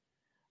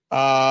 What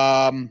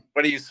are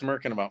you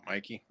smirking about,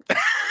 Mikey?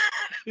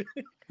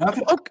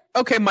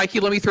 Okay,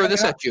 Mikey, let me throw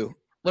this at you.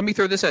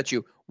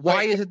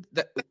 Why is it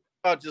that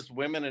about just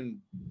women and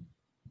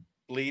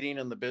bleeding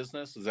in the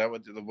business? Is that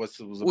what it was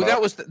about? Well,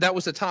 that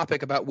was the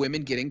topic about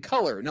women getting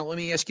color. Now, let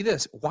me ask you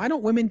this: why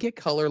don't women get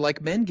color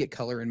like men get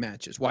color in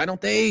matches? Why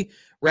don't they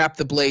wrap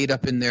the blade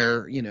up in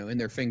their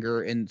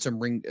finger in some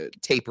ring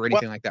tape or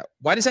anything like that?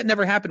 Why does that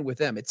never happen with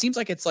them? It seems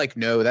like it's like,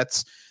 no,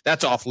 that's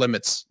off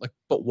limits. Like,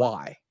 but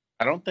why?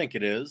 I don't think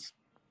it is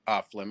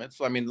off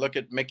limits. I mean, look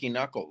at Mickey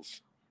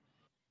Knuckles.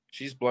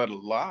 She's bled a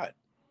lot.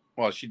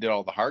 Well, she did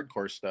all the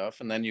hardcore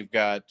stuff, and then you've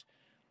got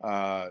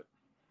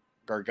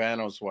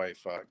Gargano's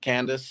wife,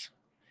 Candice.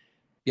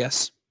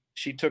 Yes.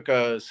 She took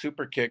a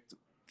super kick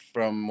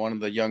from one of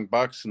the Young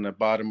Bucks, and the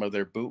bottom of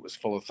their boot was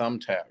full of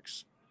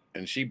thumbtacks,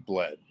 and she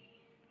bled.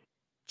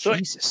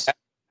 Jesus.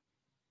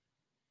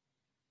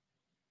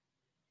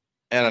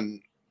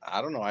 And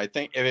I don't know. I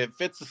think if it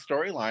fits the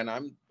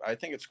storyline, I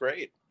think it's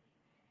great.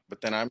 But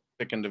then I'm a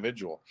sick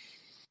individual.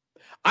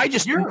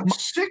 You're a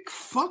sick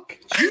fuck.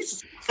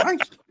 Jesus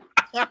Christ.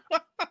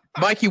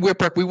 Mikey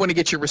Whipwreck, we want to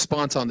get your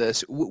response on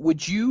this.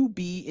 Would you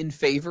be in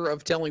favor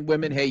of telling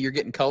women, hey, you're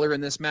getting color in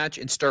this match,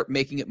 and start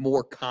making it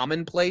more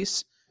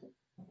commonplace?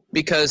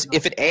 Because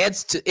if it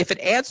adds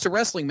to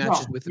wrestling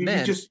matches with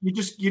men, you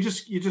just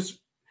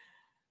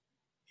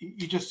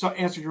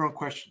answered your own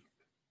question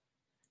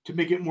to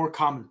make it more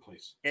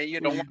commonplace. Yeah, you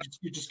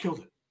just killed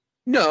it.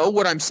 No,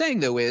 what I'm saying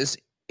though is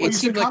it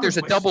seems like there's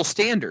a commonplace. double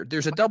standard.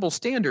 There's a double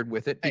standard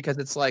with it because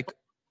it's like,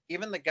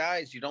 even the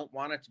guys, you don't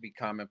want it to be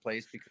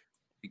commonplace because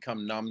you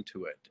become numb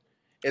to it.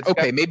 It's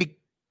okay, maybe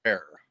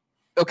fair.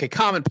 Okay,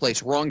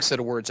 commonplace, wrong set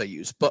of words I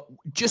use, but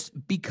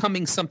just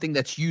becoming something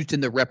that's used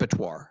in the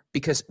repertoire,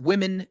 because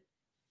women,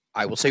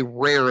 I will say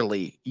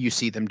rarely you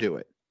see them do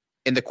it.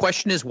 And the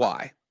question is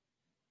why?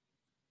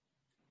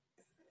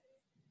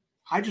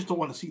 I just don't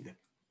want to see that.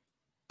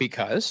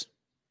 Because?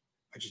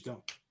 I just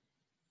don't.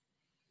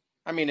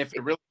 I mean, if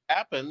it really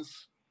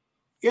happens.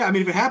 Yeah, I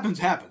mean, if it happens,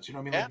 happens. You know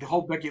what I mean? Yeah. Like the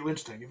whole Becky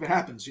Lynch thing. If it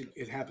happens,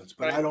 it happens.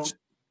 But I don't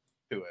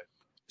do it.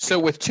 So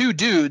with two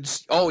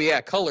dudes, oh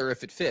yeah, color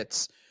if it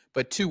fits.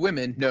 But two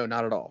women, no,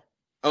 not at all.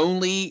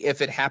 Only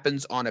if it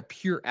happens on a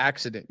pure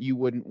accident. You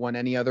wouldn't want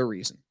any other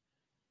reason.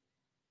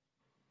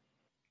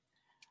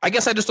 I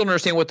guess I just don't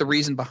understand what the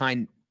reason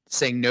behind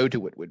saying no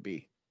to it would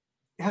be.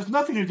 It has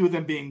nothing to do with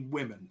them being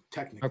women,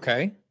 technically.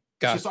 Okay.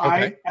 Got It's it. just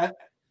Okay.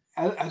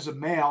 as a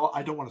male,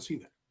 I don't want to see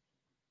that.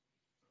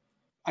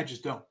 I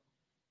just don't.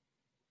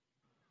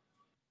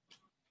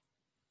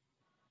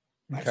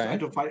 I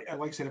don't find,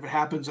 like I said, if it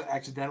happens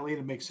accidentally,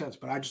 it makes sense.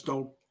 But I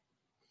don't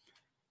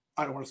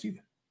want to see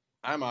that.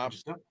 I'm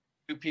opposite.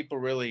 Two people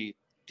really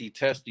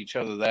detest each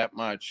other that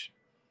much,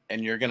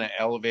 and you're going to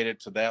elevate it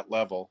to that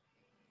level.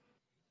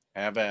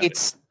 Have at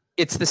it.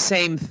 It's the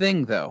same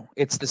thing, though.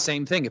 It's the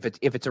same thing.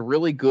 If it's a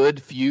really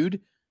good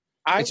feud,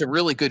 it's a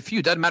really good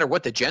feud. Doesn't matter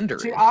what the gender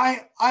is.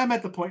 I'm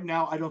at the point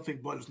now. I don't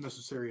think blood is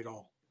necessary at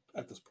all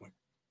at this point.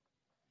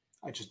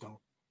 I just don't.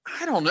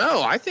 I don't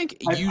know. I think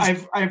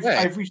I've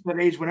reached that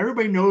age when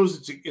everybody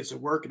knows it's a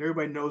work and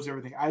everybody knows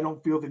everything. I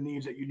don't feel the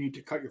need that you need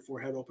to cut your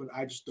forehead open.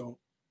 I just don't.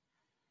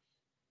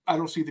 I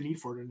don't see the need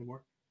for it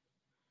anymore.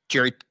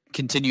 Jerry,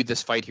 continue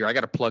this fight here. I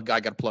got to plug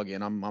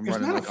in. I'm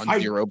running like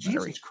on zero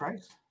battery. Jesus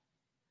Christ.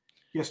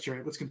 Yes,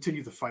 Jerry. Let's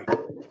continue the fight.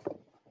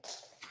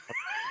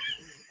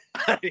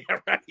 Yeah,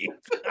 right.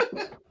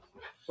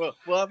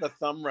 We'll have a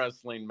thumb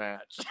wrestling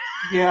match.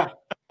 Yeah.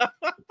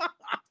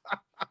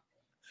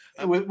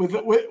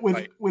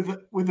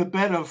 with a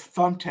bed of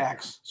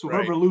thumbtacks, so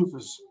whoever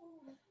loses,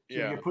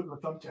 get put in the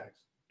thumbtacks.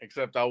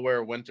 Except I'll wear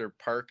a winter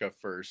parka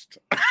first.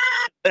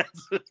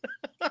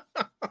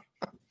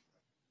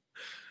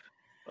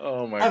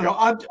 Oh my God! I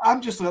don't know.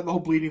 I'm just the whole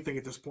bleeding thing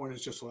at this point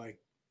is just like.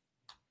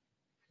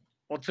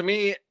 Well, to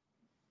me,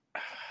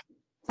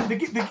 you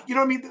know what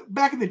I mean.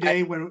 Back in the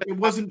day when it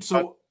wasn't so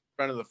in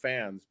front of the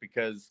fans,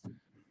 because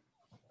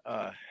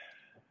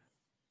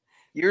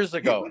years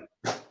ago,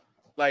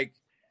 like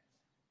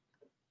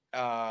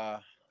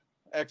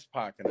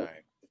X-Pac and I,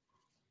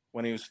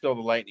 when he was still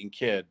the Lightning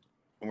Kid,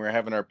 and we were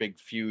having our big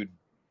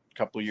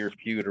couple-year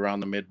feud around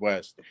the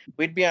Midwest,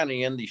 we'd be on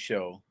the indie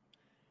show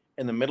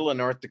in the middle of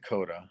North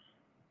Dakota,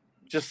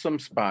 just some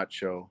spot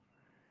show,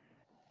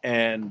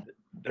 and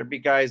there'd be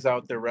guys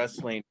out there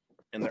wrestling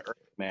in the early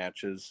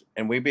matches,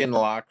 and we'd be in the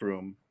locker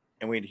room,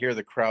 and we'd hear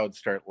the crowd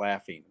start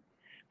laughing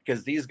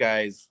because these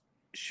guys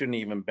shouldn't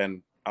even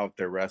been out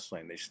there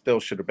wrestling. They still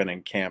should have been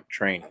in camp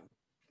training.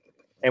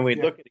 And we'd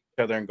look at each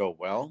other and go,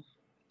 well,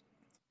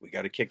 we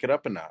got to kick it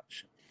up a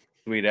notch.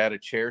 We'd add a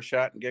chair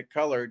shot and get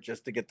color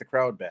just to get the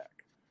crowd back.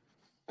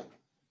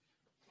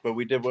 But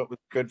we did what was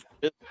good for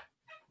business.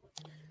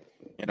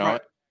 You know,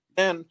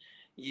 and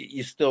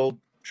you still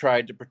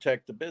tried to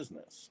protect the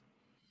business.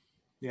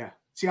 Yeah.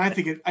 See, I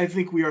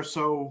think we are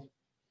so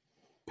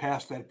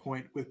past that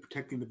point with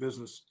protecting the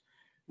business,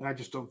 and I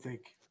just don't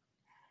think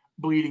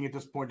bleeding at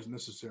this point is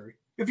necessary.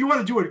 If you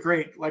want to do it,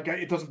 great. Like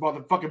it doesn't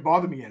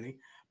bother me any.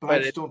 But I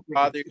just don't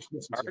think it's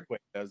necessary. Hard way,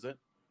 does it?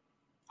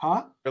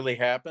 Huh? It really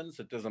happens.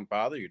 It doesn't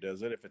bother you,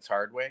 does it? If it's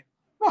hard way?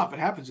 No, if it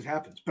happens, it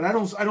happens. But I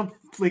don't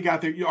think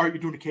out there you're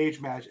doing a cage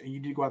match and you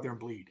need to go out there and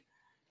bleed.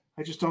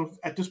 I just don't.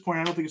 At this point,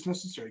 I don't think it's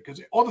necessary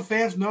because all the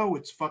fans know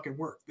it's fucking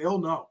work. They all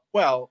know.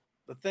 Well,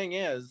 the thing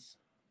is,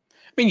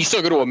 I mean, you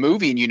still go to a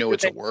movie and you know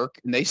it's a work,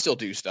 and they still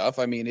do stuff.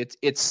 I mean,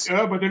 it's.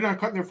 Yeah, but they're not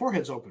cutting their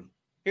foreheads open.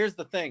 Here's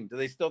the thing: do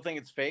they still think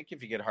it's fake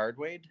if you get hard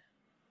weighed?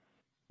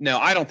 No,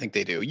 I don't think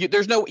they do. How do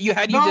you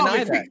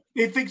deny that?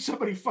 They think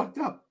somebody fucked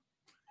up.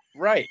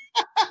 Right.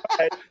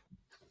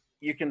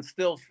 You can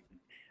still,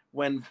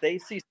 when they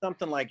see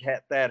something like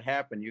that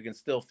happen, you can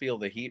still feel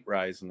the heat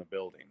rise in the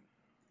building.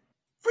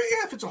 But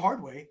yeah, if it's a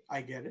hard way,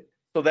 I get it.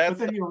 So that's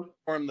the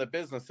form of the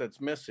business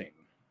that's missing.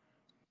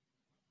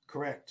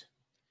 Correct.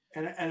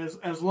 And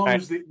as long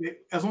as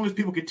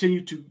people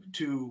continue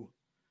to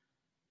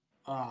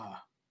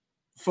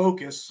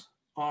focus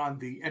on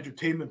the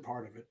entertainment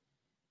part of it,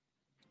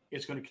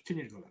 it's going to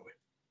continue to go that way.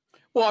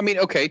 Well, I mean,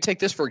 okay, take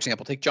this for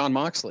example. Take Jon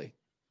Moxley.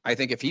 I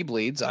think if he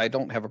bleeds, I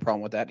don't have a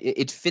problem with that.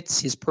 It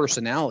fits his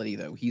personality,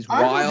 though. He's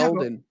wild,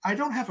 and I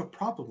don't have a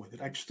problem with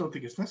it. I just don't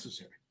think it's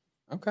necessary.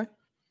 Okay,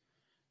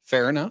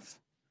 fair enough.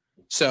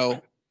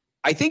 So,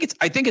 I think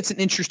it's an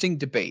interesting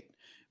debate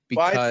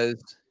because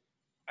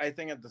I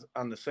think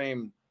on the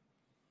same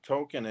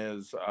token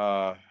is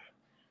how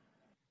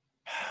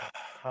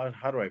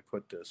do I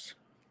put this?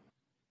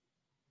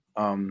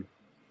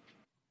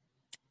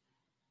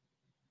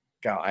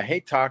 God, I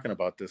hate talking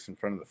about this in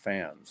front of the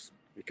fans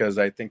because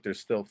I think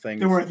there's still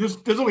things.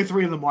 There's only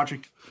 3 of them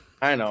watching.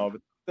 I know, but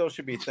still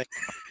should be things.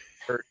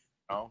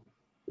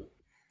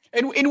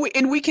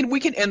 And we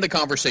can end the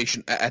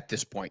conversation at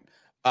this point.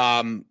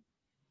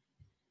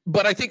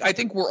 But I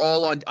think we're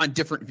all on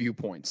different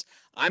viewpoints.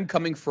 I'm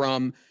coming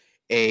from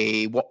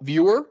a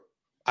viewer.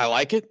 I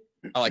like it.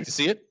 I like to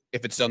see it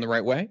if it's done the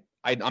right way.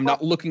 I'm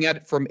not looking at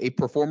it from a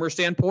performer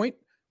standpoint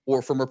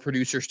or from a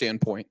producer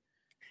standpoint.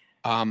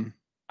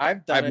 I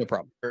have no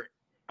problem.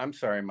 I'm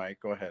sorry, Mike.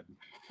 Go ahead.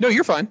 No,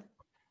 you're fine.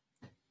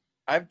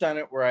 I've done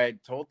it where I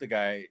told the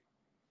guy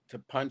to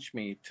punch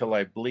me till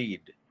I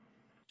bleed,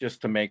 just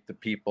to make the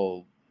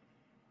people,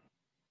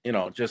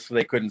 just so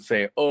they couldn't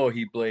say, "Oh,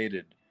 he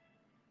bladed."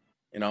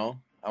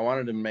 I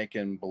wanted to make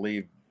him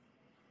believe.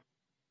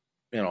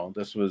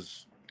 This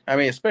was. I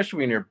mean, especially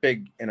when you're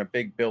in a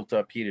big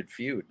built-up heated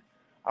feud,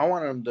 I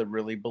wanted them to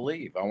really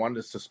believe. I wanted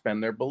to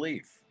suspend their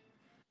belief,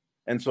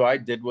 and so I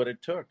did what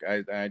it took.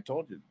 I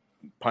told you.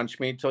 Punch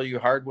me till you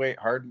hard way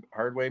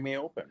me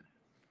open.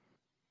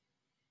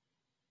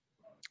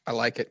 I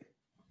like it.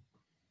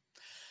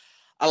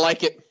 I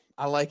like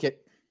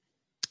it.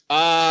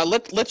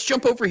 Let's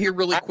jump over here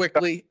really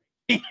quickly.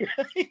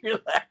 You're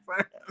laughing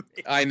at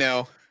me. I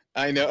know.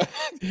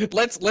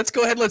 Let's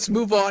go ahead. Let's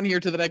move on here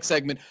to the next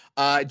segment.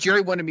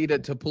 Jerry wanted me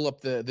to pull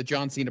up the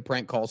John Cena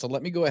prank call, so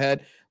let me go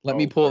ahead. Let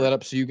me pull that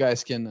up so you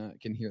guys can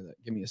hear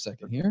that. Give me a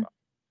second here.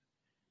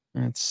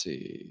 Let's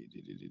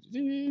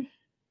see.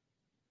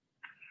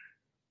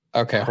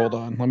 Okay, hold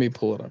on. Let me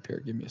pull it up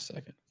here. Give me a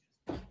second.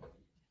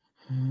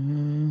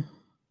 The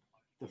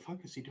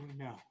fuck is he doing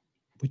now?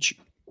 Would you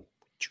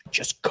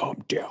just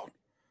calm down?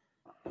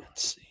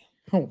 Let's see.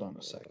 Hold on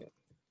a second.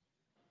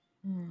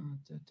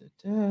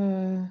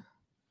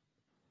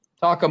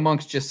 Talk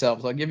amongst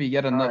yourselves. I'll give you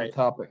yet another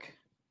topic.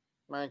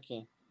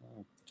 Mikey.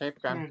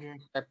 Tape gun.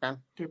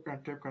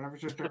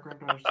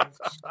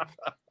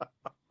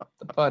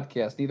 The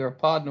podcast, neither a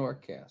pod nor a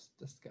cast.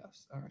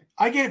 Discuss. All right.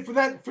 I get it for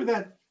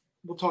that.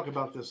 We'll talk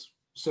about this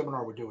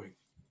seminar we're doing.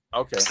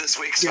 Okay. It's this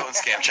week's phone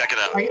scam. Check it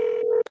out.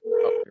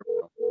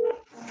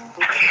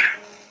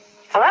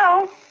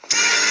 Hello?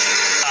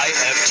 I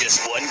have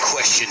just one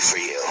question for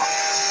you.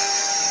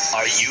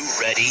 Are you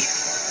ready?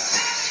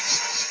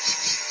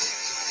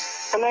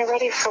 Am I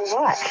ready for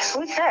what?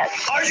 Who's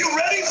this? Are you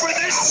ready for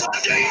this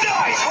Sunday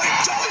night when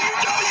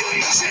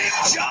WWE champ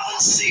John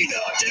Cena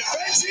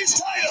defends his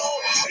title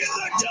in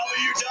the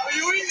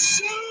WWE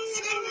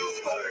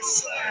Super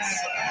Slam?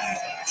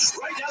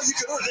 Right now you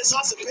can order this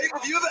awesome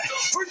pay-per-view event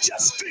for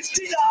just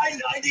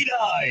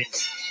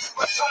 $59.99.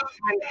 I'm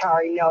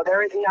sorry, no,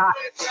 there is not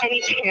any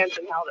chance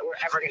in hell that we're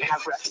ever going to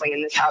have wrestling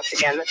in this house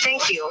again. But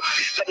thank you,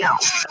 but no.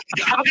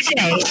 Have a good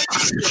day.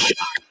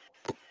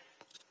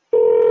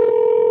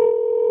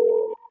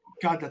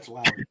 God, that's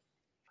loud.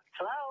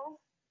 Hello?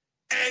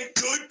 And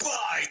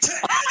goodbye to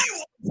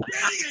anyone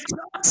standing in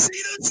John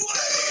Cena's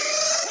way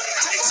when he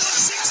takes on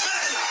 6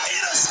 men in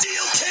a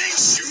Steel King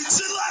Shoots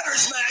and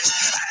Ladders match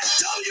at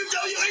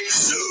WWE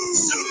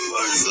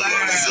Super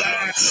Slam.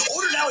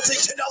 Order now and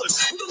take $10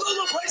 with a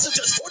low price of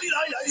just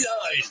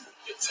 $49.99.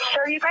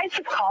 Sir, you guys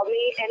have called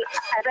me, and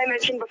as I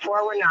mentioned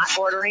before, we're not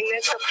ordering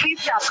this, so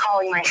please stop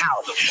calling my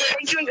house.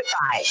 Thank you and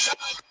goodbye.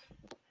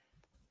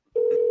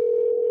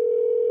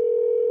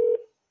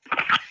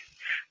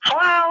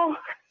 Hello?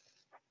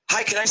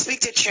 Hi, can I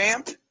speak to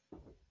Champ?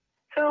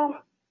 Who?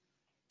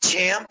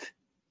 Champ?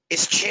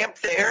 Is Champ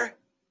there?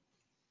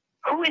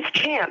 Who is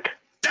Champ?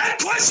 That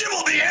question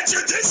will be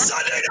answered this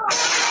Sunday night!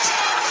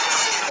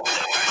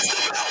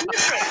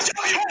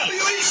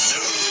 WWE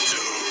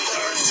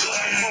Super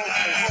Slam!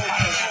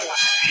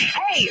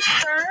 Hey,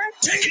 sir!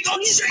 Taking on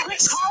Please quit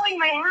Sheamus, calling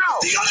my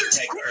house! The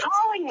Undertaker, Quit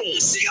calling me!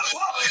 CM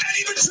Punk, and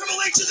even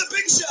Triple H and the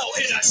Big Show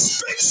in a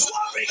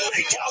spit-swapping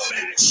makeout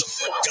match.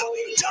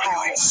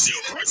 WWE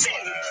Super Slam!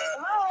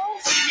 Hello?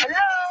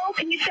 Hello?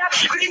 Can you stop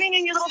screaming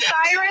in your little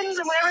sirens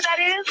and whatever that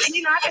is? Can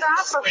you knock it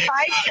off for 5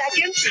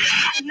 seconds?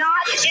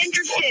 Not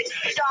interested.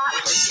 Stop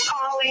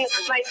calling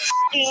my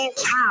fucking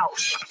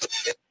house.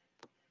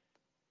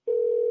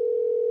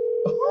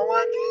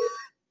 Oh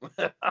my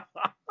God.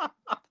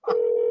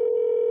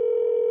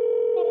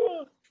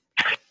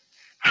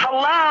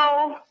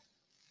 Hello?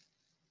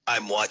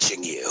 I'm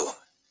watching you.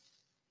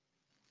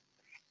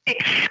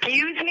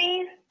 Excuse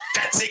me?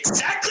 That's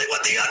exactly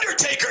what The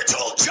Undertaker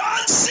told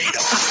John Cena.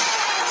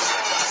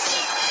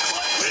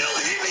 But will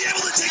he be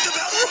able to take the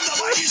belt from the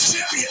mightiest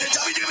champion in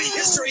WWE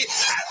history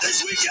at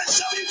this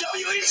weekend's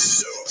WWE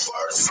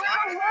Super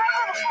Slam?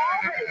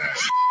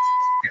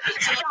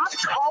 Stop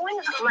calling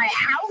my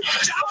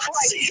house before I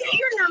see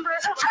your number. I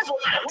will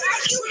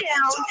whack you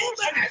down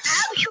and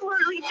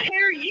absolutely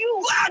tear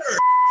you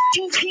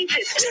in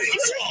pieces. Do you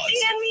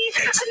understand me? I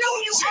know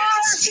you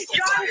are,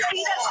 John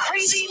Cena,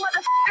 crazy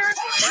motherfucker.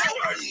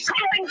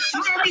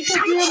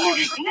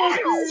 No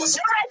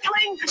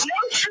wrestling, no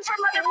super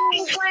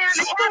motherfucking slam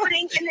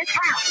happening in this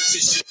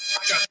house.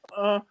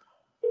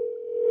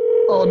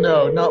 Oh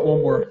no, not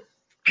one more.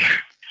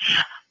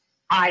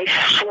 I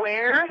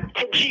swear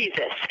to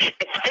Jesus, if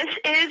this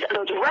is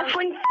those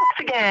wrestling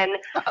again.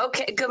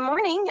 Okay, good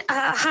morning.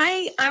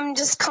 Hi, I'm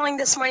just calling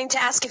this morning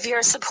to ask if you're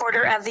a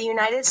supporter of the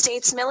United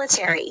States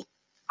military.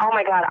 Oh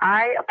my God,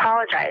 I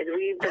apologize.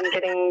 We've been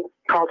getting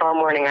calls all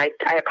morning. I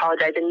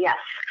apologize, and yes.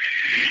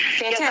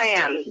 Fantastic. Yes, I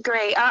am.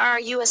 Great. Are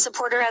you a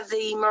supporter of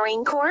the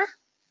Marine Corps?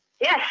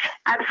 Yes,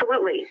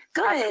 absolutely.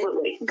 Good.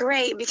 Absolutely.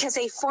 Great, because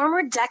a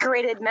former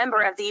decorated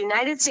member of the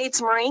United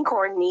States Marine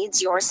Corps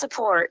needs your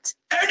support.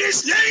 And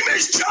his name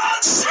is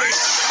John Cena!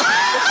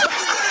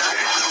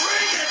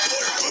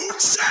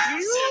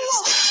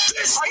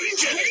 Are you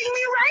kidding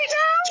me right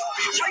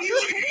now? Are you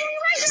kidding me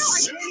right now? I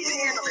can't even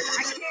handle this.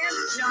 I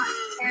cannot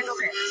handle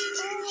this.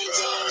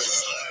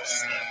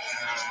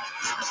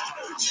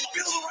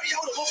 Available right now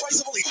at a low price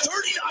of only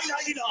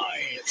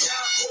 $39.99.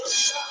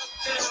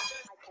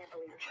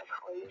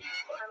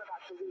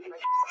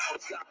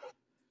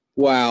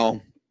 Wow.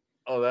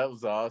 Oh, that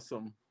was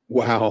awesome.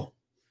 Wow.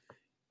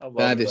 I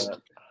love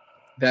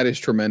That is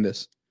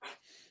tremendous.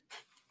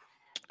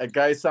 That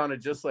guy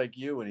sounded just like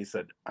you when he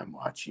said, "I'm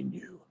watching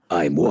you."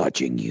 I'm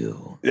watching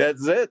you.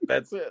 That's it.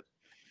 That's it.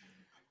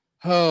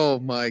 Oh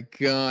my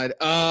God.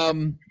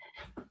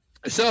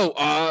 So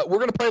we're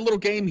gonna play a little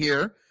game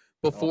here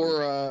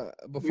before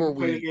We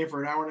played the game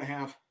for an hour and a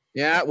half.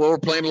 Yeah, well, we're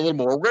playing a little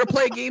more. We're gonna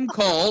play a game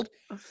called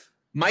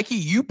Mikey.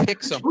 You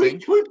pick something.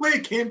 Can we play a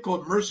game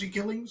called Mercy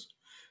Killings?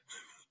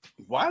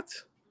 What?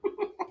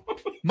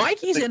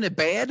 Mikey's in a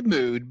bad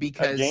mood A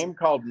because game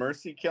called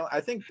Mercy Kill. I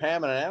think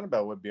Pam and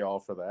Annabelle would be all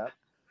for that.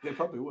 They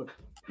probably would.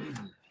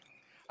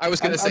 I was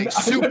gonna say I'm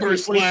Super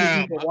there's 22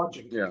 Slam. people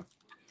watching. Yeah.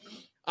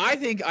 I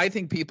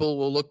think people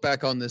will look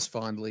back on this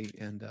fondly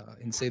and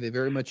say they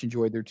very much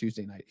enjoyed their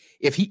Tuesday night.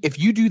 If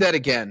you do that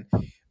again,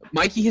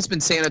 Mikey has been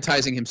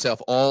sanitizing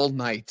himself all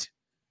night.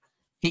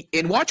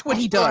 And watch what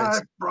he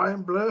does.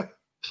 Brian Blair.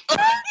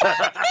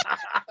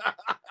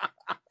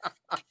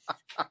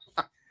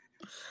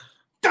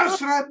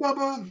 That's right,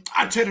 Bubba.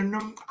 I tell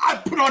you, I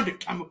put on the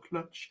camel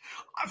clutch.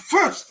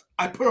 First,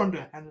 I put on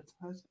the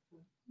sanitizer.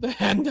 The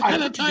hand I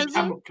put the sanitizer.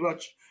 camel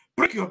clutch,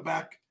 break your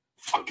back,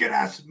 fuck your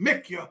ass,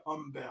 make your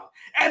humble,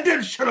 and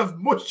then shut off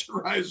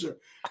moisturizer.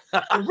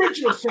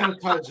 Original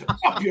sanitizer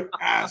up your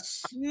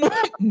ass.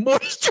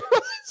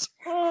 Moisturizer.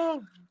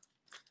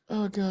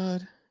 Oh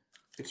God.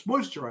 It's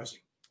moisturizing.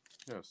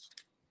 Yes.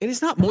 It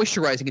is not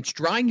moisturizing. It's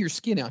drying your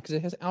skin out because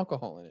it has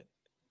alcohol in it.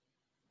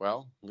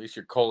 Well, at least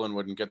your colon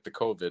wouldn't get the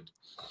COVID.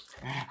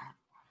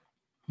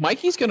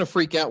 Mikey's going to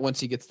freak out once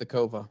he gets the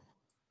Kova.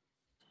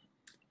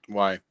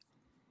 Why?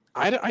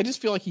 I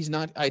just feel like he's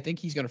not. I think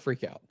he's going to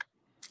freak out.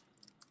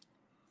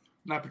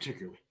 Not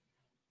particularly.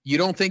 You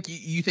don't think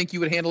you think you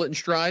would handle it in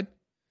stride?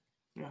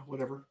 Yeah,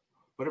 whatever.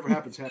 Whatever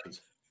happens,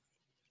 happens.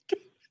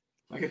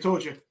 Like I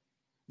told you,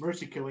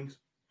 Mercy Killings.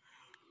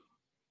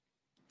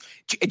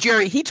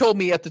 Jerry, he told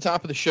me at the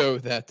top of the show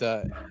that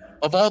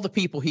of all the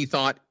people he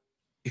thought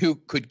who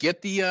could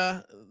get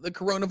the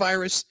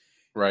coronavirus,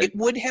 Right. it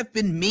would have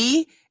been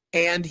me,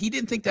 and he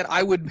didn't think that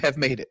I would have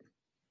made it.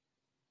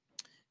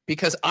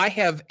 Because I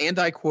have, and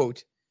I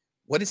quote,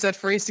 what is that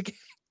phrase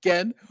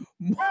again?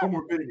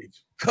 Comorbidities.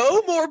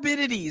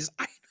 Comorbidities.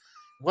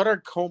 What are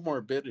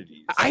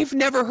comorbidities? I've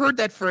never heard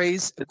that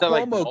phrase. Is that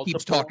like Cuomo keeps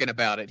multiple? talking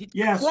about it.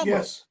 Yes, Cuomo.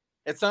 yes.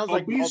 It sounds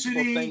like multiple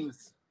Obesity.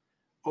 things.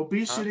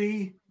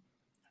 Obesity,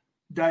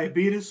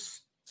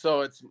 diabetes.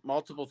 So it's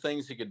multiple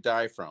things you could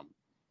die from.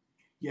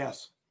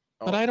 Yes.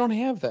 But I don't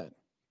have that.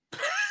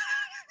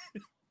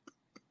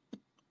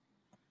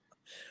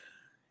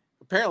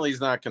 Apparently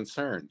he's not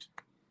concerned.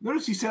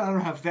 Notice he said I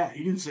don't have that.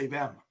 He didn't say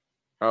them.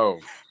 Oh.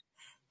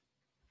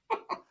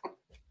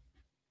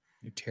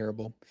 You're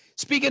terrible.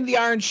 Speaking of the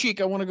Iron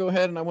Sheik, I want to go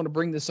ahead and I want to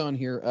bring this on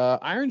here.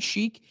 Iron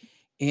Sheik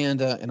and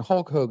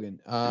Hulk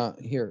Hogan.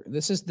 Here,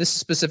 this is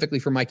specifically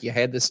for Mikey. I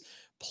had this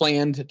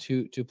planned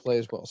to play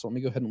as well. So let me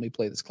go ahead and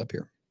play this clip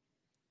here.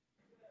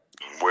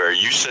 Where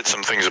you said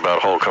some things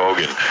about Hulk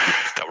Hogan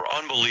that were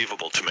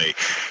unbelievable to me.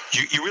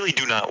 You really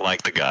do not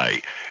like the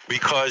guy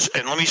because,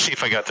 and let me see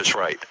if I got this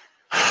right.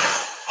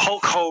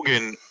 Hulk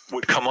Hogan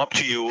would come up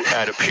to you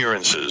at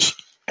appearances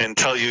and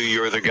tell you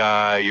you're the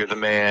guy, you're the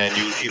man,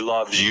 he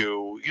loves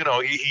you. You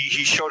know, he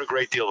showed a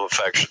great deal of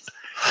affection.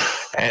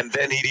 And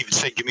then he'd even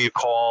say, give me a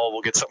call,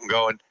 we'll get something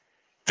going.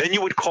 Then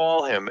you would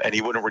call him and he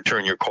wouldn't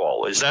return your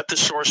call. Is that the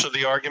source of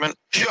the argument?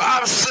 You're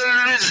absolutely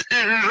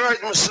right,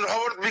 Mr.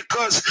 Howard,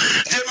 because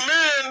the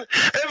man,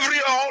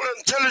 all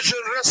intelligent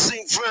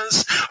wrestling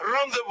fans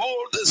around the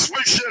world,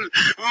 especially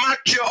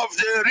Mecca of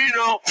the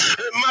arena,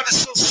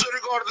 Madison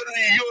Square Garden,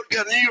 New York,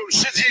 and New York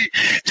City,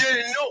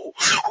 they know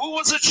who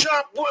was a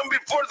champion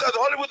before that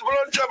Hollywood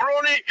Blonde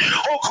Jabroni,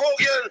 Hulk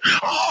Hogan,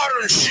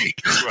 Iron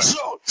Sheik. Right.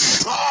 So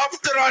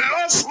after I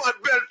lost my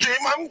belt to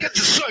him, I'm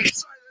getting so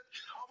excited.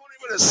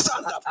 A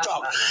stand-up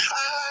talk.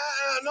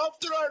 And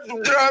after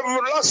I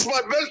lost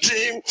my belt to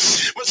him,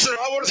 Mr.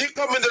 Howard, he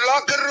come in the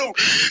locker room.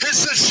 He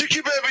said,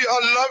 Shiki, baby, I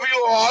love you.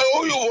 I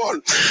owe you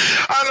one.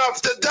 And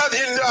after that,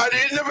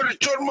 he never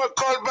returned my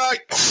call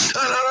back.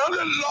 And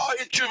another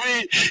lie to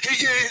me. He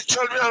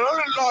told me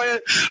another lie.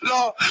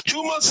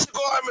 2 months ago,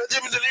 I met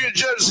him in the New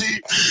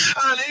Jersey.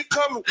 And he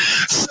come,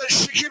 said,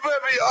 Shiki,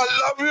 baby, I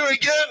love you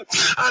again.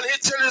 And he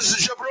tells the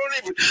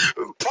jabroni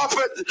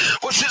puppet,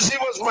 which is, he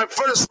was my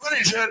first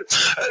manager,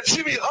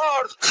 Jimmy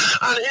Hart,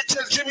 and he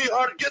tells Jimmy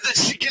Hart, get the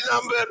Shiki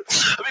number.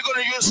 We're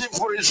going to use him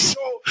for his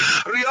show,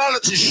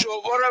 reality show,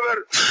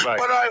 whatever. Right.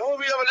 But I hope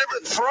we have a little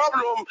bit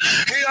problem.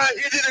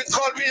 He didn't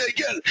call me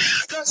again.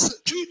 That's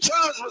 2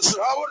 times, Mr.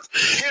 Howard.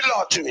 He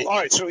lied to me. All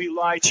right, so he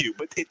lied to you.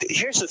 But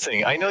here's the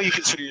thing. I know you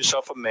consider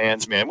yourself a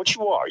man's man, which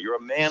you are. You're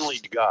a manly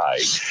guy.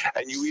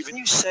 And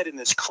you said in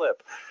this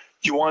clip,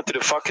 you wanted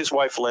to fuck his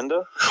wife,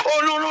 Linda?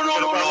 Oh, no.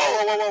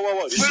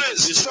 Whoa.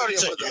 Please, sorry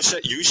about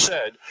that. You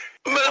said.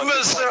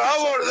 Mr.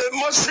 Howard, it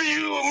must be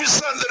you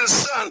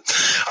misunderstand.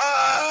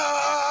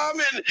 I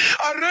mean,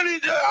 I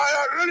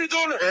really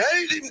don't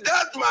hate him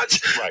that much.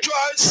 Right. So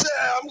I say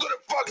I'm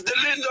gonna fuck the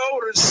Linda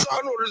or his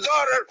son or his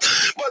daughter,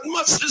 but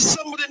must be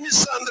somebody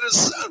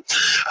misunderstand.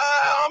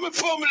 I'm a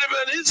family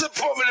man. He's a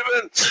family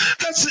man.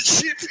 That's a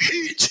cheap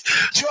heat.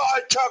 So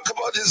I talk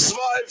about his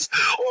wife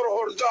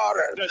or her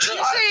daughter. That's right.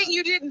 You're saying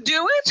you didn't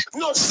do it?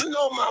 No,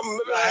 ma'am.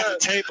 I have a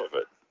tape of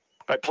it.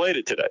 I played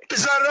it today.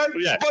 Is that right?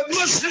 Yeah. But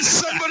must be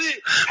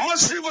somebody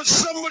else.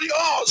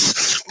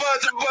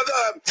 But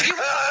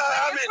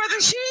I mean, for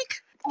the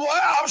Sheik?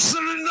 well,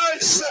 absolutely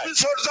nice. Sam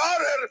is her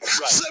daughter.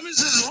 Right. Sam is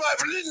his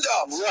wife, Linda.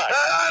 Right.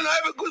 And I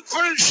have a good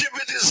friendship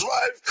with his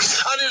wife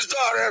and his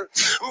daughter.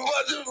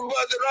 But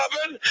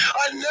Robin,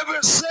 I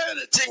never say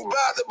anything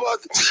bad about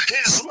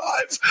his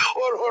wife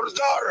or her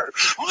daughter.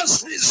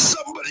 Must be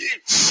somebody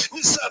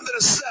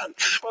misunderstand.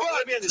 Well, but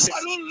let me understand.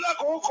 I don't like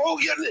Hulk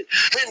Hogan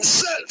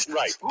himself.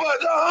 Right. But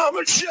I'm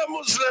a Shia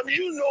Muslim,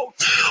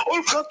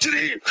 all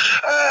country,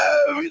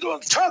 we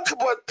don't talk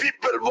about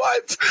people,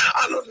 wife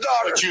and a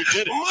daughter. But you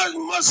did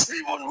it. Must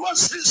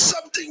be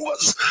something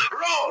was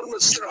wrong,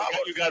 Mr.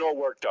 Howard. You got all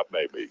worked up,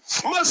 maybe.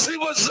 Must be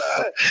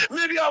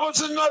maybe I was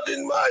not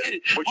in my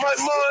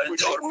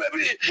mind, or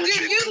maybe.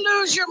 Did you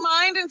lose your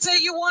mind and say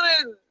you want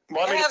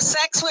to have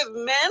sex with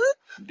men?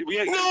 No.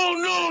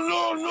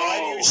 Why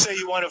do you say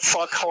you want to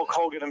fuck Hulk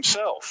Hogan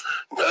himself?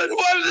 Well,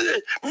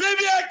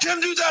 maybe I can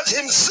do that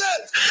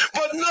himself,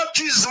 but not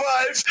his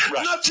wife,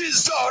 not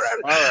his daughter.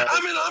 Right.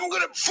 I mean, I'm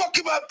going to fuck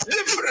him up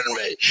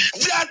differently.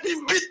 That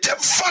him, beat the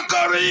fuck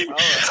out of him,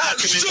 and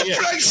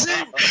suplex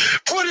him,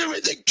 put him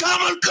in the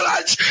camel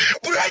clutch,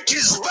 break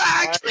his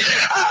back,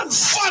 and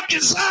fuck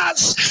his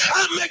ass,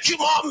 and make him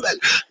humble.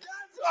 That's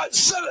what I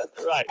said it.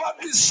 Right. But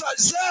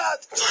besides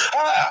that,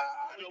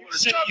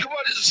 talk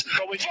about his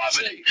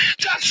family.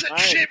 That's a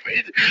chip.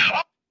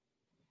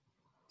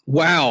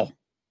 Wow.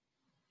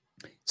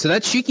 So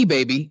that's Sheiky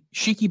Baby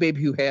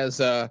who has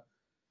a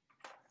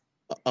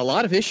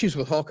lot of issues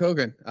with Hulk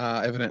Hogan,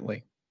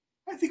 evidently.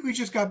 I think we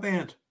just got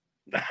banned.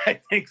 I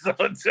think so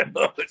too.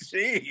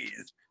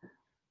 Jeez.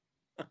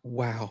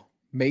 Wow.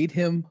 Made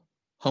him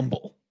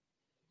humble.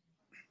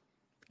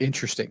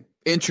 Interesting.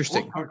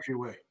 Old country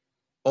way.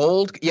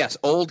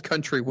 Old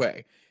country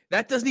way.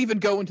 That doesn't even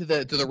go into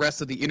the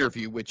rest of the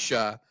interview, which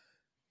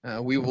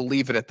we will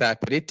leave it at that.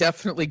 But it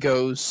definitely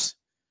goes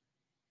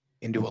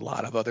into a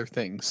lot of other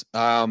things.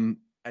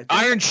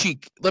 Iron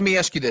Sheik. Let me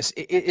ask you this: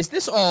 Is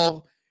this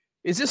all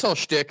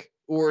shtick,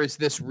 or is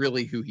this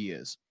really who he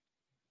is?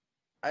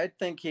 I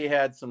think he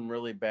had some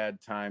really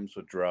bad times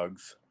with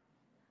drugs.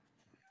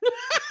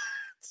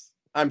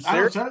 I'm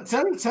serious.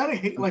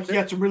 Sounded like he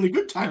had some really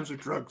good times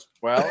with drugs.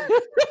 Well,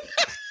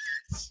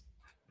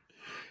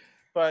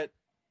 but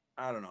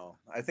I don't know.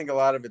 I think a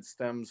lot of it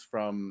stems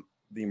from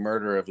the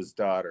murder of his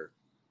daughter.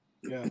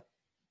 Yeah.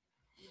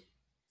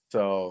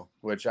 So,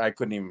 which I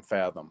couldn't even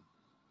fathom.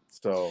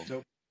 So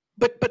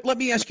But let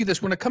me ask you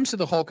this: when it comes to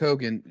the Hulk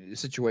Hogan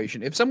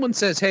situation, if someone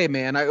says, "Hey,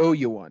 man, I owe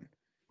you one,"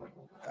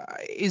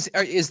 is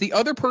the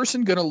other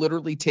person going to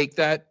literally take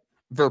that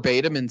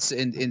verbatim and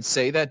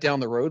say that down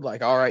the road,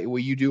 like, "All right, well,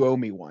 you do owe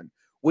me one"?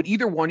 Would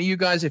either one of you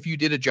guys, if you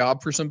did a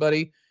job for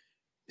somebody,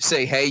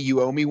 say, "Hey,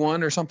 you owe me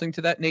one" or something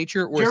to that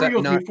nature? Or Jerry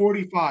is that not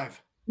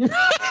 45?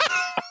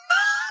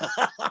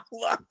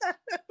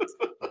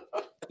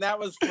 That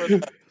was for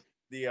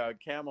the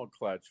camel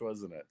clutch,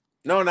 wasn't it?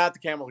 No, not the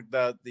camel.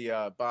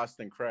 The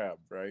Boston Crab,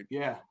 right?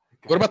 Yeah.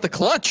 What about the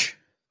clutch?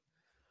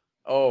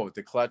 Oh,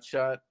 the clutch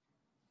shot.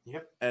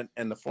 Yep.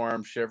 And the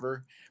forearm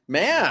shiver,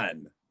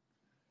 man.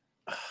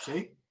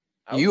 See,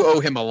 you owe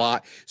him a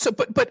lot. So,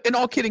 but in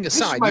all kidding this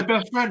aside, is my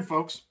best friend,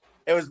 folks.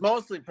 It was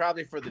mostly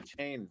probably for the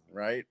chain,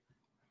 right?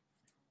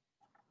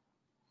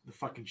 The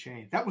fucking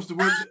chain. That was the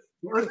word.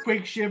 The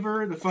earthquake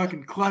shiver, the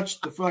fucking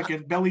clutch, the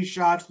fucking belly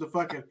shots, the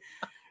fucking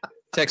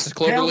Texas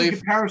Clover pale in Leaf.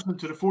 comparison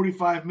to the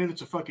 45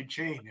 minutes of fucking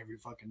chain every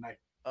fucking night.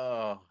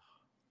 Oh,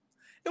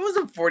 it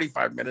wasn't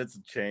 45 minutes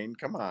of chain.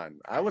 Come on,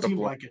 I would have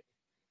seemed like it.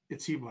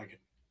 It seemed like it.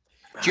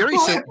 Jerry,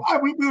 Well, so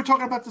we were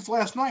talking about this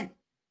last night.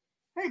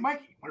 Hey,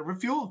 Mikey, want to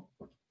rip fuel?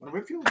 Want to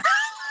rip fuel?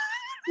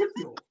 Rip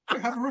fuel.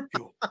 Have a rip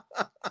fuel.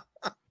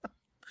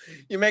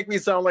 You make me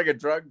sound like a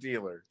drug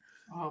dealer.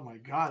 Oh my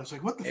god! It's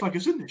like, what the fuck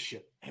is in this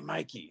shit? Hey,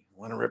 Mikey,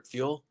 want to rip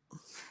fuel?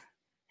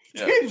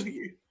 Yeah.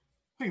 Hey,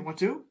 you want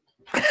to?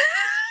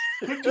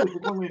 Take two, we'll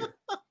go later.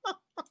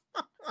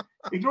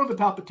 Ignore the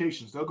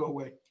palpitations; they'll go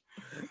away.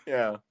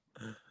 Yeah.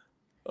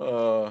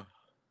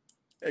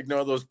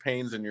 Ignore those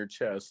pains in your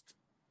chest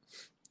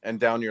and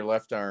down your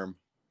left arm.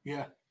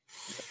 Yeah.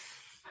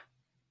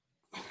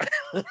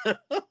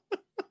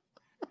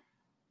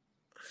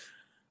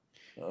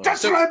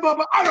 That's right,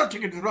 Bubba. I don't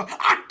take it to the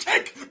I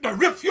take the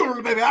rip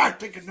fuel, baby. I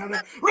take it down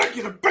there. Wreck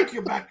you to break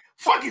your back.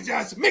 Fuck his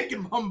ass. Make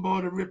him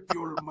humble the rip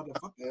fuel,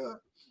 motherfucker.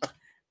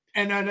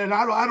 And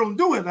I don't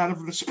do it out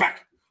of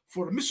respect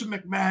for Mr.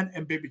 McMahon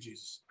and Baby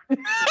Jesus.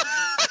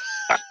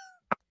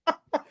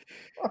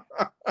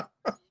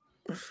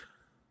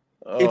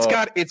 it's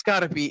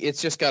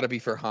just got to be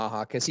for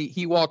haha, because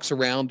he walks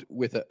around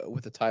with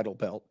a title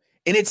belt,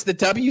 and it's the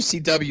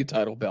WCW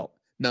title belt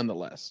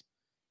nonetheless.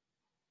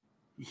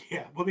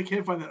 Yeah, well, they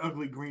can't find that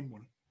ugly green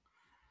one.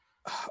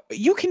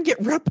 You can get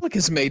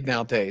replicas made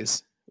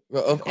nowadays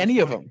of any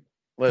of them.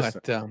 Listen,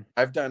 but,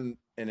 I've done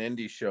an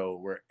indie show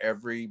where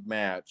every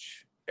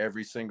match,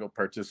 every single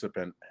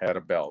participant had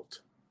a belt,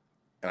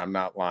 and I'm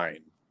not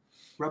lying.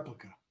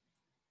 Replica.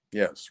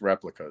 Yes,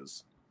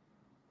 replicas.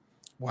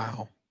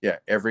 Wow. Yeah,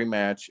 every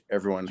match,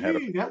 everyone had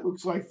Gee, that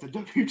looks like the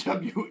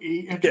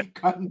WWE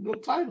Intercontinental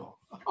title.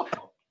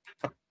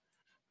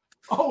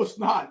 Oh, it's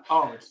not.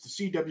 Oh, it's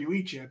the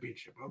CWE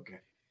Championship. Okay.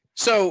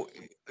 So,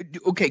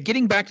 okay,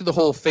 getting back to the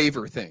whole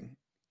favor thing,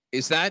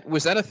 was that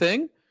a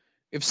thing?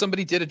 If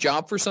somebody did a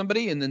job for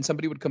somebody and then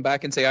somebody would come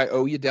back and say, I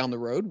owe you down the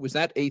road, was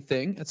that a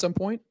thing at some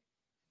point?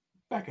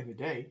 Back in the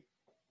day.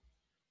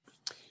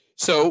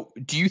 So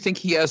do you think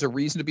he has a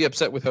reason to be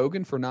upset with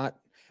Hogan for not?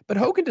 But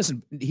Hogan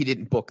he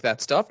didn't book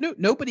that stuff. No,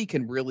 nobody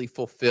can really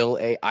fulfill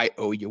a I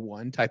owe you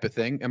one type of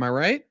thing. Am I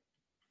right?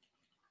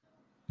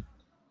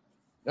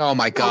 Oh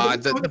my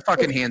God, the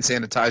fucking hand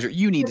sanitizer.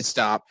 You need to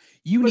stop.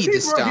 You need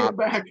to stop.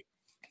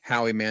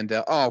 Howie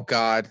Mandel. Oh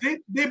God.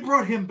 They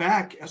brought him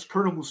back as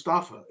Colonel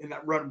Mustafa in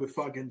that run with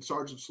fucking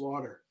Sergeant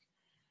Slaughter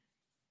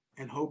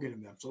and Hogan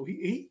and them. So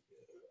he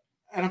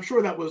and I'm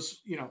sure that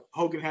was,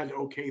 Hogan had to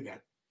okay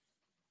that.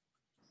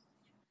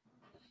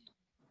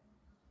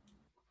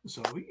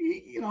 So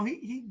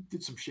he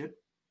did some shit.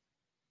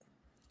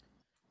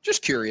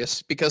 Just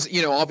curious because,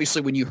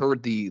 obviously when you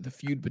heard the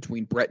feud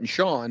between Brett and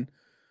Shawn,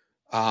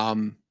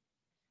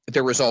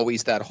 there was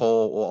always that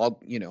whole,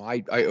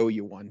 I owe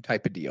you one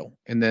type of deal.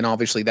 And then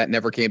obviously that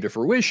never came to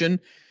fruition.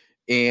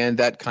 And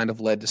that kind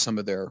of led to some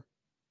of their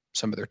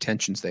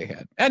tensions they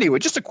had. Anyway,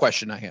 just a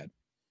question I had.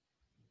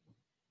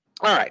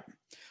 All right.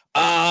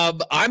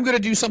 I'm going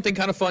to do something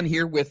kind of fun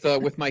here with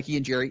Mikey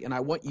and Jerry. And I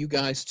want you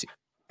guys to,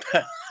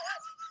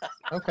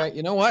 okay.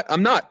 You know what?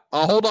 I'm not,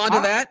 I'll hold on to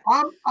that.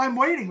 I'm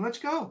waiting. Let's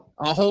go.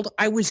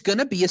 I was going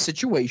to be a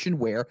situation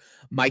where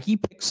Mikey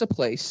picks a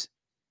place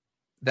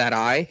that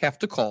I have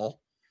to call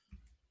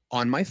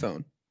on my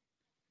phone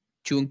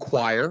to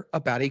inquire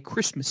about a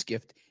Christmas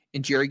gift,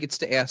 and Jerry gets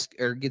to ask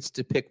or gets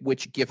to pick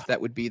which gift that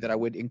would be that I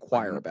would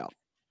inquire about.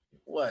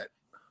 What?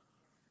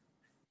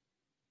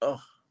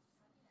 Oh.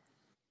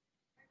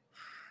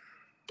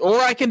 Or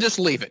I can just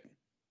leave it.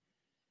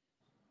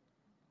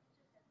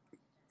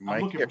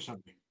 I'm looking for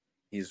something.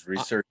 He's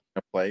researching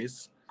a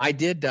place. I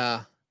did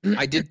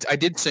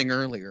sing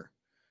earlier.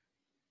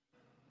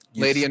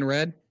 Lady in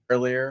Red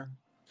earlier.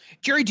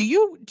 Jerry, do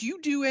you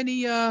do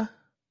any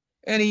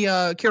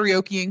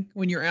karaokeing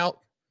when you're out?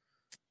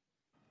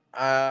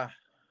 Not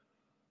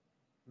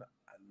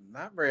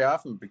very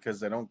often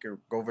because I don't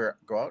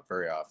go out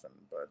very often.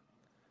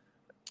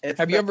 But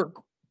have you ever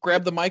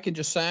grabbed the mic and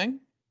just sang?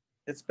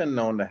 It's been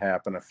known to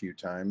happen a few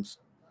times.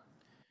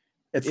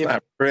 It's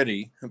not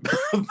pretty,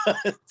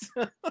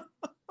 but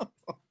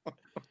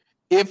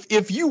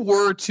if you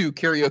were to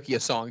karaoke a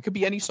song, it could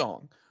be any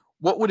song.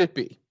 What would it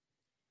be?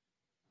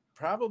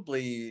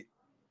 Probably,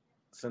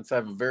 since I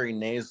have a very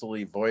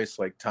nasally voice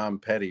like Tom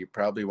Petty,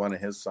 probably one of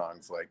his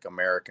songs like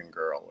American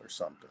Girl or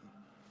something.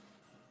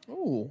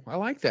 Oh, I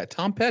like that.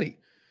 Tom Petty.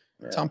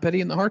 Yeah. Tom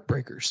Petty and the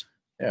Heartbreakers.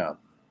 Yeah.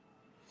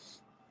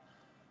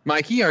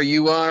 Mikey, are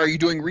you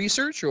doing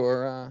research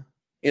or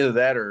either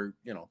that or,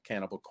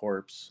 Cannibal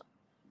Corpse?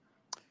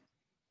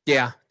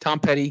 Yeah,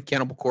 Tom Petty,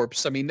 Cannibal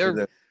Corpse. I mean,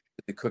 they're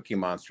the Cookie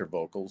Monster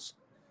vocals.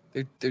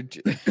 They're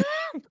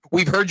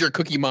we've heard your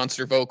Cookie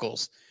Monster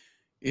vocals.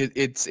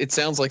 It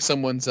sounds like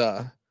someone's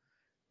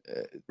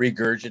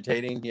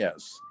regurgitating.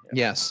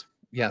 Yes,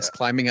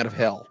 climbing out of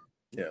hell.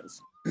 Yes.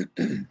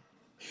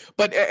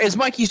 But as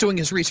Mikey's doing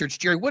his research,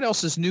 Jerry, what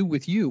else is new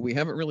with you? We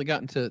haven't really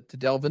gotten to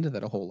delve into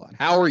that a whole lot.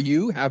 How are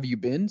you? How have you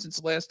been since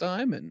the last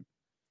time? And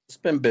it's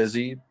been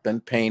busy. Been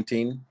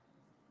painting.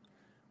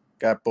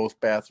 Got both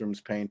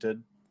bathrooms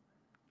painted.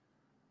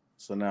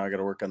 So now I got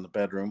to work on the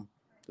bedroom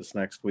this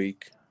next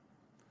week.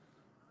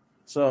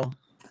 So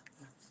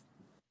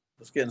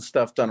just getting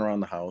stuff done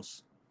around the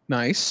house.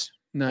 Nice.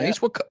 Yeah.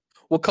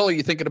 What color are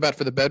you thinking about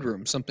for the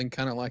bedroom? Something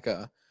kind of like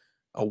a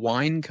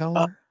wine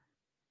color?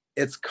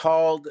 It's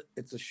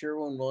a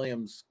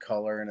Sherwin-Williams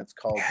color, and it's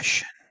called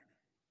Passion.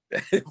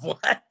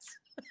 What?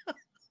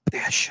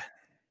 Passion.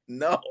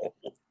 No.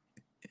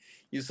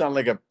 You sound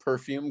like a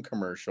perfume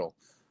commercial.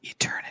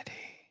 Eternity.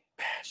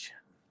 Passion.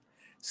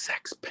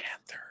 Sex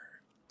Panther.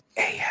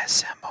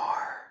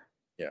 ASMR.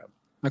 Yeah.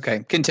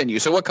 Okay, continue.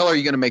 So what color are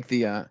you going to make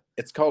the...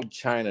 It's called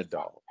China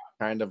Doll.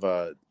 Kind of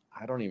I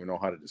don't even know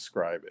how to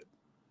describe it.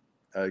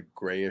 A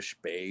grayish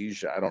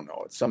beige. I don't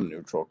know. It's some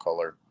neutral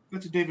color.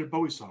 That's a David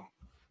Bowie song.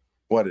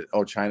 What?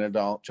 China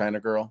Doll? China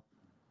Girl?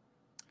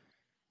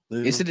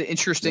 Isn't it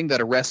interesting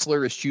that a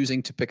wrestler is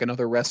choosing to pick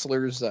another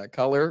wrestler's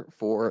color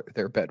for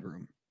their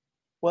bedroom?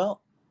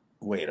 Well,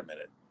 wait a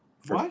minute.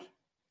 What?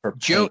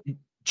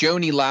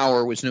 Joni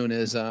Lauer was known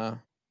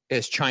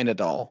as China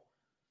Doll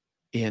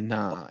in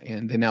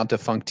the now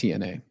defunct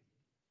TNA.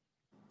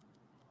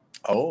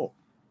 Oh. All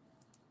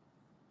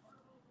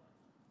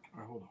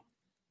right, hold on.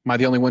 Am I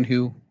the only one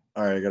who?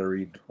 All right, I got to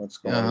read what's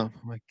going on. Oh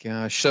my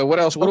gosh! So what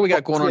else? What do we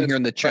got going on here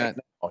in the chat?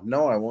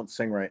 No, I won't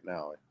sing right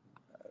now.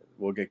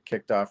 We'll get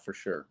kicked off for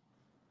sure.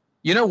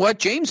 You know what?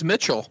 James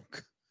Mitchell.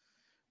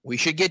 We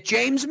should get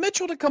James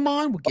Mitchell to come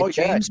on. We'll get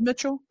James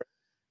Mitchell.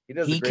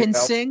 He can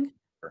sing.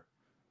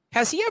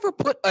 Has he ever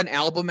put an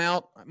album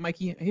out?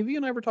 Mikey, have you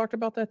and I ever talked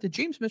about that? Did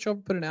James Mitchell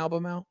ever put an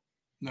album out?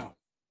 No.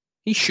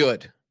 He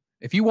should.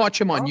 If you watch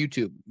him on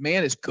YouTube,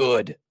 man is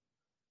good.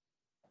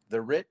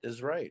 The writ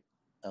is right.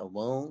 I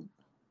won't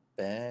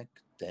back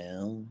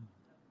down.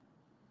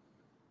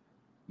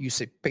 You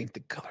say paint the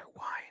color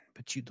wine,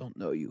 but you don't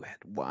know you had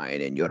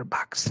wine in your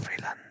box,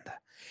 Freeland.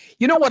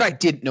 You know what I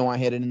didn't know I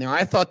had in there?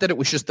 I thought that it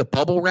was just the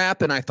bubble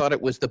wrap, and I thought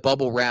it was the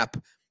bubble wrap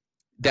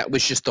that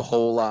was just the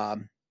whole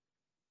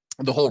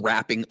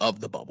wrapping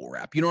of the bubble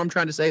wrap. You know what I'm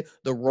trying to say?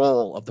 The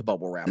roll of the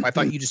bubble wrap. I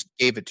thought you just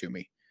gave it to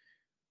me.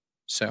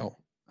 So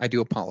I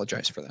do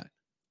apologize for that.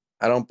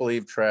 I don't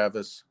believe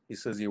Travis. He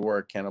says he wore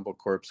a Cannibal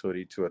Corpse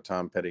hoodie to a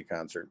Tom Petty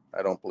concert.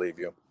 I don't believe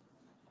you.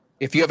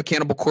 If you have a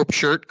Cannibal Corpse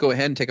shirt, go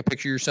ahead and take a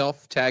picture of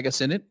yourself. Tag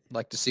us in it. I'd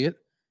like to see it.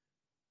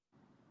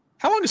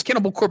 How long has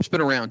Cannibal Corpse been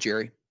around,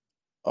 Jerry?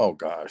 Oh,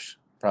 gosh.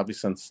 Probably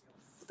since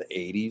the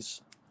 80s.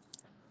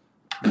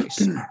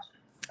 Nice.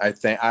 I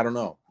don't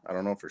know. I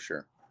don't know for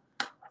sure.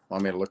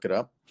 Want me to look it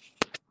up?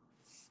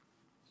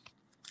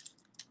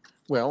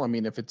 Well, I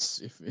mean, if it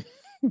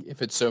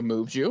so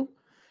moves you.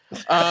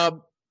 This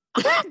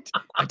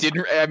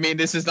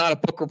is not a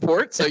book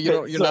report, so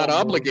you're not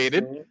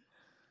obligated.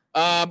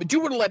 Do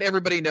want to let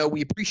everybody know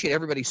we appreciate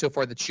everybody so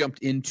far that's jumped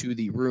into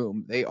the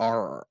room. They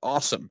are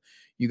awesome.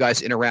 You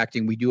guys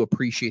interacting, we do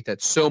appreciate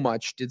that so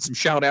much. Did some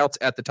shout outs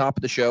at the top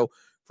of the show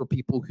for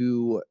people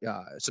who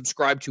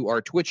subscribe to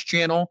our Twitch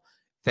channel.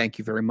 Thank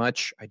you very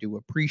much. I do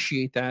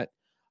appreciate that.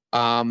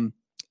 And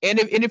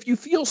if you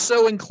feel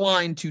so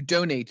inclined to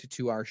donate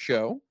to our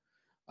show,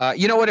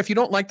 you know what? If you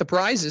don't like the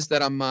prizes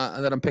that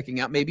I'm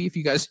picking out, maybe if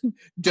you guys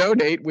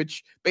donate,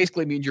 which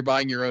basically means you're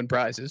buying your own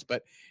prizes.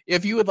 But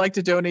if you would like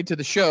to donate to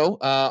the show,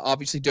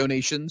 obviously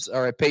donations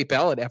are at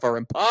PayPal at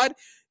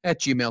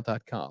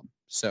frmpod@gmail.com.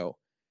 So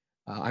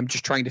I'm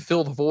just trying to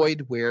fill the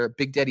void where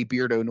Big Daddy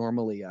Beardo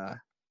normally,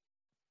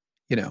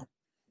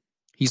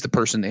 he's the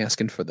person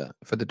asking for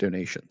the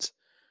donations.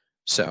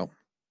 So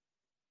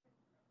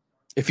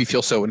if you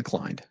feel so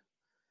inclined,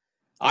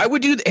 I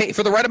would do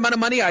for the right amount of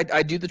money.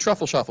 I'd do the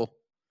Truffle Shuffle.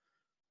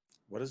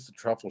 What is the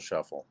Truffle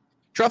Shuffle?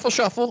 Truffle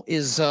Shuffle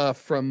is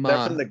from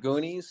the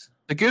Goonies?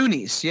 The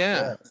Goonies,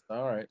 yeah. Yes,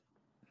 all right.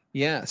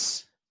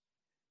 Yes.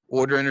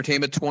 Order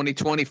Entertainment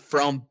 2020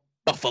 from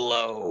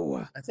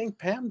Buffalo. I think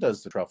Pam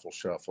does the Truffle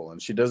Shuffle,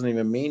 and she doesn't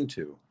even mean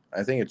to.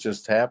 I think it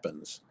just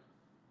happens.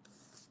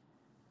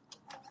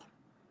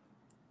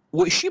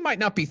 Well, she might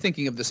not be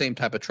thinking of the same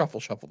type of Truffle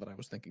Shuffle that I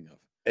was thinking of.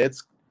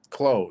 It's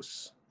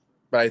close,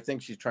 but I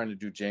think she's trying to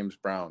do James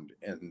Brown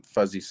in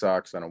fuzzy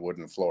socks on a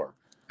wooden floor.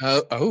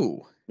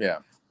 Oh. Yeah.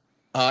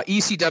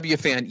 ECW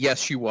fan, yes,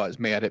 she was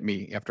mad at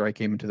me after I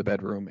came into the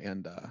bedroom,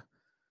 and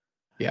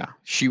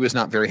she was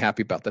not very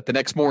happy about that. The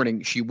next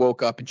morning, she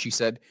woke up and she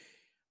said,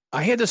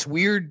 I had this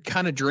weird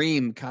kind of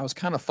dream. I was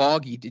kind of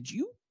foggy. Did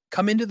you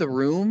come into the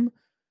room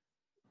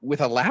with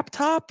a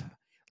laptop?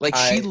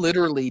 She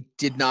literally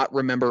did not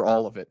remember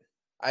all of it.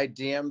 I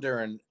DM'd her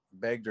and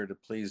begged her to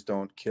please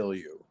don't kill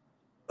you.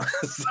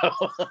 So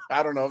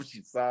I don't know if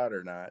she saw it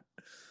or not.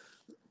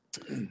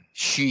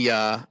 She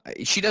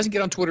doesn't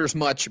get on Twitter as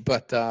much,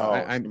 but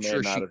I'm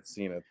sure she have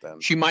seen it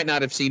then. She might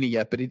not have seen it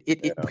yet, but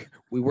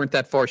we weren't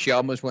that far. She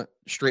almost went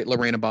straight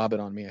Lorena Bobbitt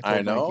on me.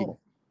 I know.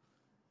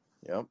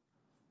 Yep.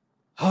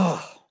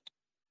 Oh,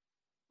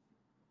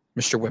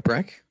 Mr.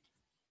 Whipwreck.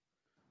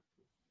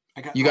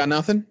 You got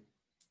nothing?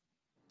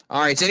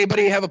 All right. Does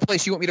anybody have a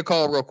place you want me to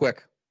call real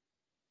quick?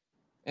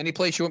 Any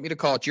place you want me to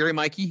call? Jerry,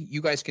 Mikey,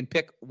 you guys can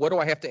pick. What do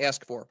I have to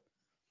ask for?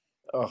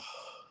 Oh.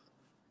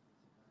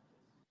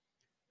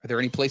 Are there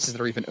any places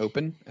that are even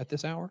open at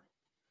this hour?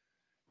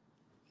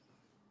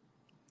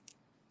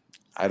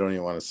 I don't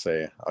even want to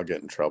say. I'll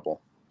get in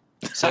trouble.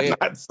 Say I'm it.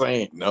 not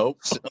saying. Nope.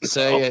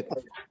 Say it.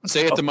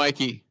 Say it to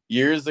Mikey.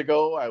 Years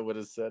ago, I would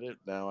have said it.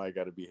 Now I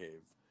got to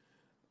behave.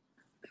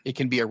 It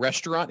can be a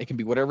restaurant. It can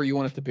be whatever you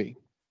want it to be.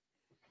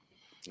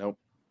 Nope.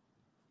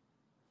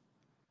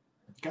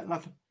 Got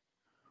nothing.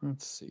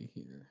 Let's see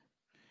here.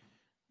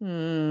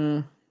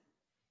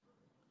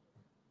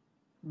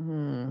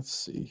 Let's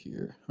see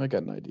here. I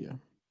got an idea.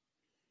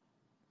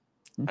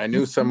 I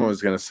knew someone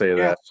was going to say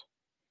that.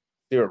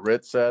 See what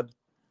Rit said?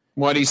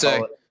 What did he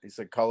say? He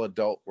said, call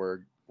Adult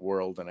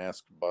World and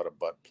ask about a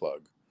butt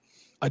plug.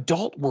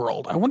 Adult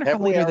World. I wonder Have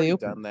how late are they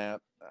open. open. Done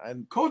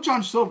that. Call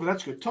John Silver.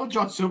 That's good. Tell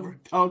John Silver.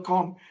 Tell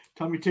him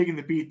you're taking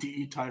the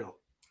BTE title.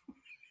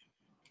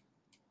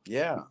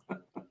 Yeah.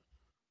 Let's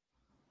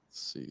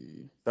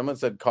see. Someone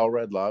said call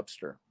Red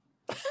Lobster.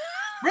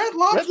 Red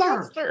Lobster. Red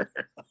Lobster.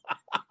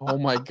 Oh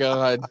my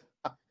God.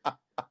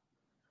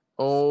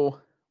 Oh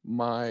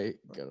my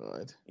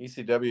God.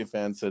 ECW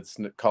fan said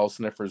call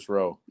Sniffers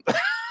Row.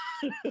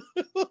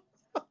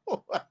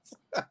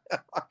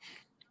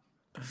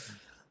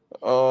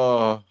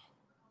 Oh.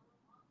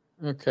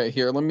 Okay,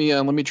 here. Let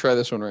me try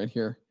this one right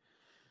here.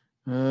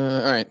 All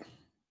right.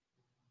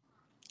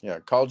 Yeah,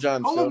 call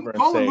John Silver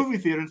call and say, the movie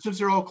theater, and since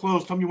they're all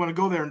closed, tell them you want to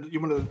go there and you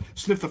want to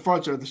sniff the farts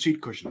out of the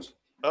seat cushions.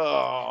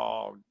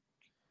 Oh.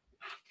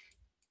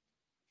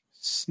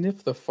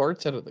 Sniff the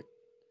farts out of the...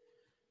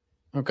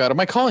 Oh, God. Am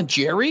I calling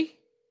Jerry?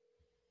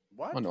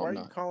 What? Oh, no, Why I'm are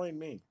you not. calling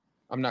me?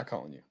 I'm not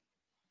calling you.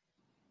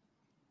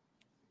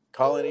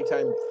 Call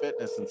Anytime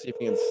Fitness and see if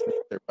you can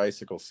sniff their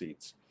bicycle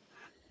seats.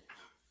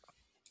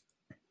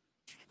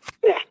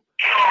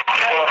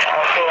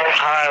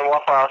 Hi,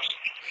 Waffle House.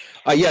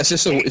 Yeah, is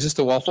this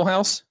the Waffle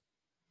House?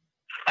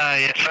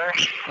 Yes, sir.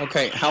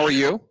 Okay, how are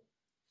you?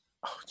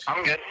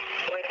 I'm good.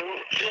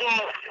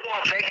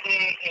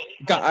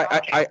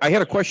 I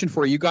had a question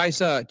for you guys.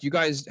 Do you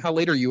guys? How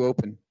late are you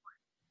open?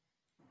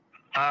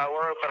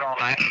 We're open all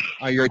night.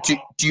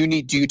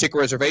 Do you take a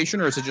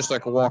reservation or is it just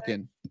like a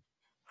walk-in?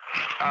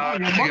 Your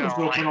mother's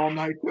open all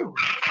night too.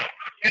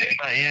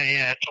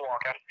 Yeah, it's a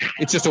walk-in.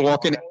 It's just a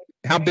walk-in.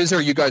 How busy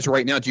are you guys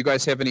right now? Do you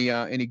guys have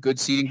any good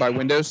seating by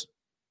windows?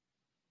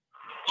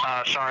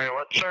 Sorry,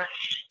 what, sir?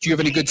 Do you have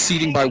any good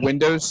seating by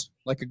windows?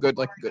 Like a good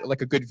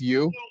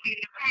view?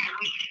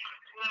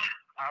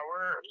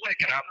 We're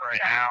picking up right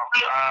now.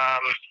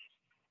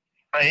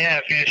 But yeah,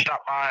 if you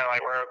stop by,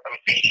 like we're open.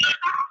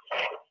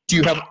 Do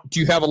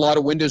you have a lot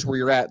of windows where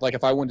you're at? Like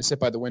if I wanted to sit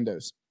by the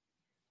windows?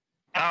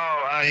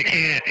 Oh, you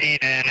can't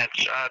eat in.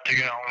 It's to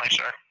go only,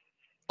 sir.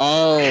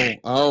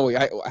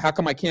 Oh! How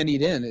come I can't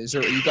eat in? Is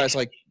it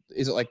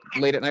like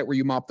late at night where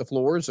you mop the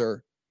floors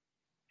or?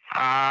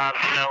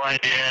 No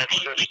idea. It's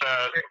just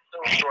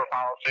store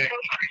policy.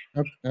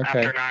 Okay.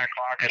 After 9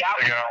 o'clock, it's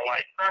to go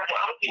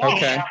only.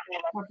 Okay.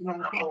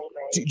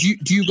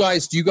 Do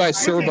you guys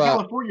serve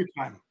California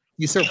time.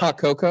 You serve hot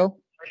cocoa?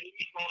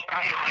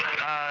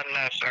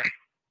 No, sir.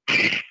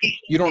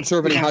 You don't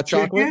serve any hot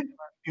chocolate?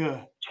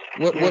 Yeah.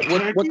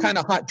 What kind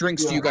of hot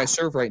drinks do you guys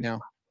serve right now?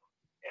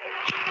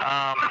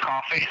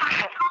 Coffee.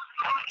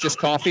 Just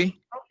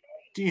coffee?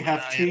 Do you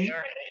have tea?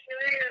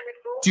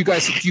 Do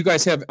you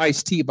guys have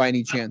iced tea by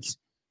any chance?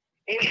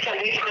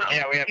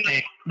 Yeah, we have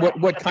tea.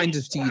 What kinds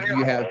of tea do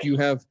you have? Do you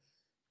have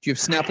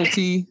Snapple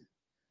tea?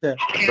 I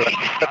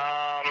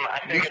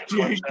think it's Do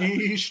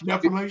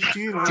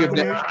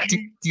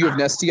you have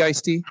Nestea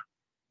iced tea?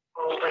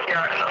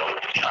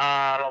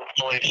 I don't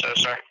believe so,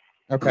 sir.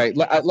 Okay.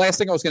 Last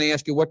thing I was going to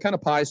ask you, what kind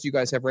of pies do you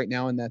guys have right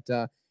now in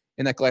that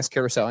glass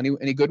carousel?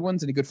 Any good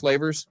ones? Any good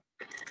flavors?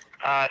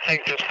 I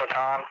think just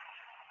pecan.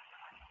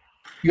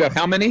 You have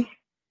how many?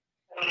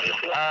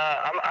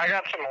 I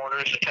got some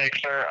orders to take,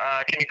 sir.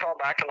 Can you call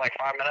back in like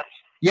 5 minutes?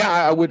 Yeah,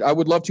 I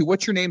would love to.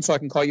 What's your name so I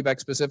can call you back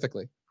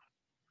specifically?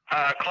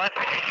 Clint.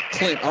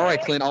 Clint. All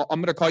right, Clint. I'm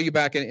going to call you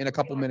back in a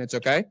couple minutes,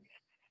 okay?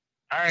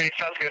 All right,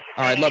 sounds good.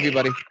 All right, love you,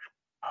 buddy.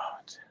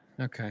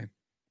 Okay.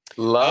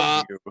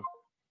 Love you.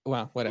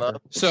 Well, whatever.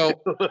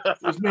 So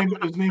his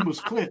name was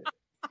Clint.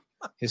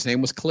 His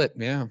name was Clint,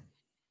 yeah.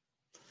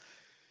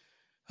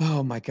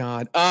 Oh my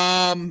God.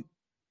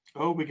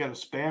 Oh, we got a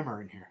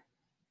spammer in here.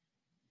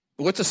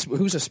 Who's a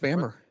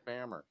spammer?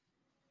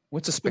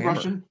 What's a The spammer?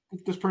 Russian.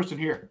 This person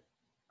here.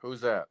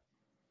 Who's that?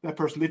 That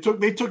person. They took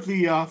the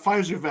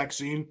Pfizer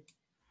vaccine,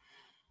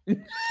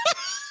 and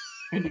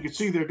you can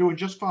see they're doing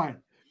just fine.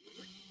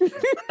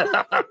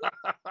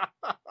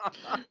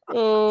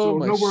 Oh,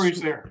 so no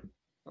worries there.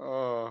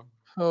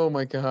 Oh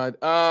my God.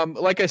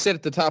 Like I said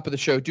at the top of the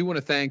show, do want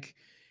to thank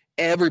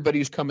everybody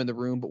who's come in the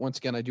room, but once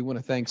again, I do want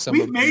to thank some.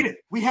 We've made it.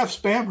 We have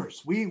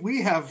spammers.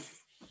 We have.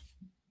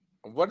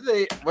 What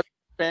does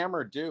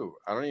spammer do?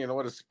 I don't even know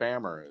what a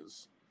spammer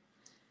is.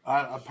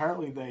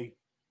 Apparently, they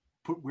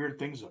put weird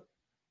things up.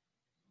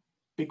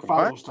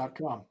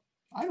 BigFollows.com.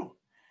 I don't.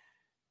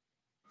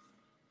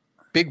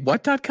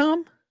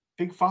 Bigwhat.com?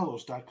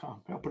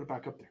 BigFollows.com. I'll put it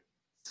back up there.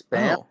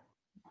 Spam. Oh.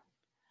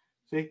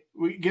 See,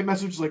 we get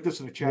messages like this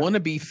in the chat. Want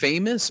to be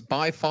famous?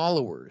 Buy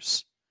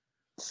followers.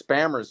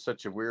 Spammer is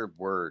such a weird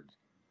word.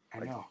 I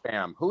know.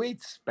 Spam. Who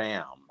eats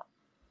spam?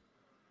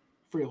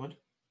 Freeland.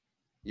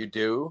 You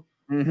do?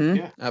 Mm-hmm.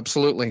 Yeah.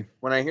 Absolutely.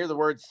 When I hear the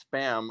word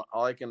spam,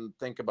 all I can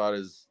think about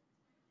is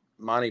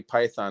Monty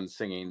Python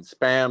singing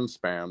spam,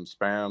 spam,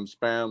 spam,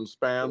 spam,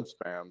 spam,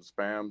 spam,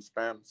 spam,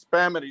 spam,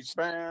 spammity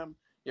spam.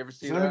 You ever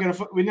see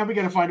that? We never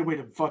got to find a way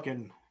to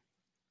fucking.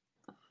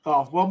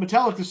 Oh, well,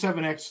 Metallica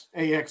 7X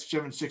AX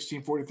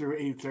 71643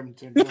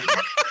 8710.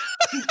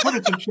 He put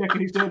it in check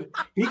and he said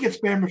he gets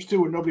spammers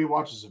too and nobody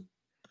watches him.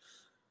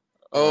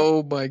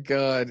 Oh my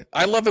God.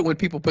 I love it when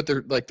people put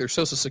their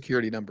social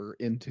security number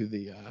into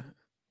the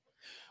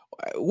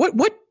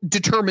what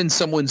determines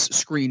someone's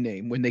screen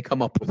name when they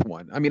come up with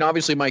one? I mean,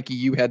 obviously, Mikey,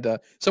 you had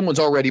someone's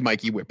already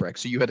Mikey Whipwreck,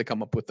 so you had to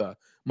come up with a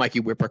Mikey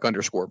Whipwreck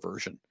 _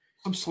 version.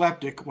 Some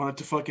slapdick wanted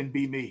to fucking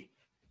be me.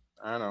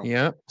 I know.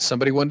 Yeah,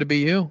 somebody wanted to be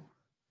you.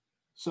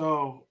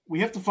 So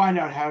we have to find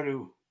out how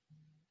to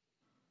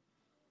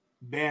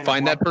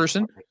find that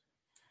person.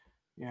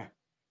 Yeah.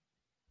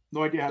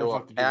 No idea how to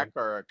fuck hack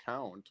our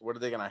account. What are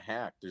they going to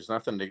hack? There's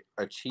nothing to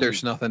achieve.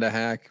 There's nothing to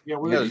hack. Yeah,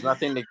 there's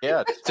nothing to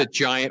get. It's a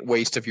giant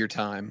waste of your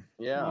time.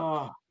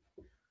 Yeah.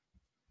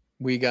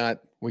 We got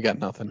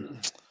nothing.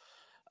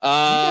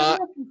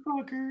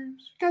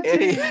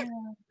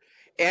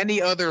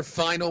 Any other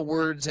final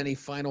words? Any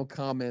final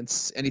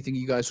comments? Anything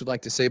you guys would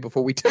like to say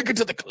before we take it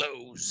to the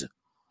close?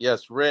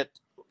 Yes, Rit.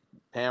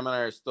 Pam and I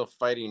are still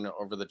fighting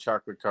over the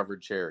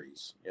chocolate-covered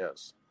cherries.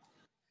 Yes.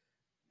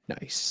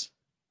 Nice.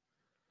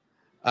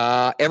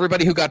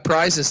 Everybody who got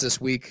prizes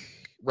this week,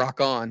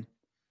 rock on.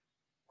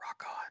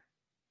 Rock on.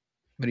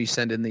 When you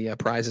send in the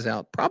prizes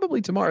out,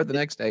 probably tomorrow or the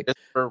next day. Just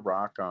for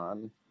rock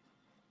on.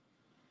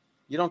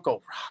 You don't go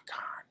rock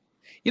on.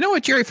 You know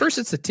what, Jerry? First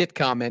it's the tit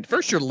comment.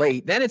 First you're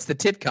late, then it's the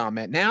tit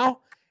comment. Now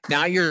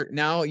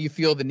you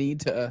feel the need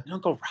to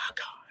don't go rock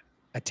on.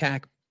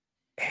 Attack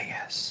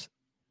ASMR.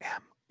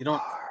 You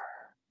don't.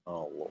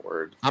 Oh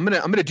Lord. I'm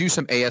gonna do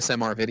some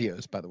ASMR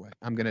videos. By the way,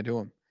 I'm gonna do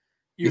them.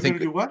 You're gonna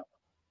do what?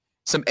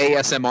 Some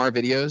ASMR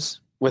videos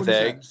with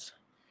eggs.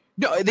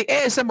 No, the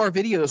ASMR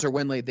videos are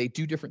when they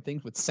do different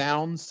things with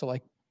sounds to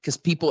like because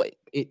people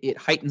it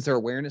heightens their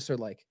awareness. They're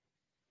like,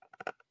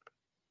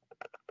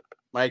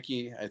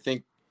 Mikey, I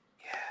think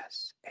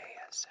yes,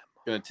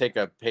 ASMR. Gonna take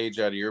a page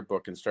out of your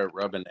book and start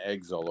rubbing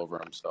eggs all over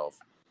himself.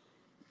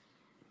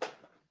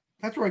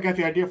 That's where I got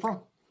the idea from.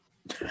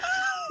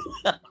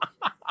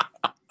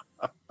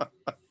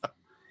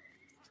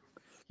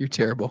 You're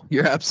terrible.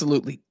 You're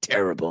absolutely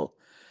terrible.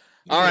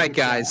 All right,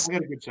 guys. I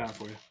got a good sound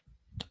for you.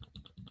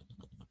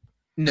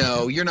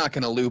 No, you're not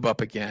going to lube up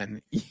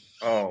again.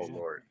 Oh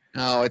Lord.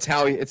 Oh, it's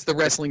Howie. It's the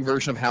wrestling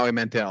version of Howie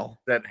Mandel.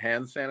 That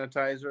hand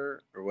sanitizer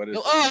or what is?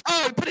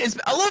 Put his.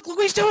 Look what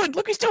he's doing. Look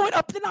what he's doing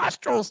up the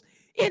nostrils,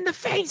 in the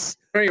face,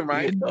 in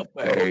the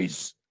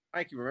face.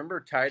 Mike, you remember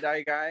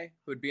tie-dye guy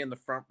who'd be in the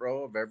front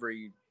row of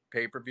every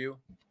pay-per-view?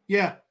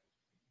 Yeah.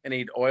 And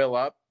he'd oil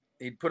up.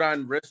 He'd put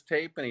on wrist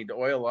tape and he'd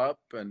oil up,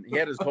 and he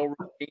had his whole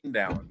routine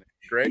down.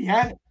 Great. He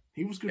had it.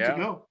 He was good to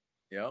go.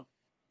 Yeah.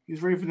 He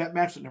was ready for that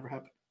match that never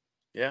happened.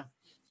 Yeah.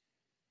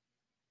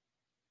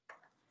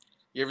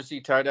 You ever see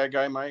tie-dye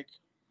guy, Mike?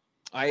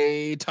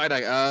 I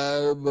tie-dye.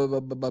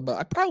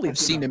 I probably have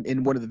seen him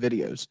in one of the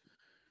videos.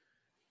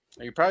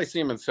 You probably see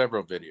him in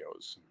several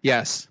videos.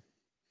 Yes.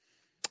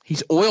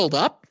 He's oiled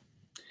up?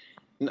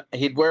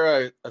 He'd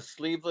wear a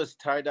sleeveless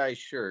tie-dye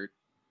shirt,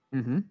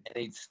 mm-hmm. and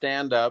he'd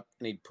stand up,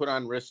 and he'd put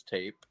on wrist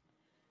tape,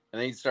 and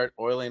then he'd start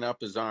oiling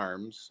up his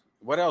arms.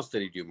 What else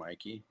did he do,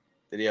 Mikey?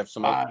 Did he have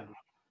some other...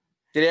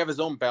 Did he have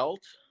his own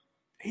belt?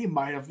 He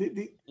might have.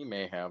 He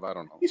may have. I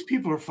don't know. These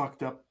people are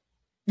fucked up.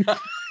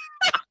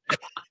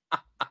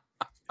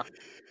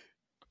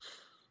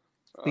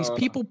 These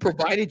people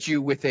provided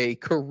you with a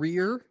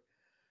career,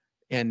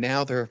 and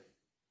now they're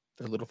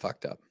a little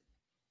fucked up.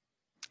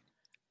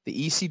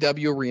 The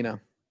ECW arena.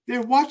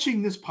 They're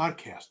watching this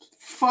podcast.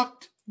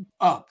 Fucked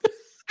up.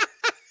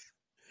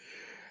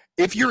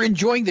 If you're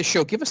enjoying the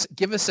show, give us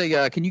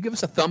a. Can you give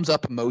us a thumbs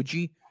up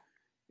emoji?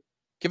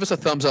 Give us a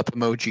thumbs up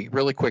emoji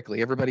really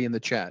quickly. Everybody in the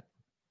chat,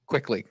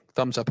 quickly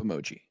thumbs up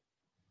emoji.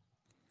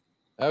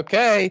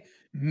 Okay,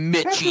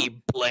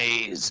 Mitchy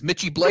Blaze.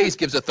 Mitchy Blaze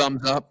gives a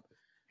thumbs up.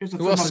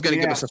 Who else is going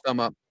to give us a thumb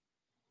up?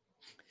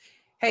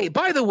 Hey,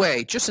 by the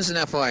way, just as an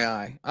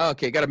FYI,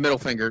 okay, got a middle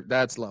finger.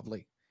 That's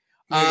lovely.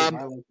 I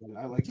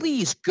like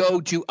please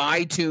go to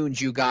iTunes,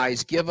 you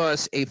guys. Give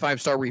us a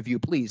 5-star review,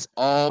 please.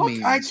 All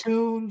means.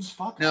 iTunes.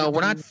 Fuck no, iTunes.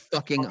 We're not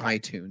fucking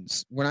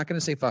iTunes. We're not going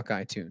to say fuck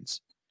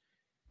iTunes.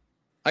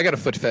 I got a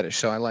foot fetish,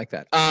 so I like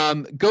that.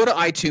 Go to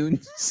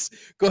iTunes.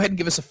 Go ahead and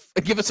give us a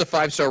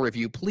 5-star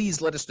review. Please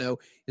let us know.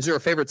 Is there a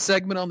favorite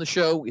segment on the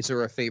show? Is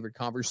there a favorite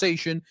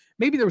conversation?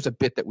 Maybe there was a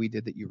bit that we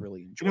did that you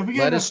really enjoyed.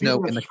 Let us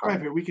know in the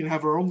comments. We can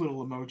have our own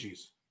little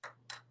emojis.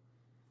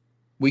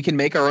 We can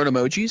make our own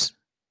emojis?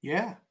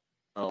 Yeah.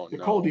 Oh, they're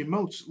called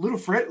emotes. Little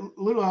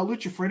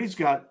Lucha Freddy's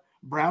got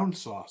brown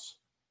sauce.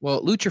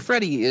 Well, Lucha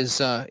Freddy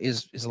is a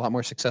lot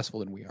more successful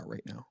than we are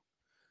right now.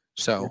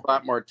 So a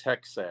lot more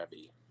tech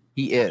savvy.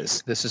 He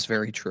is. This is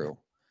very true.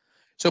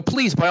 So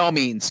please, by all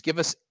means, give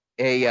us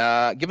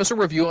a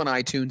review on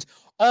iTunes.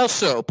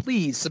 Also,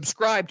 please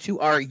subscribe to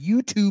our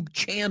YouTube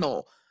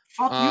channel.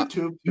 Fuck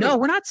YouTube. No,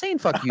 we're not saying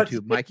fuck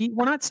YouTube, Mikey.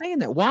 We're not saying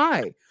that.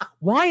 Why?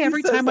 Why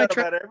every time I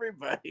try? About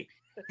everybody.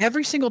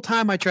 Every single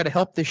time I try to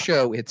help this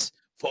show, it's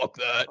fuck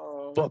that.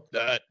 Fuck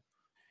that.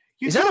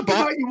 Is that a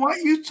bot?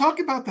 You talk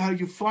about how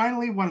you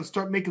finally want to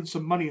start making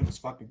some money in this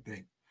fucking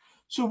thing.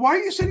 So why are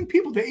you sending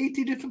people to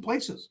 18 different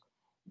places?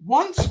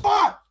 One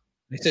spot.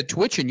 They said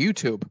Twitch and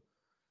YouTube.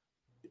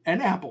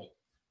 And Apple.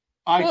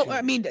 iTunes. Well,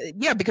 I mean,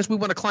 yeah, because we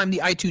want to climb the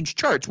iTunes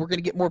charts. We're going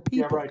to get more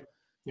people. Yeah, right.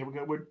 Yeah,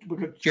 we're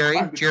good.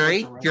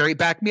 Jerry,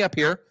 back me up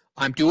here.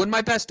 I'm doing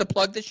my best to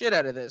plug the shit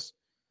out of this.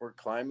 We're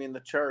climbing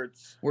the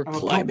charts. We're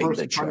climbing the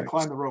charts. Trying to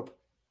climb the rope.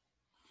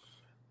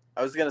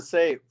 I was going to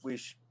say,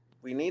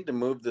 we need to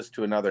move this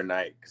to another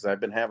night because I've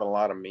been having a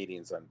lot of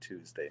meetings on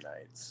Tuesday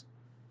nights.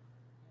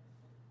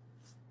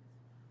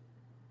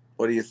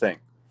 What do you think?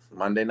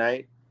 Monday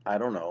night? I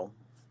don't know.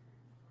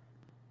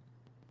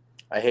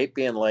 I hate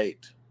being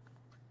late.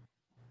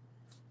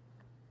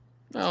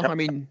 Well, I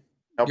mean,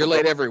 you're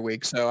late every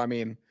week, so I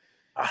mean,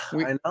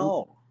 I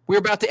know. We're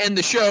about to end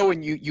the show,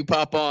 and you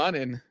pop on,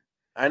 and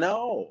I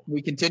know we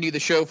continue the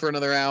show for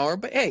another hour.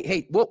 But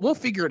hey, we'll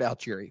figure it out,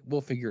 Jerry. We'll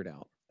figure it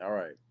out. All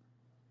right,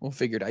 we'll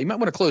figure it out. You might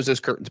want to close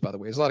those curtains, by the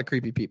way. There's a lot of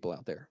creepy people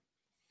out there.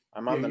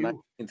 I'm on the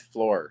 19th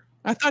floor.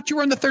 I thought you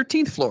were on the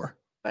 13th floor.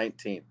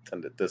 19th,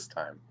 and at this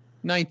time.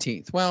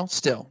 19th. Well,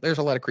 still, there's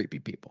a lot of creepy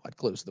people. I'd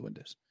close the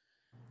windows.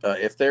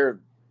 If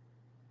they're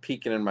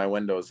peeking in my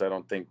windows, I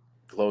don't think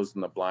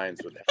closing the blinds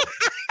would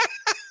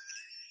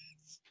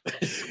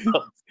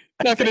help.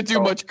 Not going to do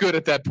much good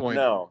at that point.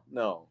 No.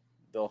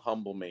 They'll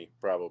humble me,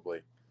 probably.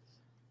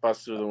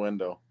 Bust through the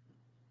window.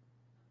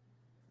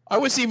 I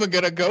was even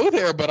gonna go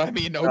there, but I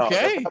mean, No,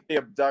 okay. they'll probably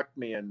abduct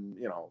me, and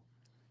you know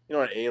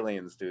what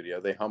aliens do to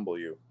you? They humble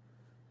you.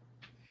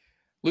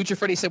 Lucha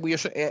Freddy said we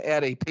should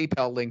add a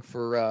PayPal link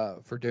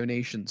for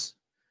donations.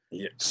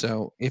 Yeah.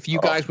 So if you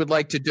guys would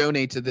like to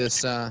donate to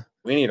this,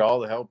 we need all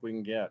the help we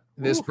can get.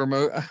 This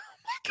promote.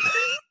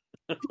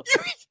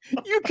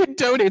 You can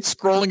donate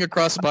scrolling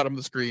across the bottom of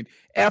the screen.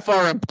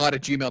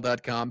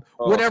 frmpod@gmail.com.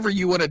 Whatever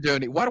you want to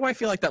donate. Why do I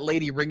feel like that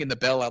lady ringing the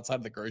bell outside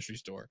of the grocery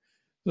store?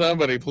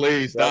 Somebody,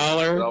 please,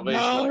 dollar.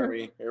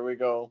 Here we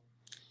go.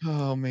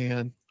 Oh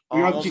man,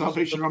 we are the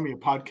Salvation Army of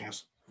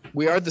podcasts.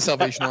 We are the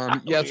Salvation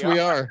Army. Yes, we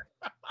are.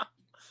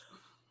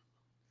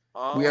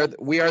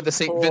 We are the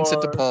St.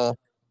 Vincent de Paul.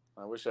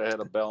 I wish I had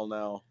a bell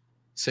now.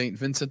 St.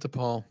 Vincent de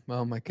Paul.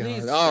 Oh my God.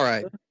 Please. All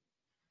right.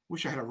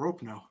 Wish I had a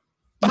rope now.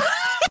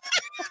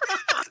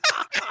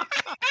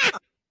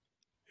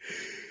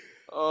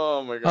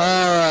 Oh my God.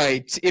 All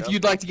right. If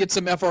you'd like to get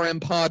some FRM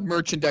Pod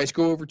merchandise,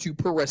 go over to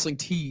Pro Wrestling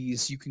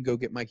Tees. You can go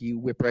get Mikey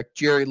Whipwreck,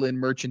 Jerry Lynn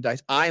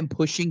merchandise. I am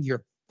pushing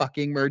your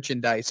fucking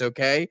merchandise,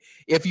 okay?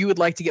 If you would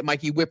like to get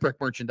Mikey Whipwreck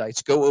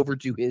merchandise, go over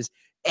to his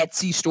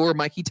Etsy store.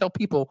 Mikey, tell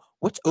people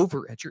what's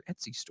over at your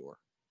Etsy store.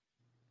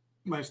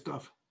 My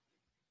stuff.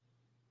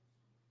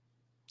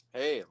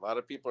 Hey, a lot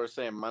of people are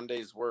saying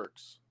Mondays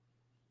works.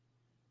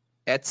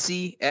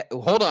 Etsy.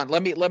 Hold on.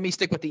 Let me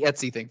stick with the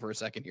Etsy thing for a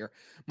second here,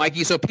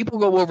 Mikey. So people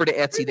go over to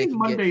Etsy. They can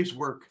Mondays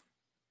work.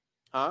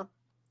 Huh?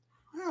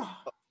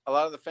 A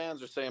lot of the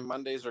fans are saying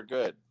Mondays are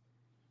good.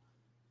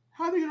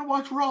 How are they going to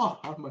watch Raw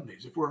on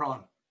Mondays if we're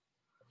on?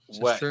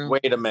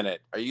 Wait a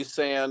minute. Are you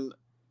saying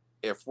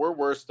if we're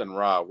worse than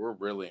Raw, we're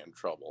really in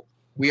trouble?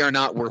 We are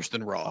not worse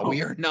than Raw.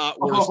 We are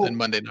not worse than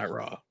Monday Night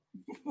Raw.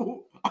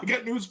 I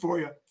got news for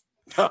you.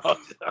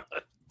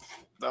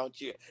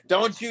 Don't you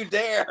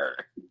dare.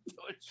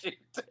 Don't you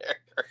dare.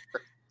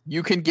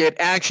 You can get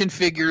action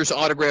figures,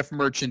 autographed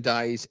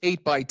merchandise,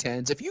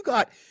 8x10s.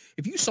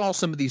 If you saw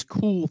some of these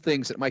cool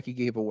things that Mikey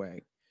gave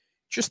away,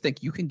 just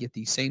think you can get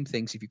these same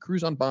things if you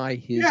cruise on by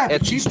his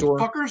Etsy store.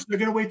 Fuckers, they're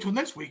gonna wait till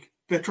next week.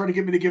 They're trying to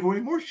get me to give away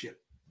more shit.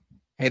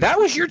 Hey, that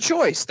was your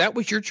choice. That's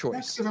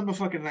because I'm a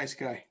fucking nice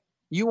guy.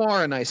 You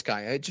are a nice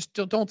guy. I just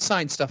don't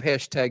sign stuff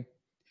hashtag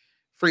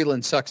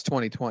Freeland sucks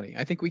 2020.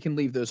 I think we can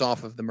leave those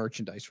off of the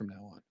merchandise from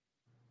now on.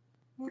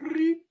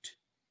 Right.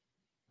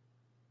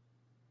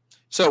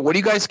 So what are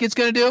you guys kids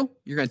going to do?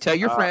 You're going to tell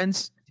your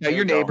friends, tell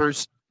your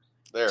neighbors,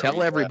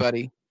 tell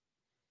everybody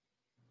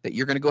that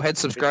you're going to go ahead and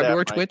subscribe to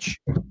our Twitch.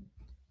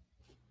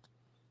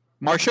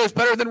 Our show's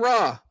better than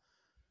Raw.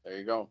 There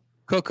you go.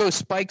 Coco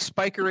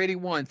Spiker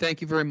 81.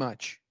 Thank you very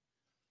much.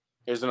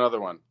 Here's another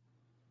one.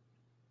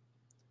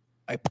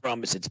 I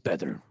promise it's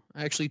better.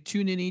 I actually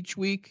tune in each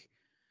week,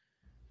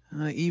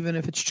 even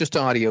if it's just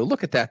audio.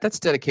 Look at that. That's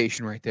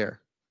dedication right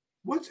there.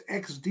 What's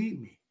XD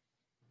mean?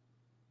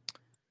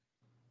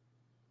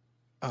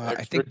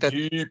 I think that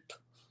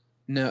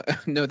no,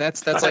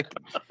 that's like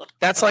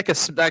that's like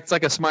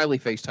a smiley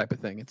face type of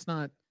thing. It's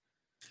not.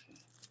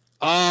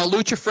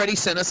 Lucha Freddy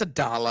sent us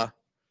 $1.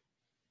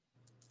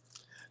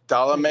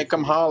 Dollar make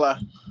 'em holla.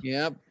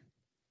 Yep.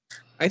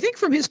 I think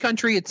from his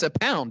country it's a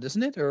pound,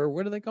 isn't it? Or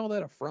what do they call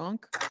that? A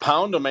franc?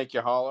 Pound will make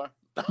you holler.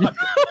 Oh my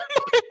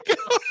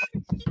God.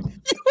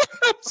 You're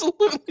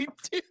absolutely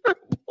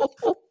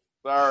terrible.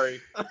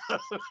 Sorry.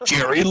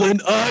 Jerry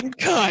Lynn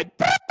Uncut.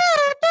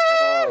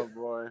 Oh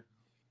boy.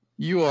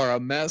 You are a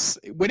mess.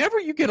 Whenever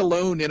you get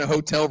alone in a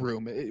hotel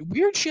room,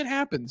 weird shit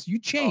happens. You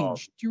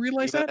change. Do you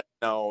realize that?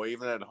 No,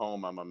 even at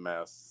home, I'm a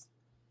mess.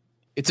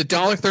 It's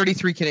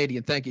 $1.33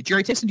 Canadian. Thank you.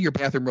 Jerry, take us into your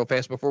bathroom real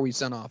fast before we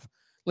sign off.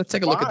 Let's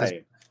take a look at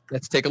this.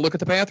 Let's take a look at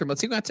the bathroom.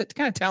 Let's see what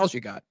kind of towels you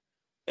got.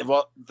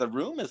 Well, the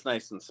room is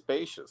nice and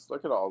spacious.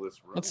 Look at all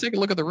this room. Let's take a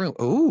look at the room.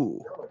 Ooh.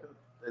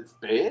 It's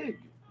big.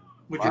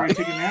 Would you already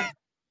taking that?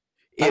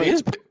 It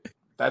is.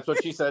 That's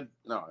what she said.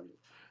 No.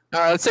 All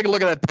right, let's take a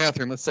look at that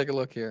bathroom. Let's take a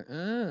look here.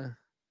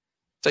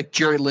 It's like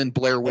Jerry Lynn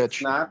Blair Witch.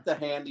 It's not the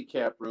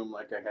handicap room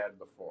like I had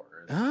before.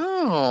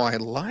 Oh, I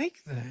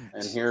like that.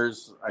 And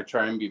I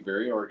try and be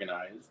very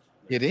organized.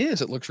 It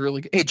is. It looks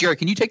really good. Hey, Jerry,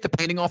 can you take the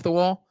painting off the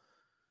wall?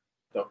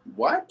 The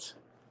what?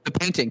 The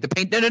painting. The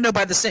paint. No,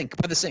 by the sink.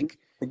 By the sink.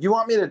 You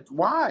want me to?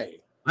 Why?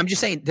 I'm just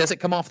saying, does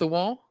it come off the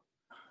wall?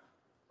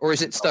 Or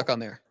is it stuck on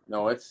there?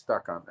 No, it's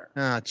stuck on there.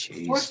 Ah,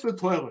 jeez. What's the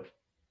toilet?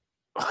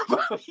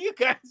 You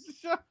guys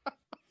shut up.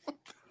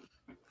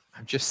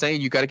 I'm just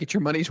saying, you got to get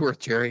your money's worth,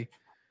 Jerry.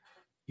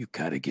 You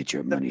got to get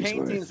your money's worth. The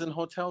paintings in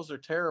hotels are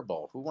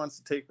terrible. Who wants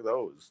to take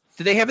those?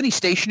 Do they have any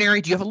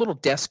stationery? Do you have a little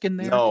desk in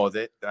there? No,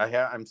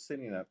 I'm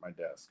sitting at my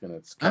desk, and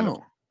it's kind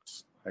of.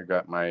 I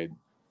got my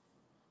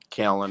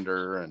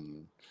calendar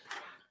and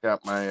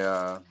got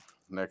my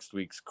next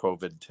week's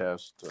COVID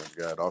test. I've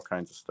got all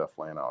kinds of stuff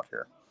laying out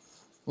here.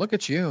 Look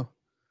at you.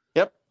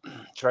 Yep.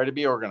 Try to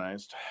be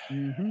organized.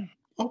 Mm-hmm.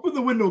 Open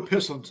the window and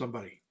piss on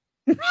somebody.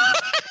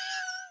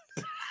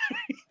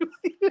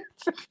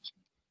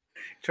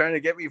 Trying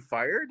to get me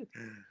fired?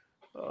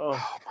 Oh my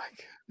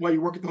God. Why, you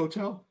work at the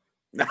hotel?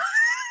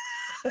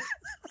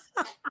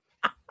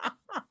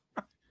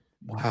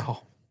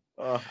 Wow.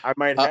 I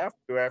might have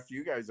to after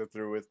you guys are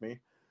through with me.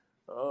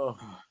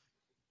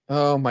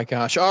 Oh my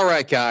gosh. All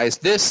right, guys.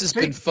 This has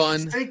been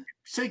fun.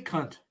 Say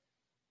cunt.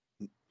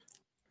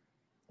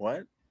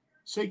 What?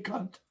 Say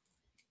cunt.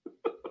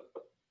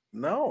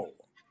 No.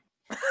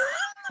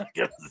 I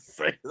gotta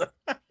say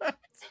that.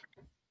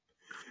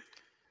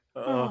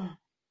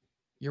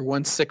 You're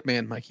one sick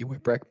man, Mikey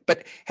Whipwreck.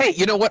 But hey,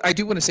 you know what? I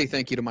do want to say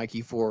thank you to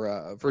Mikey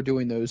for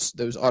doing those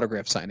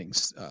autograph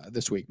signings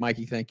this week.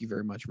 Mikey, thank you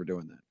very much for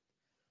doing that.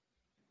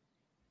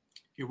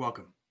 You're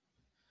welcome.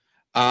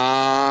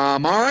 All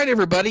right,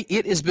 everybody.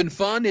 It has been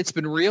fun. It's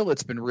been real.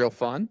 It's been real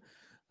fun.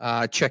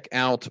 Check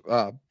out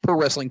Pro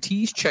Wrestling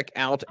Tees. Check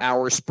out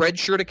our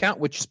Spreadshirt account,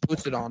 which is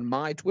posted on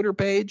my Twitter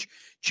page.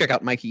 Check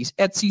out Mikey's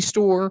Etsy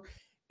store.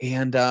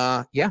 And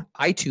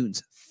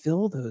iTunes.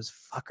 Fill those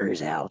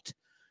fuckers out.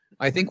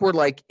 I think we're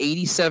like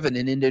 87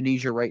 in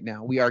Indonesia right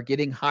now. We are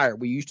getting higher.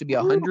 We used to be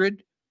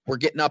 100. We're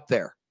getting up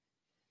there.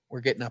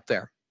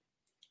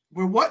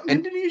 We're what in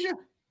Indonesia?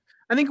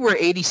 I think we're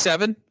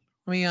 87.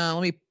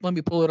 Let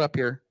me pull it up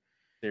here.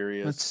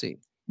 Serious. Let's see.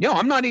 No,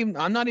 I'm not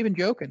even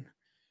joking.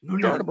 No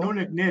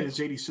Neck Ned is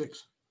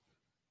 86.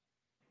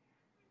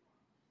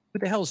 Who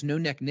the hell is No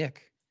Neck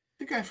Nick?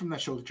 The guy from that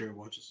show that Jerry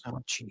watches.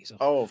 Oh, jeez.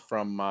 Oh,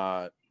 from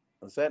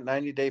was that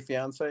 90 Day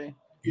Fiance?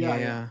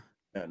 Yeah.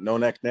 No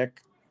Neck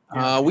Nick.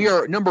 We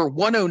are number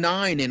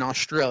 109 in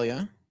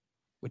Australia,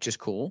 which is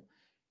cool.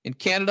 In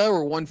Canada,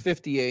 we're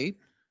 158.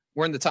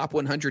 We're in the top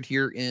 100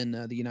 here in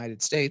the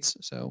United States,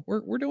 so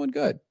we're doing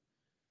good.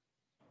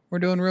 We're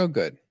doing real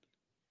good.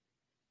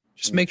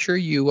 Just make sure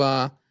you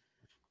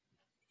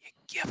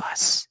give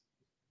us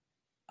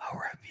a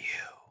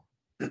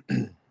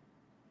review.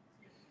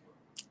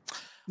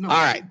 No,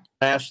 all right.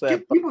 Smash that.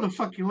 Get people to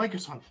fucking like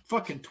us on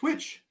fucking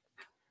Twitch.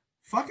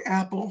 Fuck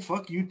Apple.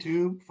 Fuck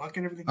YouTube.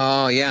 Fucking everything.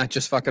 Oh yeah,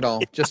 just fuck it all.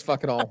 Just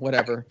fuck it all.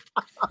 Whatever.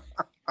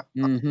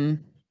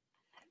 Mm-hmm.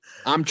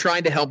 I'm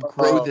trying to help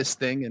grow this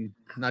thing and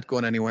not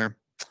going anywhere.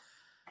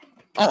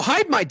 Oh,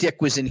 Hide My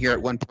Dick was in here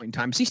at one point in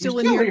time. Is he still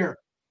in here?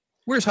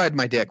 Where's Hide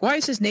My Dick? Why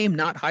is his name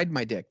not Hide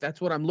My Dick? That's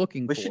what I'm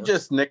looking for. We should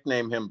just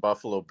nickname him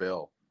Buffalo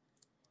Bill.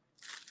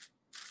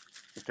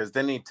 Because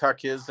then he'd tuck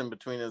his in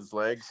between his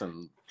legs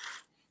and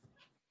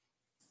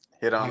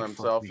hit on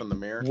himself in the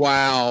mirror.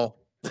 Wow.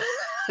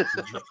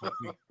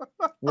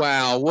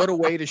 Wow, what a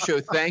way to show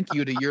thank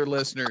you to your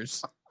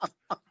listeners.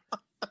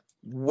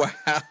 Wow,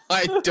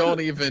 I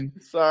don't even.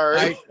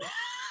 Sorry.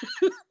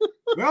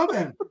 Well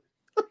then.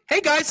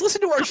 Hey guys,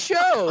 listen to our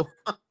show.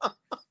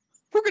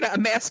 We're going to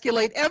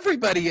emasculate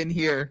everybody in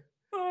here.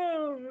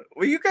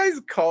 Well, you guys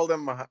called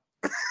him.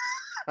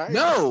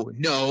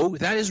 No,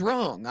 that is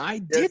wrong. I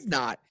did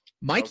not.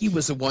 Mikey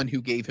was the one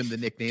who gave him the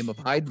nickname of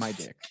Hide My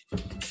Dick.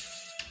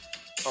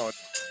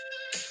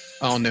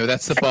 Oh no,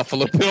 that's the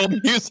Buffalo Bill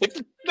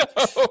music. No.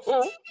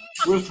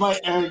 Where's my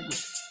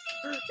eggs?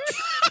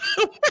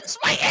 Where's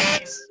my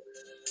eggs?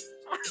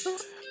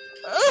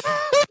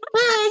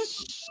 Oh,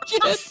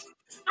 shit.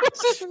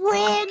 This is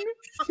wrong.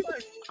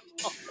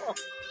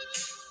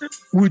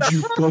 Would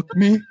you fuck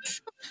me?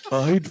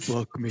 I'd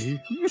fuck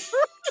me.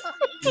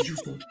 Would you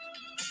fuck me?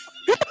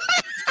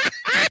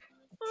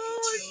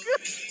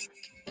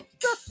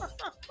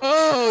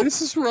 Oh,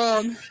 this is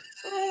wrong.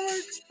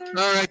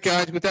 All right,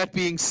 guys. With that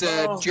being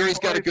said, Jerry's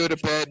got to go to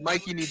bed.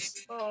 Mikey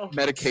needs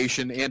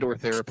medication and/or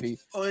therapy.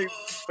 Only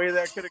way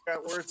that could have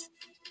got worse.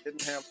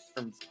 Didn't have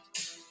terms.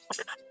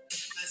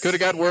 Could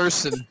have got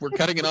worse, and we're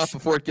cutting it off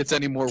before it gets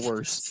any more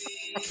worse.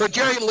 For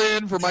Jerry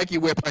Lynn, for Mikey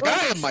Whipwreck,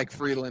 I am Mike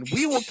Freeland.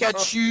 We will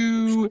catch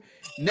you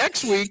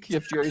next week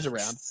if Jerry's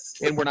around,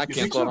 and we're not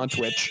canceled on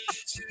Twitch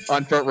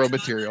on Front Row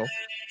Material.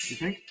 You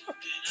think?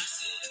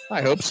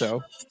 I hope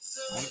so.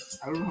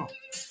 I don't know.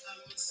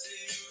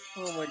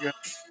 Oh my god.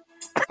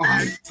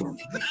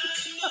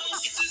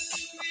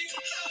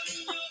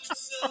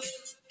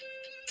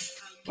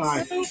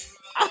 Bye.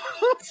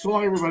 So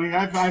long, everybody.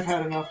 I've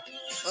had enough.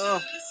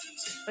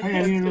 I need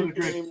can't another take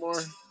drink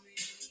anymore.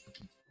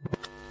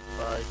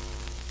 Bye.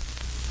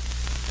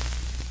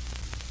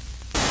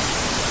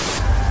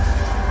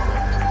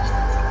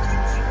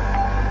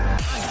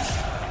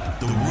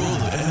 The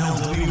world of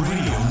MLW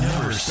Radio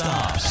never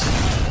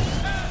stops.